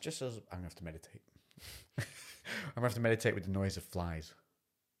 Ooh, Master says I'm going to have to meditate. I'm going to have to meditate with the noise of flies.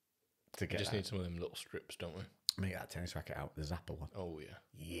 to get. We just need some of them little strips, don't we? Make that tennis racket out, the Zappa one. Oh yeah.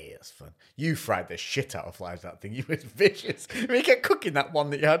 Yeah, that's fun. You fried the shit out of flies, that thing. You was vicious. I mean, you kept cooking that one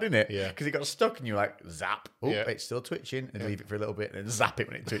that you had in it. Yeah. Because it got stuck and you were like, zap. Oh, Yeah. it's still twitching. And leave it for a little bit and then zap it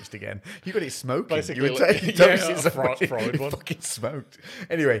when it twitched again. You got it smoking. Basically, you were like- taking yeah, toasts a fried one. fucking smoked.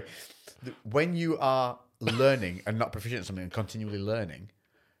 Anyway, when you are learning and not proficient at something and continually learning,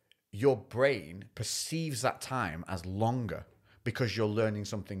 your brain perceives that time as longer because you're learning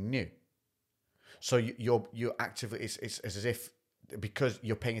something new. So you're actively it's as if because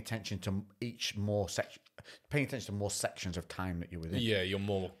you're paying attention to paying attention to more sections of time that you're within. Yeah, you're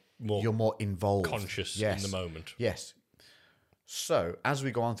more involved, conscious in the moment. Yes. So as we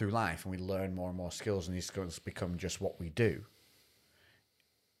go on through life and we learn more and more skills, and these skills become just what we do,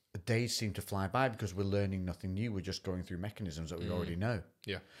 the days seem to fly by because we're learning nothing new. We're just going through mechanisms that we already know.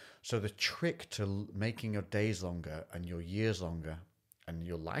 Yeah. So the trick to making your days longer and your years longer and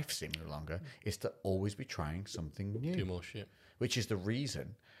your life seemingly longer is to always be trying something new. Do more shit. Which is the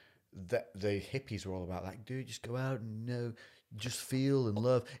reason that the hippies were all about, like, dude, just go out and just feel and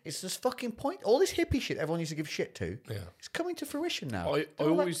love. It's this fucking point. All this hippie shit everyone used to give shit to, it's coming to fruition now. I They're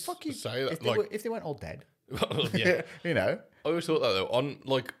all always fuck you. say that, If they weren't all dead, Yeah. you know. I always thought that though. On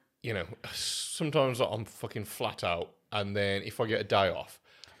like, sometimes I'm fucking flat out, and then if I get a day off,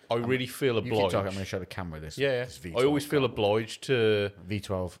 I really feel You keep obliged. talking, I'm going to show the camera this. Yeah, This yeah. V12 I always feel obliged to.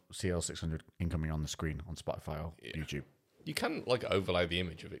 V12 CL600 incoming on the screen on Spotify or YouTube. You can like overlay the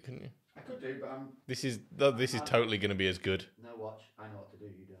image of it, couldn't you? I could do, but This is totally going to be as good. no watch. I know what to do.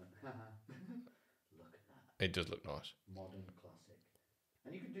 You don't. Look at that It does look nice. modern classic,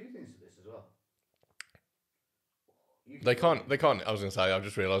 and you can do things to this as well. They can't. I was going to say. I've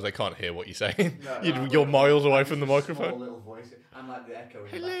just realised they can't hear what you're saying. No, You're miles away from the Small microphone. little voice. I'm like the echo.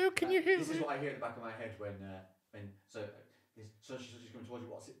 In the Hello, back. can you hear This me? is what I hear at the back of my head when she's coming towards you.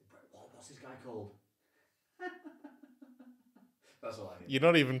 What's this guy called? That's all I hear. You're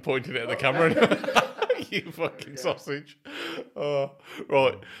not even pointing it at the camera. You fucking sausage.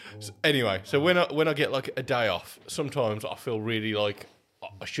 Right. So, anyway, so when I get like a day off, sometimes I feel really like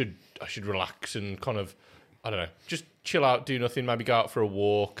I should relax and kind of, I don't know, just chill out, do nothing, maybe go out for a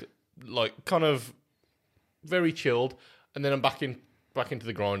walk, like kind of very chilled, and then I'm back into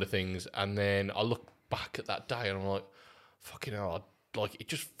the grind of things, and then I look back at that day and I'm like, fucking hell, like it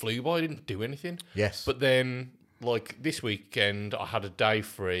just flew by. I didn't do anything. Yes. But then, like this weekend, I had a day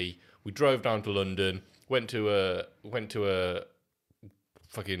free. We drove down to London, went to a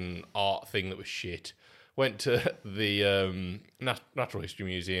fucking art thing that was shit. Went to the Natural History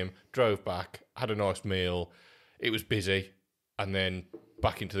Museum, drove back, had a nice meal. It was busy, and then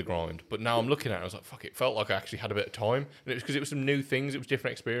back into the grind. But now I'm looking at it, I was like, fuck, it felt like I actually had a bit of time. And it was because it was some new things, it was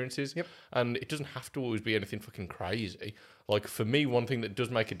different experiences. Yep. And it doesn't have to always be anything fucking crazy. Like, for me, one thing that does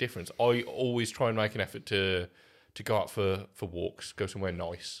make a difference, I always try and make an effort to go out for walks, go somewhere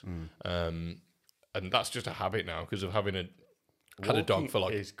nice. And that's just a habit now because of having had a dog for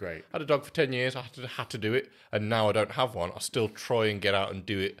like... is great. Had a dog for 10 years, I had to do it. And now I don't have one. I still try and get out and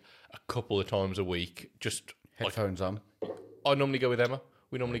do it a couple of times a week. Just Headphones on. I normally go with Emma.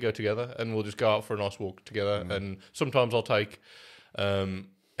 We normally go together and we'll just go out for a nice walk together. And sometimes I'll take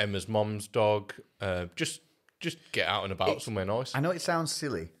Emma's mum's dog. Just get out and about somewhere nice. I know it sounds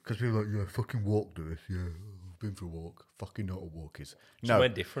silly because people are like, yeah, fucking walk, do it. Yeah, I've been for a walk. Fucking know what a walk is. No, Somewhere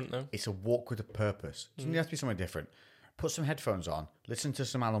different though. it's a walk with a purpose. It doesn't have to be somewhere different. Put some headphones on, listen to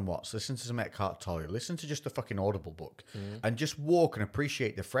some Alan Watts, listen to some Eckhart Tolle, listen to just a fucking Audible book, and just walk and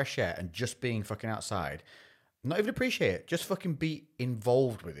appreciate the fresh air and just being fucking outside. Not even appreciate it, just fucking be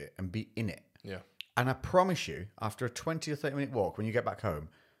involved with it and be in it. Yeah. And I promise you, after a 20 or 30 minute walk, when you get back home,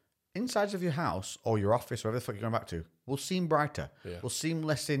 insides of your house or your office, wherever the fuck you're going back to, will seem brighter, will seem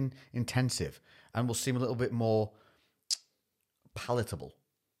less intensive, and will seem a little bit more palatable.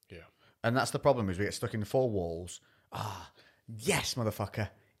 Yeah. And that's the problem, is we get stuck in the four walls. Yes, motherfucker.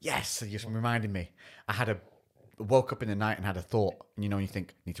 Yes, you just reminded me. I woke up in the night and had a thought. And you think,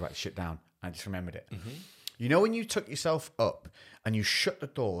 I need to write this shit down. I just remembered it. Mm-hmm. You know when you took yourself up and you shut the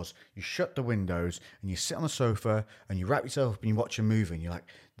doors, you shut the windows, and you sit on the sofa and you wrap yourself up and you watch a movie and you're like,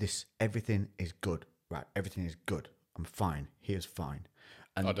 everything is good. Right, everything is good. I'm fine. Here's fine.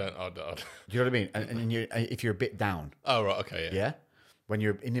 And I don't. do you know what I mean? And if you're a bit down. Oh, right, okay, Yeah? When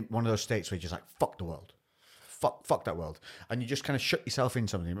you're in one of those states where you're just like, fuck the world. Fuck that world. And you just kind of shut yourself in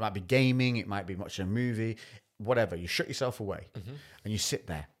something. It might be gaming, it might be watching a movie, whatever. You shut yourself away and you sit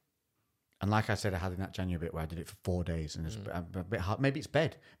there. And like I said, I had in that January bit where I did it for 4 days and it's a bit hard. Maybe it's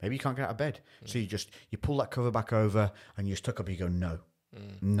bed. Maybe you can't get out of bed. So you pull that cover back over and you just tuck up and you go,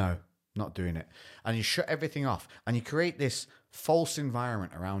 no, not doing it. And you shut everything off and you create this false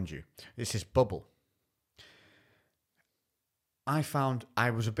environment around you. It's this bubble. I felt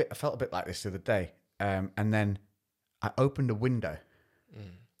a bit like this the other day. And then I opened a window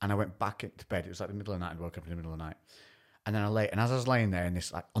and I went back into bed. It was like the middle of the night. I woke up in the middle of the night. And then and as I was laying there in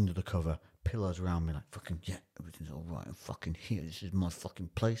this, like, under the cover, pillows around me, like, fucking, yeah, everything's all right. I'm fucking here. This is my fucking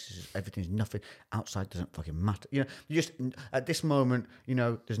place. Everything's nothing. Outside doesn't fucking matter. You just, at this moment,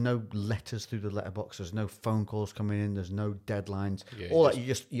 there's no letters through the letterbox. There's no phone calls coming in. There's no deadlines. Yeah, all that,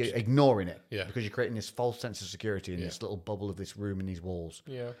 you're ignoring it. Yeah. Because you're creating this false sense of security in this little bubble of this room and these walls.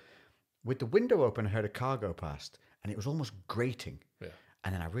 Yeah. With the window open, I heard a car go past, and it was almost grating. Yeah.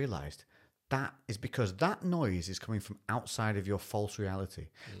 And then I realised that is because that noise is coming from outside of your false reality.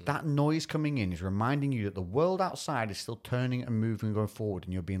 That noise coming in is reminding you that the world outside is still turning and moving and going forward,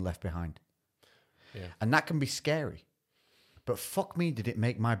 and you're being left behind. Yeah. And that can be scary. But fuck me, did it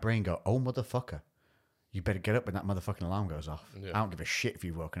make my brain go, oh, motherfucker. You better get up when that motherfucking alarm goes off. Yeah. I don't give a shit if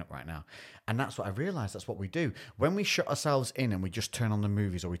you've woken up right now. And that's what I realised. That's what we do. When we shut ourselves in and we just turn on the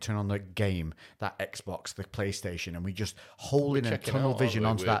movies or we turn on the game, that Xbox, the PlayStation, and we just hold in a tunnel vision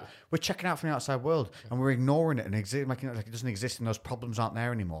onto that, we're checking out from the outside world and we're ignoring it and like it doesn't exist and those problems aren't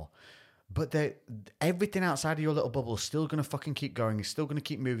there anymore. But everything outside of your little bubble is still going to fucking keep going. It's still going to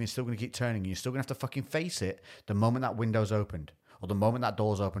keep moving. It's still going to keep turning. You're still going to have to fucking face it the moment that window's opened or the moment that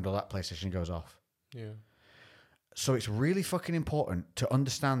door's opened or that PlayStation goes off. Yeah. So it's really fucking important to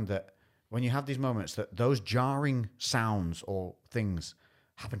understand that when you have these moments, that those jarring sounds or things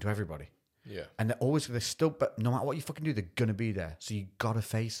happen to everybody. Yeah. And they're still, but no matter what you fucking do, they're going to be there. So you got to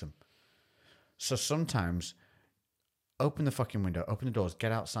face them. So sometimes open the fucking window, open the doors,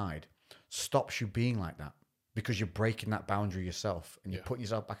 get outside, stops you being like that. Because you're breaking that boundary yourself and you're putting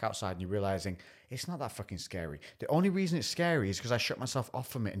yourself back outside and you're realizing it's not that fucking scary. The only reason it's scary is because I shut myself off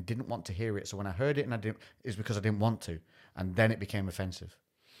from it and didn't want to hear it. So when I heard it is because I didn't want to. And then it became offensive.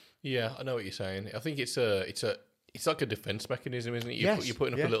 Yeah, I know what you're saying. I think it's like a defense mechanism, isn't it? You're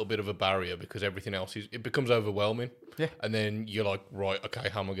putting up a little bit of a barrier because everything else it becomes overwhelming. Yeah. And then you're like, right, okay,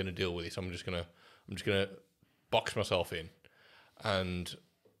 how am I going to deal with this? I'm just going to box myself in. And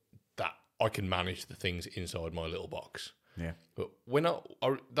I can manage the things inside my little box. Yeah. But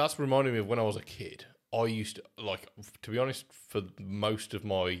that's reminding me of when I was a kid. I used to, to be honest, for most of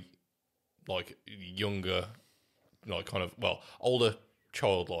my, younger, older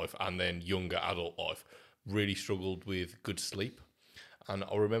child life and then younger adult life, really struggled with good sleep. And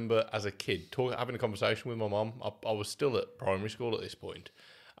I remember as a kid having a conversation with my mum. I was still at primary school at this point,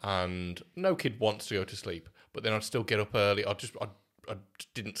 and no kid wants to go to sleep. But then I'd still get up early. I just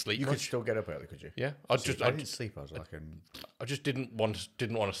didn't sleep. You could still get up early, could you? Yeah, I didn't sleep. I was like, I just didn't want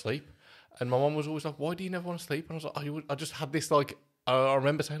to sleep. And my mum was always like, "Why do you never want to sleep?" And I was like, I just had this I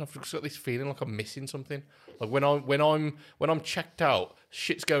remember saying I've just got this feeling like I'm missing something. Like when I'm checked out,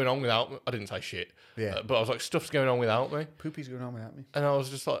 shit's going on without me. I didn't say shit. Yeah. But I was like, stuff's going on without me. Poopy's going on without me. And I was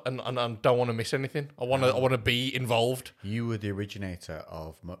just like, and I don't want to miss anything. I want to be involved. You were the originator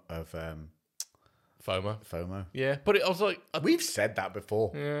of FOMO. Yeah, but I was like, we've said that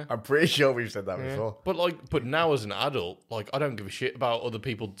before. Yeah. I'm pretty sure we've said that before. But now as an adult, I don't give a shit about other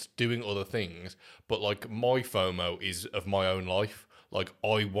people doing other things. But my FOMO is of my own life. I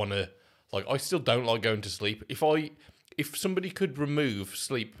still don't like going to sleep. If somebody could remove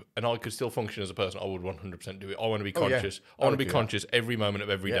sleep and I could still function as a person, I would 100% do it. I want to be conscious. I want to be conscious every moment of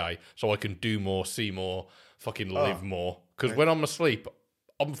every day, so I can do more, see more, fucking live more. Because when I'm asleep,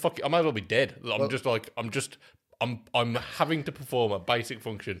 I might as well be dead. I'm having to perform a basic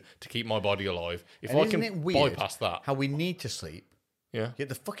function to keep my body alive. If I can bypass that, how we need to sleep. Yeah. Yet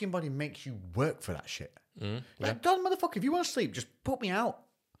the fucking body makes you work for that shit. Don't motherfucker. If you want to sleep, just put me out.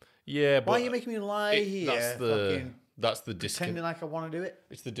 Yeah, but why are you making me lie here? That's the disconnect. Pretending like I want to do it.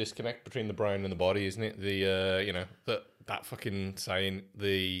 It's the disconnect between the brain and the body, isn't it? That fucking saying,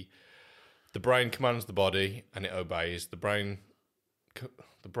 the brain commands the body and it obeys. The brain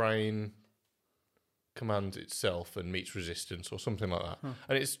commands itself and meets resistance, or something like that.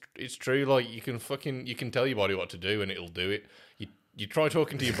 And it's true. You can tell your body what to do and it'll do it. You try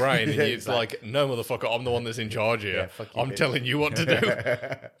talking to your brain and it's like, no, motherfucker, I'm the one that's in charge here. I'm telling you what to do.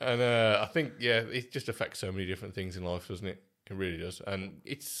 And I think, it just affects so many different things in life, doesn't it? It really does. And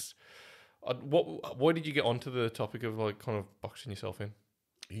it's why did you get onto the topic of kind of boxing yourself in?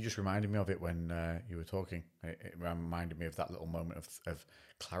 You just reminded me of it when you were talking. It reminded me of that little moment of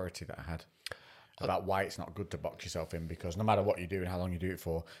clarity that I had about why it's not good to box yourself in, because no matter what you do and how long you do it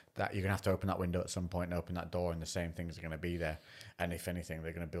for, that you're going to have to open that window at some point and open that door, and the same things are going to be there. And if anything,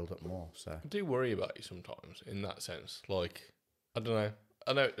 they're going to build up more. So I do worry about you sometimes in that sense. I don't know.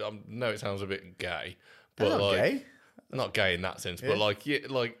 I know it sounds a bit gay, That's but not like gay. not gay in that sense, Yeah. but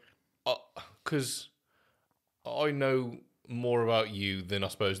like because I know more about you than I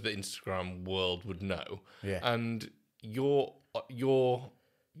suppose the Instagram world would know. Yeah. And you are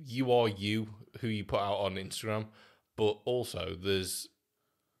you who you put out on Instagram, but also there's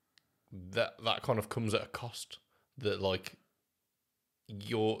that kind of comes at a cost. That like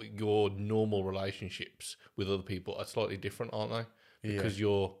your normal relationships with other people are slightly different, aren't they? Because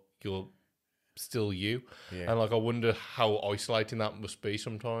you're still you. Yeah. And like I wonder how isolating that must be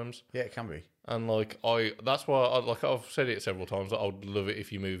sometimes. Yeah, it can be. And like that's why I've said it several times that I'd love it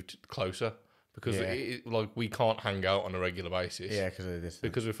if you moved closer because like we can't hang out on a regular basis. Yeah, because of this.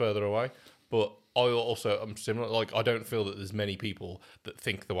 Because we're further away. But I'm similar. Like I don't feel that there's many people that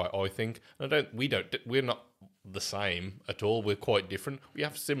think the way I think. And we're not the same at all. We're quite different. We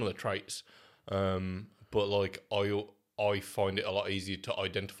have similar traits. But like I find it a lot easier to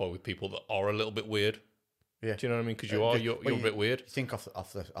identify with people that are a little bit weird. Yeah. Do you know what I mean? Because you're a bit weird. You think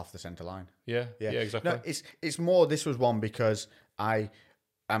off the center line. Yeah, exactly. No, it's more. This was one because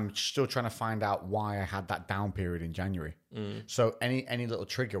I'm still trying to find out why I had that down period in January. So any little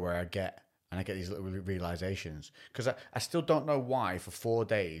trigger where I get these little realizations, because I still don't know why for 4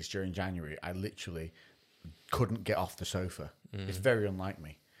 days during January I literally couldn't get off the sofa. It's very unlike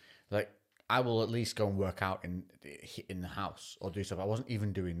me. Like I will at least go and work out in the house or do stuff. I wasn't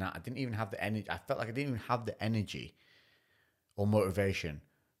even doing that. I didn't even have the energy. I felt like I didn't even have the energy or motivation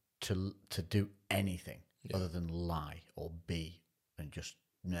to do anything other than lie or be and just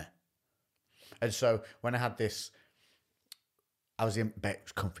meh. And so when I had this, I was in bed, it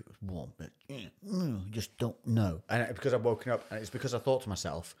was comfy, it was warm, but just don't know. And because I've woken up, and it's because I thought to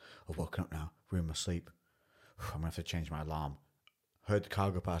myself, I've woken up now, ruined my sleep. I'm going to have to change my alarm. Heard the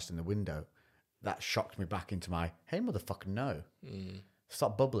car go past in the window. That shocked me back into my, hey, motherfucker, no.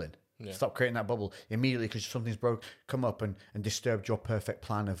 Stop bubbling. Yeah. Stop creating that bubble immediately because something's broke. Come up and disturbed your perfect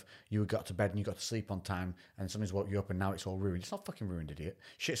plan of you got to bed and you got to sleep on time and something's woke you up and now it's all ruined. It's not fucking ruined, idiot.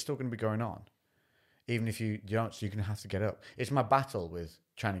 Shit's still going to be going on. Even if you don't, so you're going to have to get up. It's my battle with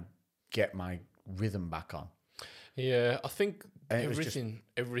trying to get my rhythm back on. Yeah, I think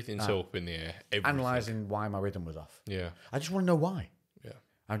everything's so up in the air. Analysing why my rhythm was off. Yeah. I just want to know why. Yeah.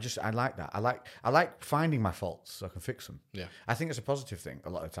 I like that. I like finding my faults so I can fix them. Yeah. I think it's a positive thing a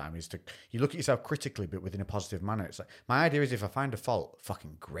lot of the time is you look at yourself critically but within a positive manner. It's like my idea is if I find a fault,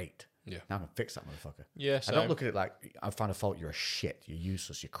 fucking great. Yeah. Now I can fix that motherfucker. Yeah. I don't look at it like I find a fault, you're a shit, you're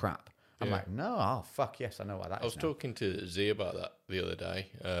useless, you're crap. I'm like, no, oh fuck yes, I know why that is. I was talking to Z about that the other day.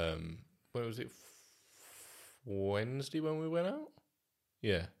 Where was it? Wednesday when we went out?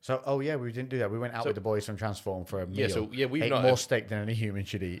 Yeah. So, we didn't do that. We went out with the boys from Transform for a meal. We've ate not more steak than any human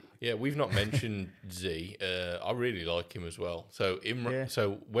should eat. Yeah, we've not mentioned Z. I really like him as well. So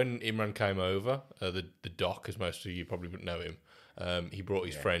So when Imran came over, the doc, as most of you probably wouldn't know him, he brought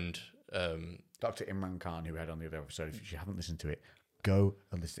his friend Dr. Imran Khan, who we had on the other episode. If you haven't listened to it, go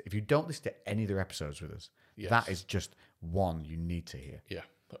and listen. If you don't listen to any of their episodes with us, that is just one you need to hear.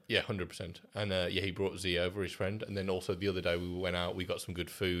 Yeah, 100%. And he brought Z over, his friend. And then also the other day we went out, we got some good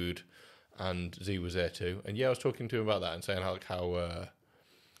food, and Z was there too. And I was talking to him about that and saying how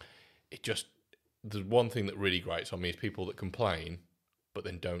it just, the one thing that really grates on me is people that complain, but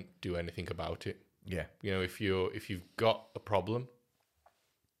then don't do anything about it. Yeah. You know, if you've got a problem,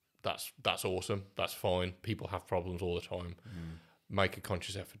 that's awesome. That's fine. People have problems all the time. Make a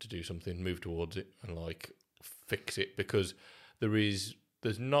conscious effort to do something, move towards it, and like fix it, because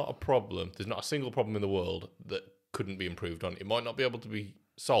there's not a problem. There's not a single problem in the world that couldn't be improved on. It might not be able to be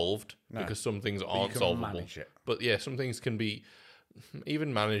solved because some things aren't solvable. But yeah, some things can be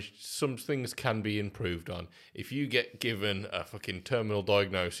even managed. Some things can be improved on. If you get given a fucking terminal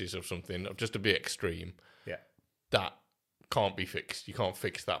diagnosis of something, just to be extreme, that can't be fixed. You can't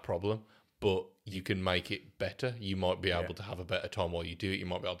fix that problem, but you can make it better. You might be able to have a better time while you do it. You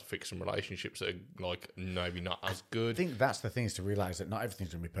might be able to fix some relationships that are like maybe not as good. I think that's the thing, is to realise that not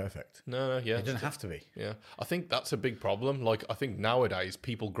everything's going to be perfect. No, yeah. It doesn't have to be. Yeah. I think that's a big problem. Like, I think nowadays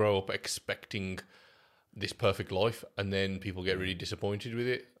people grow up expecting this perfect life and then people get really disappointed with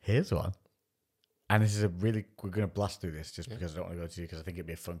it. Here's one. And this is we're going to blast through this just because I don't want to go to you, because I think it'd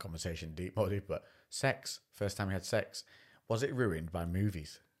be a fun conversation, more deep. But sex, first time you had sex, was it ruined by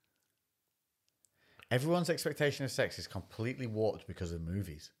movies? Everyone's expectation of sex is completely warped because of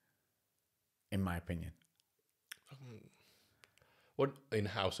movies, in my opinion. What in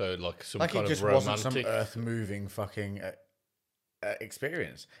household, like some like kind it just of romantic, wasn't some earth-moving fucking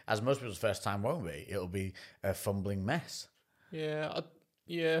experience, as most people's first time won't be. It'll be a fumbling mess. Yeah.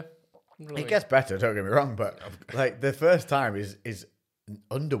 It gets better, don't get me wrong, but like the first time is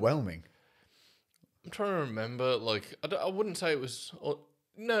Underwhelming. I'm trying to remember. Like, I wouldn't say it was.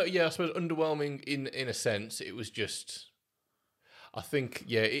 No, yeah, I suppose underwhelming in a sense. It was just. I think,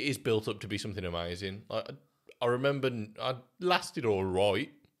 yeah, it is built up to be something amazing. I remember I lasted all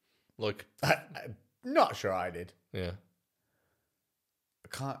right. Like, I'm not sure I did. Yeah.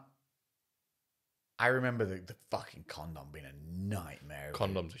 I remember the fucking condom being a nightmare.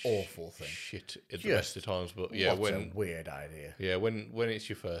 Condoms are awful thing. Shit at the best of times, but yeah, what a weird idea. Yeah, when it's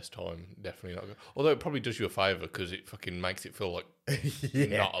your first time, definitely not. Although it probably does you a favour because it fucking makes it feel like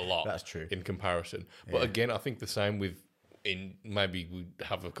not a lot. That's true in comparison. But again, I think the same with. Maybe we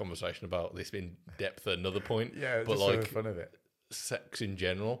have a conversation about this in depth at another point. Yeah, but just like fun of it. Sex in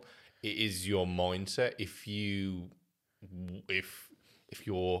general, it is your mindset. If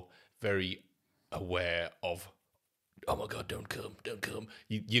you're very aware of, oh my god, don't come, you're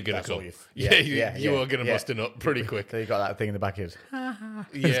gonna come. You are gonna bust a nut pretty quick. So you got that thing in the back of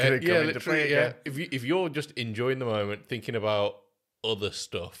literally. Yeah. If you're just enjoying the moment, thinking about other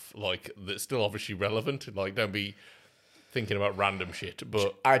stuff like that's still obviously relevant, like don't be thinking about random shit.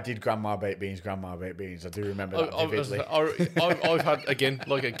 But I did grandma baked beans. I do remember that vividly. I've had again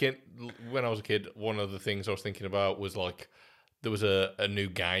when I was a kid. One of the things I was thinking about was like there was a new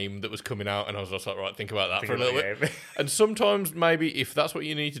game that was coming out, and I was just like, right, think about that for a little bit. And sometimes maybe if that's what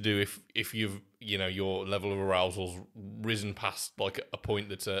you need to do, if you've your level of arousal's risen past like a point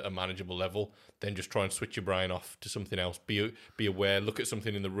that's a manageable level, then just try and switch your brain off to something else. Be aware, look at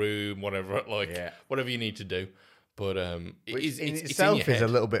something in the room, whatever, whatever you need to do. But it's itself is a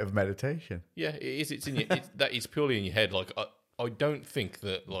little bit of meditation. Yeah, it is. It's in your. That is purely in your head. Like I don't think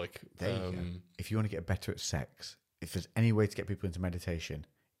that like. If you want to get better at sex, if there's any way to get people into meditation,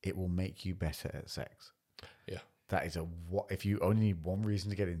 it will make you better at sex. Yeah, that is if you only need one reason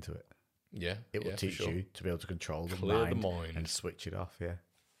to get into it. Yeah, it will teach you to be able to control the mind and switch it off. Yeah.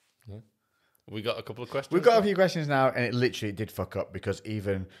 We got a couple of questions. We've got a few questions now, and it literally did fuck up because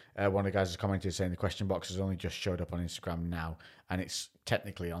even one of the guys has commented saying the question box has only just showed up on Instagram now, and it's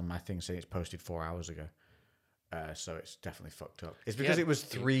technically on my thing saying it's posted 4 hours ago. So it's definitely fucked up. It's because it was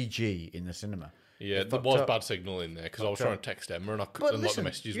 3G in the cinema. Yeah, there was bad signal in there because I was trying to text Emma and a lot of the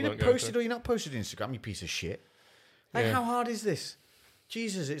messages weren't going through. You're not posted Instagram, you piece of shit. Like, how hard is this?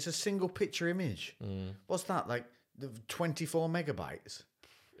 Jesus, it's a single picture image. What's that, like 24 megabytes?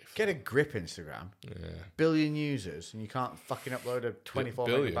 Get a grip, Instagram. Yeah. Billion users, and you can't fucking upload a 24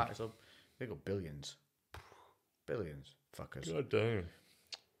 megabytes. They've got billions. Billions. Fuckers. God damn.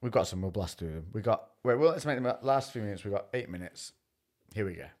 We've got some. We'll blast through them. Let's make them last few minutes. We've got 8 minutes. Here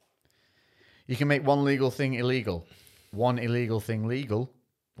we go. You can make one legal thing illegal. One illegal thing legal.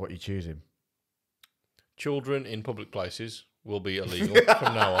 What are you choosing? Children in public places will be illegal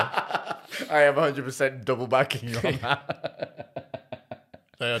from now on. I am 100% double backing on that.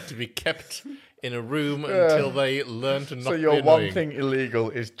 They are to be kept in a room until they learn to not be annoying. So your one thing illegal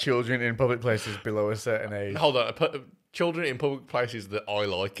is children in public places below a certain age. Hold on. Children in public places that I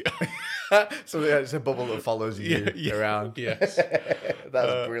like. So it's a bubble that follows you around. Yes.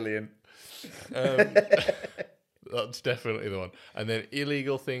 That's brilliant. That's definitely the one. And then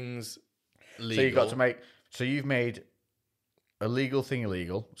illegal things legal. So you've got to make... So you've made a legal thing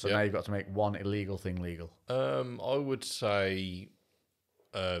illegal. So now you've got to make one illegal thing legal. I would say...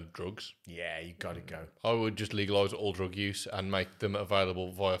 drugs. Yeah, you got to go. I would just legalise all drug use and make them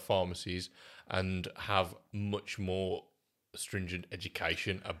available via pharmacies and have much more stringent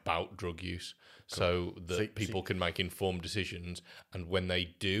education about drug use so that people can make informed decisions. And when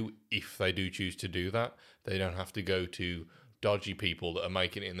they do, if they do choose to do that, they don't have to go to dodgy people that are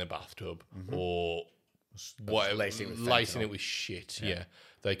making it in their bathtub or whatever, lacing it with shit. Yeah.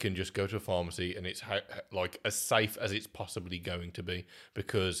 They can just go to a pharmacy and it's like as safe as it's possibly going to be,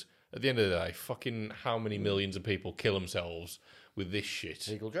 because at the end of the day, fucking how many millions of people kill themselves with this shit?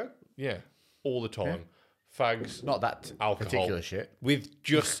 Legal drug? Yeah, all the time. Yeah. Fags, not that alcohol, particular shit. With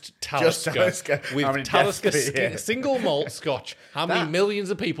just Talisker. With Talisker single malt scotch. How many millions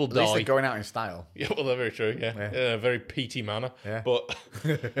of people die? At least they're going out in style. Yeah, well, they're very true. Yeah, in a very peaty manner. Yeah. But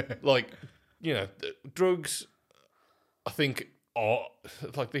like, drugs, I think.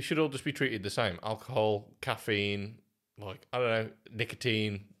 Like they should all just be treated the same. Alcohol, caffeine, like I don't know,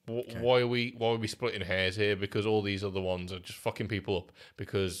 nicotine. Why are we splitting hairs here? Because all these other ones are just fucking people up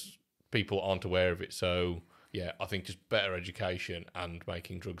because people aren't aware of it. So yeah, I think just better education and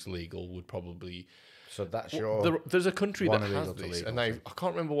making drugs legal would probably. So that's your. There's a country that has this, and I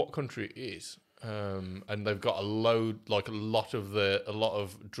can't remember what country it is. And they've got a lot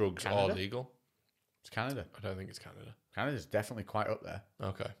of drugs Canada? are legal. It's Canada. I don't think it's Canada. Canada's definitely quite up there.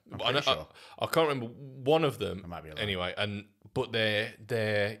 Okay, I'm But pretty sure. I can't remember one of them. It might be a lie. Anyway, but their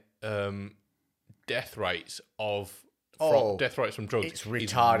death rates death rates from drugs. It's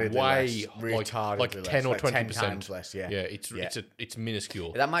retardedly way less. Retardedly like less. 10 or Like 20% 10 times less. Yeah. Yeah, it's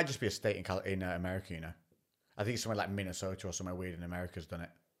minuscule. That might just be a state in America. You know, I think somewhere like Minnesota or somewhere weird in America's done it.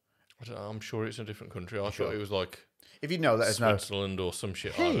 I don't know, I'm sure it's a different country. I thought it was like If you know, let us know. Switzerland or some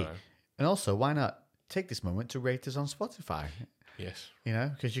shit. I Hey, don't know. and also, why not take this moment to rate us on Spotify? Yes. You know,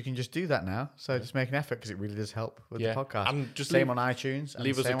 because you can just do that now. So just make an effort because it really does help with Yeah. the podcast. And just same on iTunes. and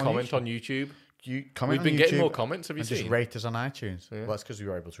Leave us a same comment YouTube. on YouTube. Comment We've been on getting YouTube more comments. Have you and seen? just rate us on iTunes. Well, that's because we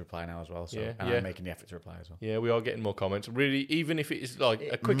were able to reply now as well. So, Yeah, and yeah. I'm making the effort to reply as well. Yeah, we are getting more comments. Really, even if it is like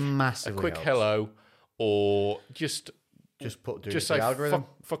a quick Massively helps. hello, or just Just just the say algorithm.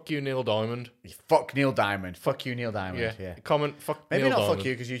 fuck you, Neil Diamond. Fuck Neil Diamond. Fuck you, Neil Diamond. Yeah. Comment fuck Maybe Neil not Diamond. fuck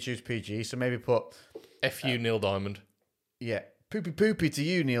you because YouTube's PG. So maybe put F you, Neil Diamond. poopy poopy to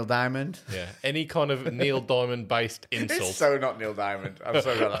you, Neil Diamond. Yeah, any kind of Neil Diamond based insult. It's so not Neil Diamond. I'm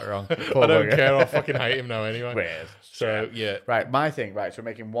so got that wrong. I don't care. I fucking hate him now anyway. Weird. So yeah, Right, my thing. Right, so we're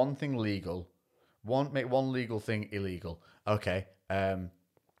making one thing legal, make one legal thing illegal. Okay.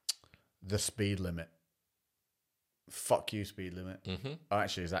 The speed limit. Fuck you, speed limit. Mhm. Oh,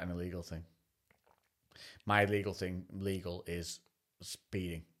 actually, is that an illegal thing? My legal thing, legal, is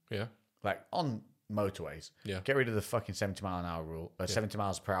speeding. yeah, Like on motorways. Yeah. Get rid of the fucking 70 mile an hour rule, 70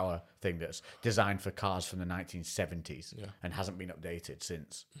 miles per hour thing that's designed for cars from the 1970s Yeah. and hasn't been updated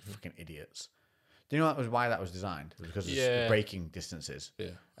since. Fucking idiots. Do you know why that was designed? It was because Yeah. of braking distances.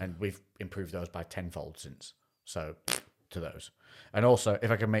 yeah, And we've improved those by tenfold since. So, to those. And also,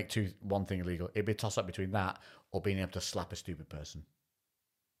 if I can make one thing illegal, it'd be a toss up between that or being able to slap a stupid person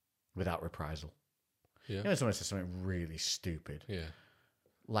without reprisal. yeah, You know, someone says something really stupid, yeah.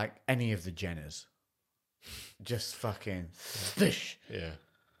 like any of the Jenners, just fucking fish, Yeah.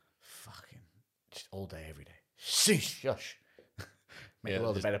 fucking just all day, every day. Shush. Make Yeah, the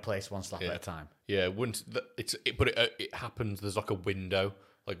world a just- better place, one slap yeah. at a time. Yeah, once it happens. There's like a window.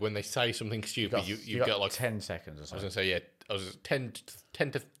 Like when they say something stupid, you get like 10 seconds or I was so. gonna say 10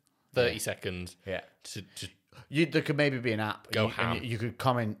 to 30 seconds. Yeah. To There could maybe be an app. Go and ham. you could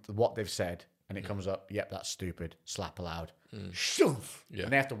comment what they've said, and it comes up. Yep, that's stupid. Slap aloud. Shoof. Yeah.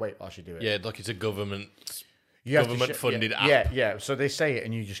 And they have to wait while you do it. yeah, like it's a government You have to government-funded app. Yeah. So they say it,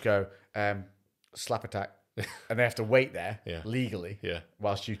 and you just go slap attack, and they have to wait there Yeah. legally. Yeah.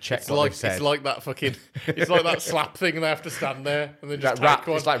 Whilst you check It's what like they've said. it's like that fucking it's like that slap thing, and they have to stand there and then just Like take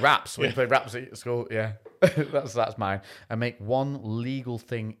one. It's like raps when you play raps at school. Yeah, that's mine. And make one legal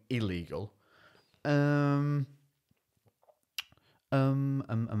thing illegal.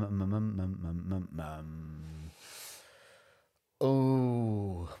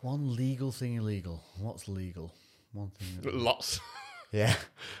 Oh, one legal thing illegal. What's legal? One thing. Lots. Yeah,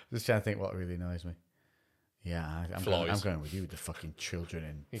 just trying to think what really annoys me. Yeah, I'm Flies. going with you with the fucking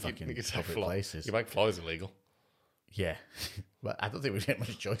children in fucking You could say public fly. places. You make flies illegal. Yeah, but I don't think we get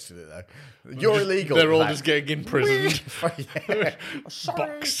much choice with it though. You're illegal. They're all Like, just getting imprisoned. yeah.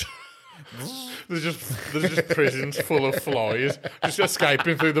 Boxed. There's just prisons full of flies just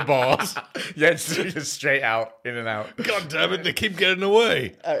escaping through the bars. Yeah, it's just straight out, in and out. God damn it, they keep getting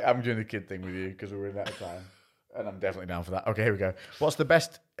away. I'm doing the kid thing with you because we're in out of time. And I'm definitely down for that. Okay, here we go. What's the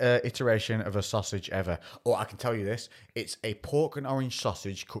best iteration of a sausage ever? Oh, I can tell you this. It's a pork and orange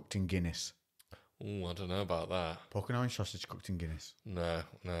sausage cooked in Guinness. Oh, I don't know about that. Pork and orange sausage cooked in Guinness. No,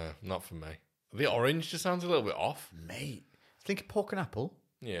 not for me. The orange just sounds a little bit off. Mate, think of pork and apple.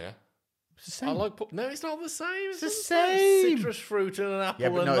 Yeah. It's the same. I like no, it's not the same. It's the not same. Citrus fruit and an apple yeah,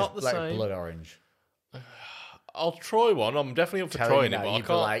 but are no, not it's the like same. blood orange. I'll try one. I'm definitely up for Telling you trying it, now, but I you'd be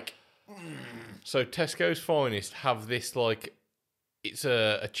can't. like, So Tesco's Finest have this like it's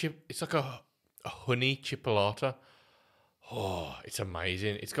a chip. It's like a honey chipolata. Oh, it's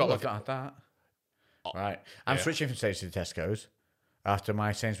amazing. It's got oh, like I've not had that. Right. I'm switching from Sainsbury's to Tesco's after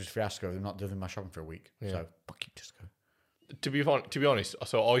my Sainsbury's fiasco. They're not doing my shopping for a week. So, fuck you, Tesco. to be honest.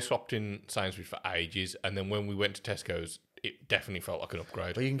 So I swapped in Sainsbury's for ages, and then when we went to Tesco's, it definitely felt like an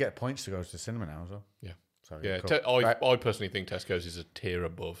upgrade. But you can get points to go to the cinema now as well. Yeah. So, Yeah, cool. I personally think Tesco's is a tier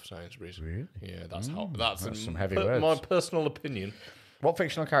above Sainsbury's. Really? Yeah, that's that's some heavy words. my personal opinion. What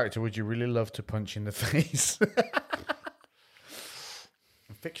fictional character would you really love to punch in the face?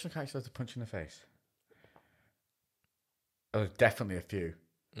 A fictional character love to punch in the face? Oh, there's definitely a few.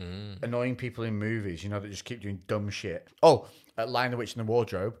 Annoying people in movies, that just keep doing dumb shit. Oh, at Lion the Witch in the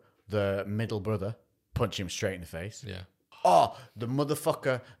Wardrobe, the middle brother, punch him straight in the face. Yeah. Oh, the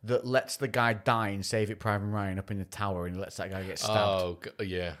motherfucker that lets the guy die in Save It Private Ryan up in the tower and lets that guy get stabbed. Oh,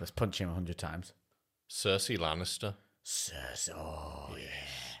 yeah. Let's punch him 100 times. Cersei Lannister. Oh, yeah.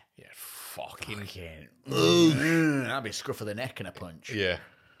 Yeah, fucking. That'd be a scruff of the neck and a punch. Yeah.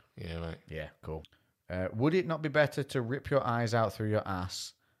 Yeah, mate. Yeah, cool. Would it not be better to rip your eyes out through your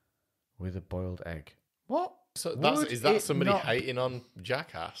ass with a boiled egg? What? So is that somebody hating on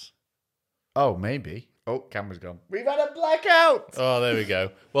Jackass? Oh, maybe. Oh, camera's gone. We've had a blackout! Oh, there we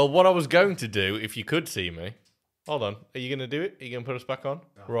go. Well, what I was going to do, if you could see me... Hold on. Are you going to do it? Are you going to put us back on?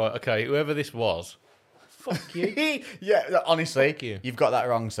 Oh. Right, okay. Whoever this was... Fuck you. Yeah, honestly, Fuck you. You've got that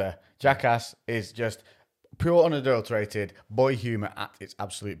wrong, sir. Jackass is just pure unadulterated boy humour at its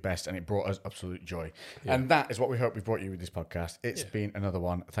absolute best, and it brought us absolute joy. Yeah. And that is what we hope we've brought you with this podcast. It's been another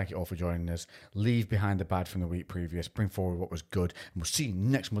one. Thank you all for joining us. Leave behind the bad from the week previous. Bring forward what was good. And we'll see you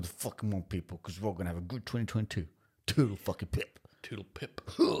next motherfucking one, people, because we're all going to have a good 2022. Toodle fucking pip. Toodle pip.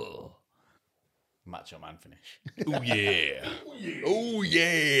 Macho Man finish. Oh, yeah. Oh,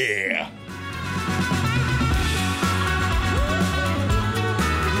 yeah.